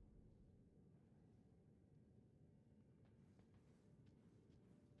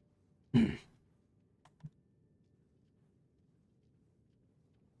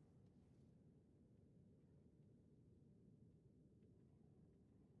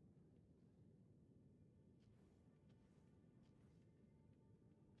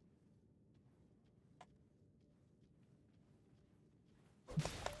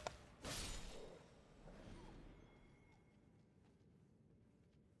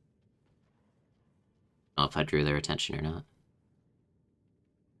 I don't know if I drew their attention or not.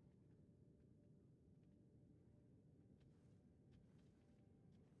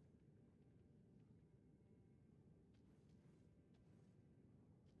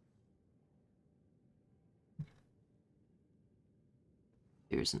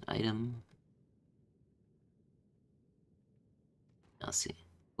 There's an item. I'll see.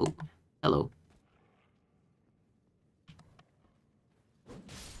 Oh, hello.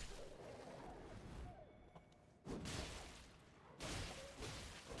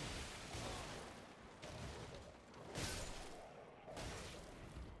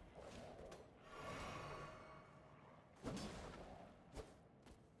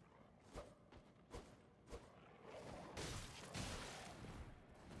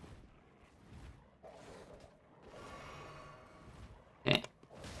 Okay.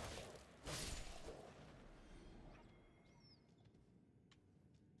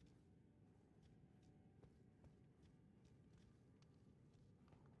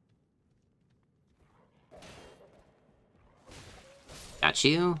 Got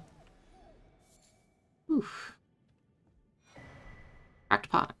you. Oof. Cracked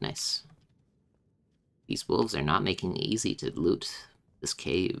pot, nice. These wolves are not making it easy to loot this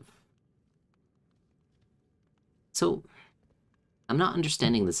cave. So, I'm not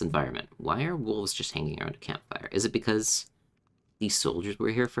understanding this environment. Why are wolves just hanging around a campfire? Is it because these soldiers were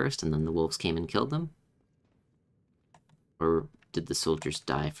here first and then the wolves came and killed them? Or did the soldiers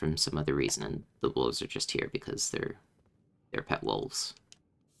die from some other reason and the wolves are just here because they're pet wolves?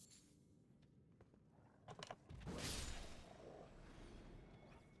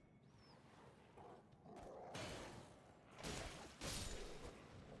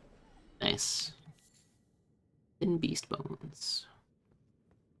 nice. Thin beast bones.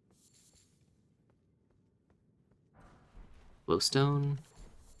 Glowstone.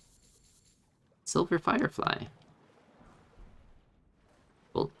 Silver firefly.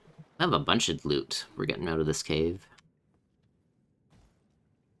 Well, I have a bunch of loot we're getting out of this cave.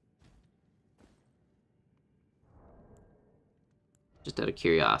 Just out of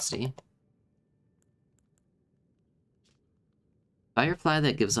curiosity. Firefly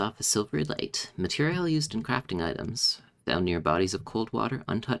that gives off a silvery light. Material used in crafting items. Found near bodies of cold water,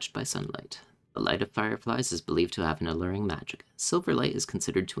 untouched by sunlight. The light of fireflies is believed to have an alluring magic. Silver light is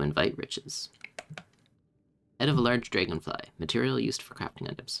considered to invite riches. Head of a large dragonfly. Material used for crafting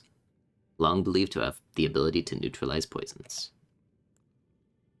items. Long believed to have the ability to neutralize poisons.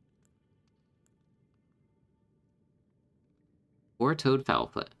 Four-toed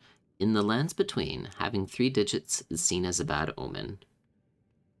fowlfoot. In the lands between, having 3 digits is seen as a bad omen.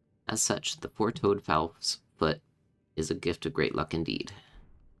 As such, the four-toed fowl's foot is a gift of great luck indeed.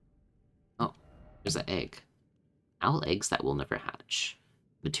 Oh, there's an egg. Owl eggs that will never hatch.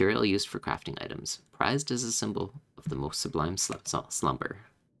 Material used for crafting items. Prized as a symbol of the most sublime slumber.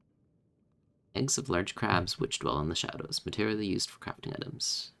 Eggs of large crabs which dwell in the shadows. Material used for crafting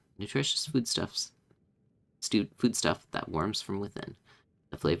items. Nutritious foodstuff that warms from within.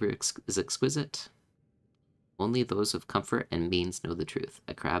 The flavor is exquisite. Only those of comfort and means know the truth.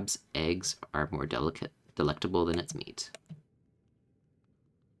 A crab's eggs are more delectable than its meat.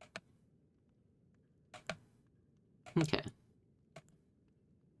 Okay.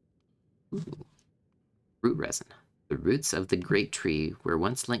 Ooh. Root resin. The roots of the great tree were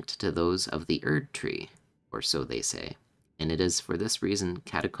once linked to those of the Erd tree, or so they say, and it is for this reason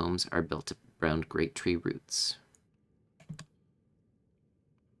catacombs are built around great tree roots.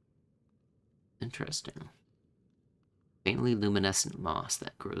 Interesting. Faintly luminescent moss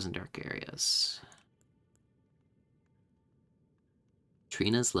that grows in dark areas.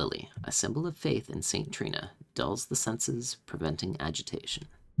 Trina's lily, a symbol of faith in Saint Trina, dulls the senses, preventing agitation.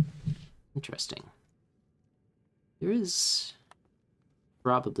 Interesting. There is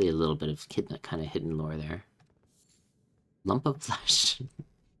probably a little bit of kind of hidden lore there. Lump of flesh.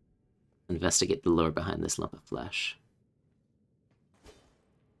 Investigate the lore behind this lump of flesh.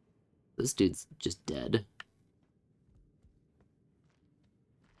 This dude's just dead.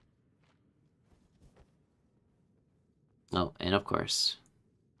 Oh, and of course,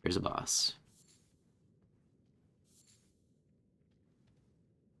 there's a boss.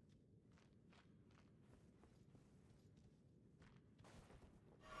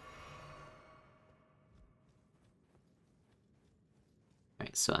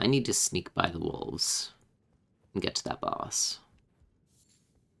 Alright, so I need to sneak by the wolves and get to that boss.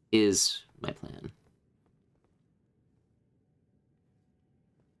 Is my plan.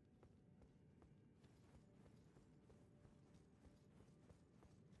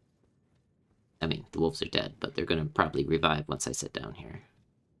 I mean, the wolves are dead, but they're gonna probably revive once I sit down here.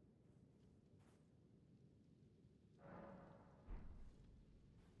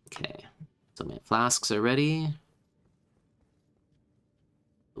 Okay, so my flasks are ready.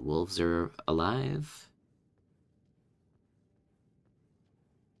 The wolves are alive.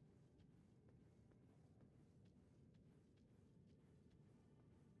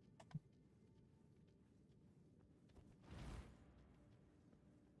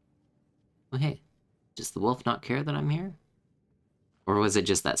 Oh, hey, does the wolf not care that I'm here? Or was it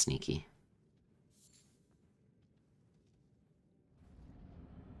just that sneaky?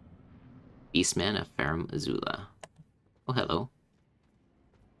 Beastman of Farum Azula. Oh, hello.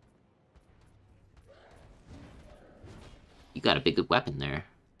 You got a big weapon there.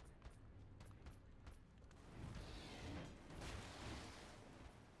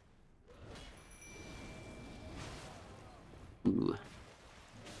 Ooh.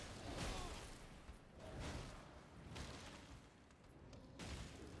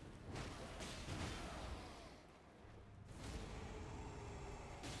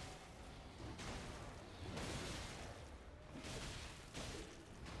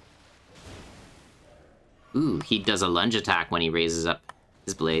 Ooh, he does a lunge attack when he raises up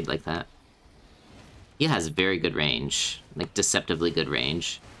his blade like that. He has very good range, like deceptively good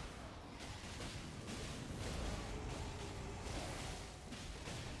range.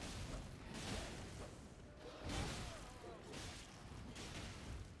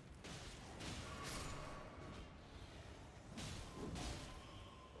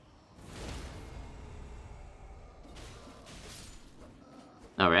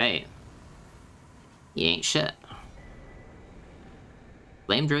 All right. He ain't shit.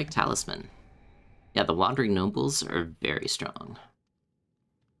 Flame Drake Talisman. Yeah, the Wandering Nobles are very strong.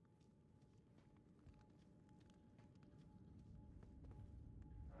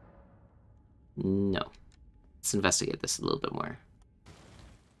 No. Let's investigate this a little bit more.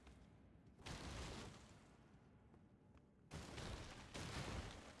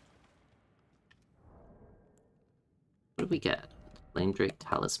 What do we get? Flame Drake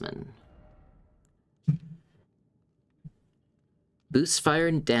Talisman. Boost fire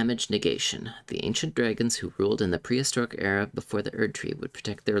and damage negation. The ancient dragons who ruled in the prehistoric era before the Erd Tree would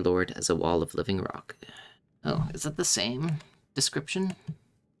protect their lord as a wall of living rock. Oh, is that the same description?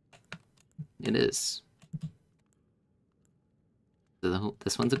 It is. So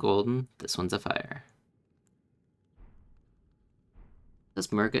this one's a golden, this one's a fire. Does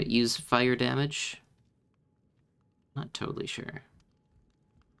Murga use fire damage? Not totally sure.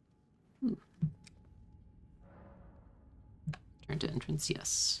 Ooh. Turn to entrance,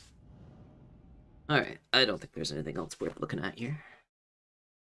 yes. Alright, I don't think there's anything else worth looking at here.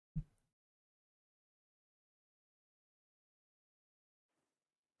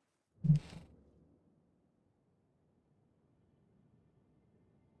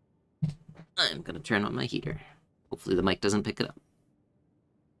 I'm gonna turn on my heater. Hopefully the mic doesn't pick it up.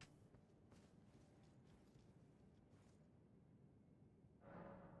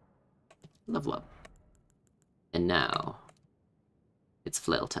 Level up. And now, it's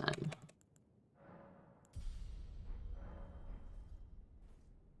flail time.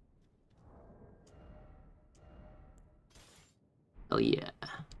 Oh yeah.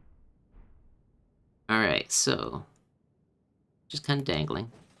 Alright, so, just kind of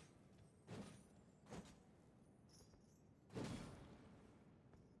dangling.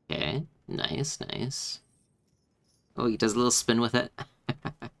 Okay, nice, nice. Oh, he does a little spin with it.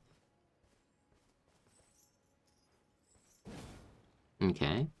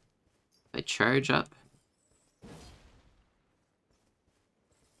 Okay. If I charge up.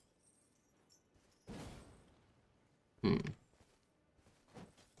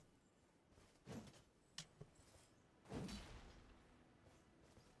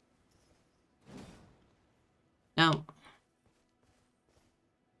 Now,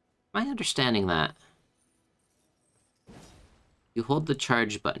 my understanding that you hold the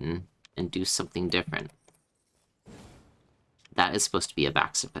charge button and do something different. That is supposed to be a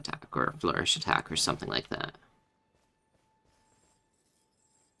backstep attack or a flourish attack or something like that.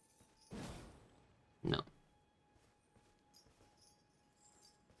 No.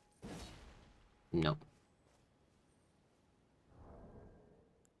 Nope.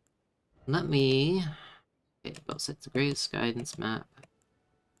 Let me... Okay, both sides of grace, guidance map.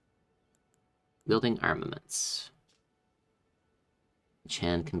 Building armaments. Each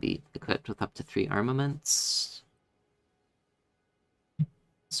hand can be equipped with up to 3 armaments.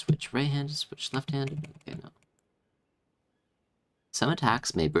 Switch right-handed, switch left-handed. Okay, no. Some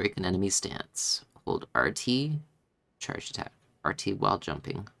attacks may break an enemy's stance. Hold RT, charge attack. RT while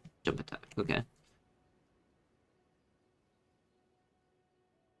jumping. Jump attack, okay.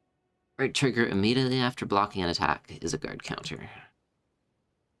 Right trigger immediately after blocking an attack is a guard counter.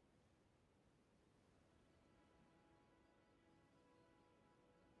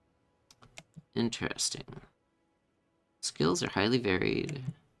 Interesting. Skills are highly varied.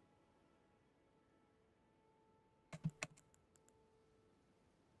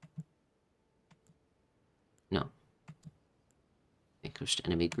 No. Vanquished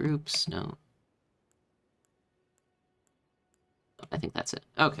enemy groups, no. I think that's it.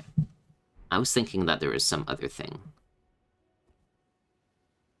 Okay. I was thinking that there was some other thing.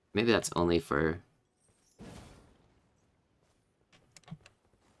 Maybe that's only for...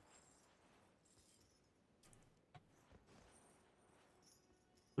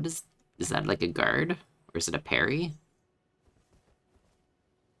 What is that like a guard? Or is it a parry?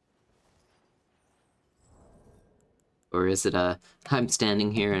 Or is it a, I'm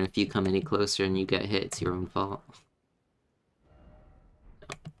standing here and if you come any closer and you get hit, it's your own fault?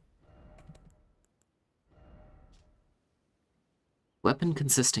 No. Weapon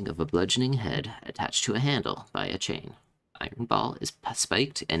consisting of a bludgeoning head attached to a handle by a chain. Iron ball is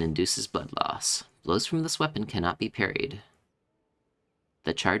spiked and induces blood loss. Blows from this weapon cannot be parried.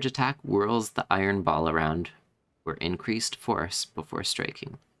 The charge attack whirls the iron ball around for increased force before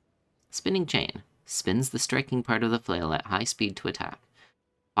striking. Spinning chain. Spins the striking part of the flail at high speed to attack.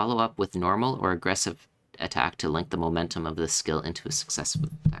 Follow up with normal or aggressive attack to link the momentum of this skill into a successful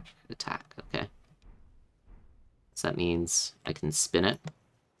attack. Okay. So that means I can spin it.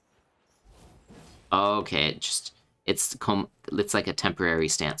 Okay, it's like a temporary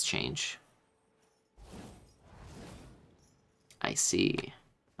stance change. I see.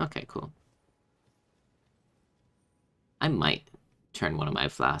 Okay, cool. I might turn one of my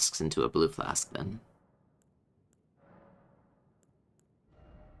flasks into a blue flask then.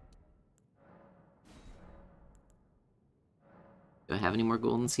 Do I have any more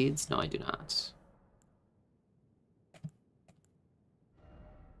golden seeds? No, I do not.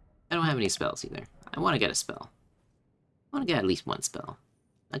 I don't have any spells either. I want to get a spell. I want to get at least one spell.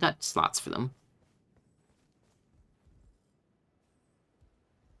 I got slots for them.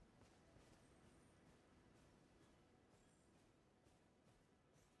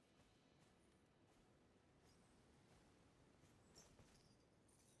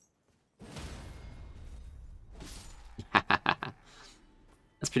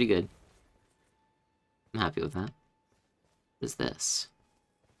 That's pretty good. I'm happy with that. What is this?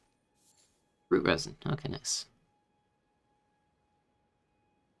 Root resin. Okay, nice.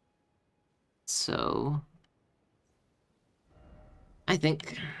 So... I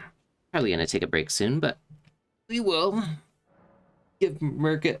think... Probably gonna take a break soon, but... We will... give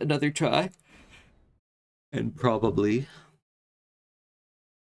Murkit another try. And probably...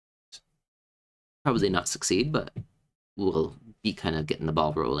 Probably not succeed, but... We'll be kind of getting the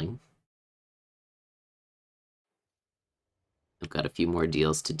ball rolling. I've got a few more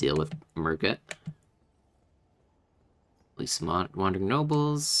deals to deal with Murkit. At least some Wandering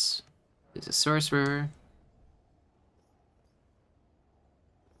Nobles. There's a Sorcerer.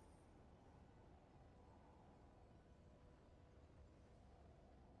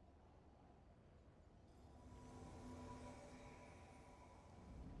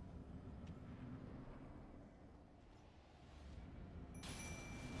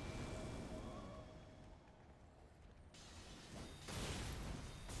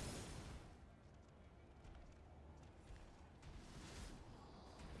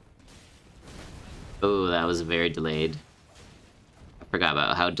 Oh, that was very delayed. I forgot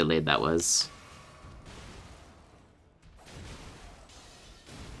about how delayed that was.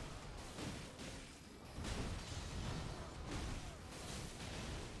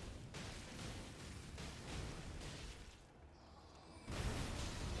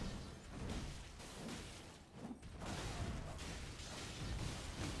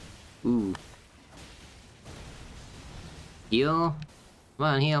 Ooh. Heal? Come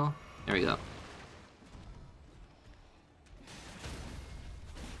on, heal. There we go.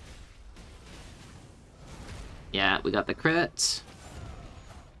 Yeah, we got the crit.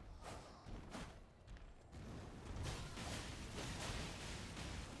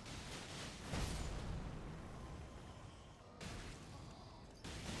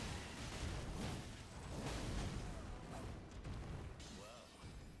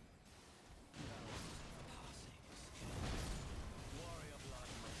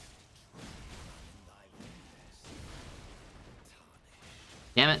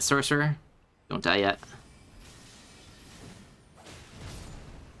 Damn it, sorcerer. Don't die yet.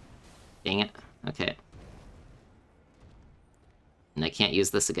 Dang it. Okay. And I can't use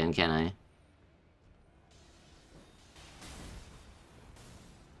this again, can I?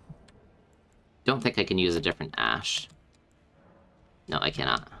 Don't think I can use a different ash. No, I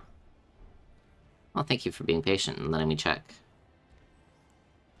cannot. Well, thank you for being patient and letting me check.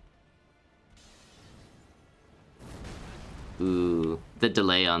 Ooh, the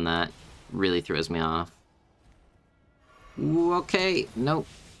delay on that really throws me off. Ooh, okay, nope.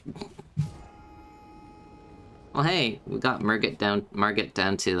 Well, hey, we got Margit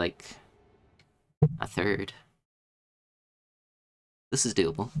down to, like, a third. This is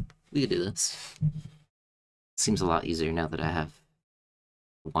doable. We can do this. Seems a lot easier now that I have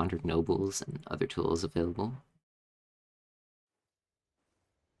Wandered Nobles and other tools available.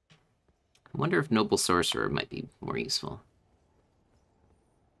 I wonder if Noble Sorcerer might be more useful.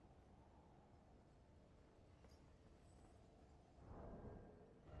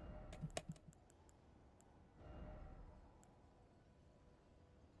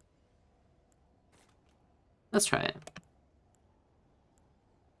 Let's try it.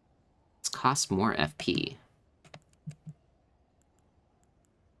 It's cost more FP.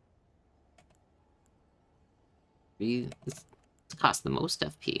 It's cost the most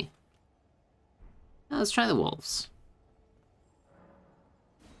FP. Now let's try the wolves.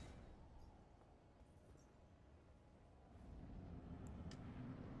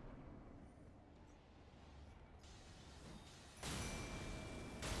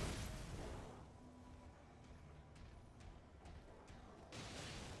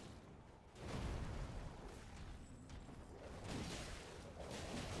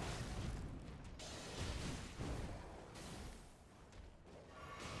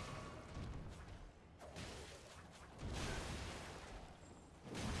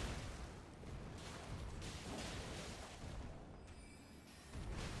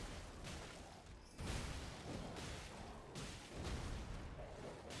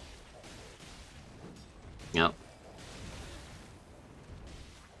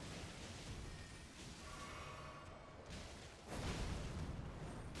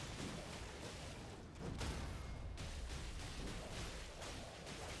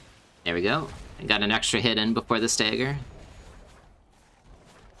 There we go. I got an extra hit in before the stagger.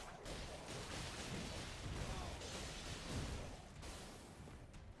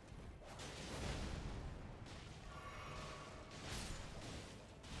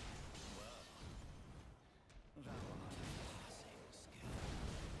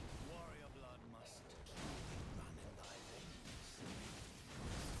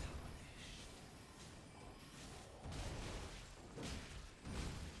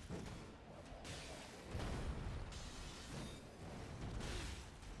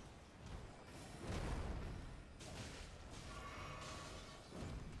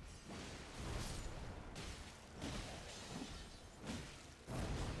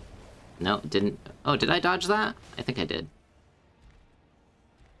 No, didn't... Oh, did I dodge that? I think I did.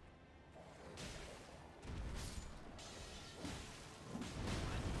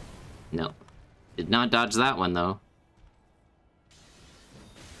 No. Did not dodge that one, though.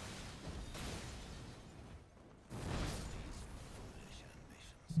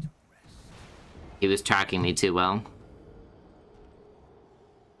 He was tracking me too well.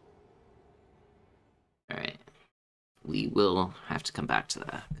 Alright. We will have to come back to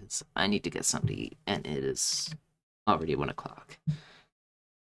that, because I need to get something to eat, and it is already 1 o'clock.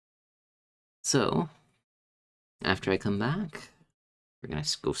 So, after I come back, we're gonna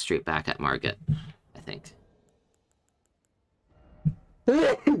go straight back at Margit, I think.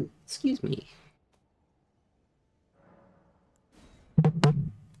 Excuse me.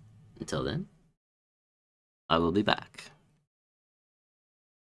 Until then, I will be back.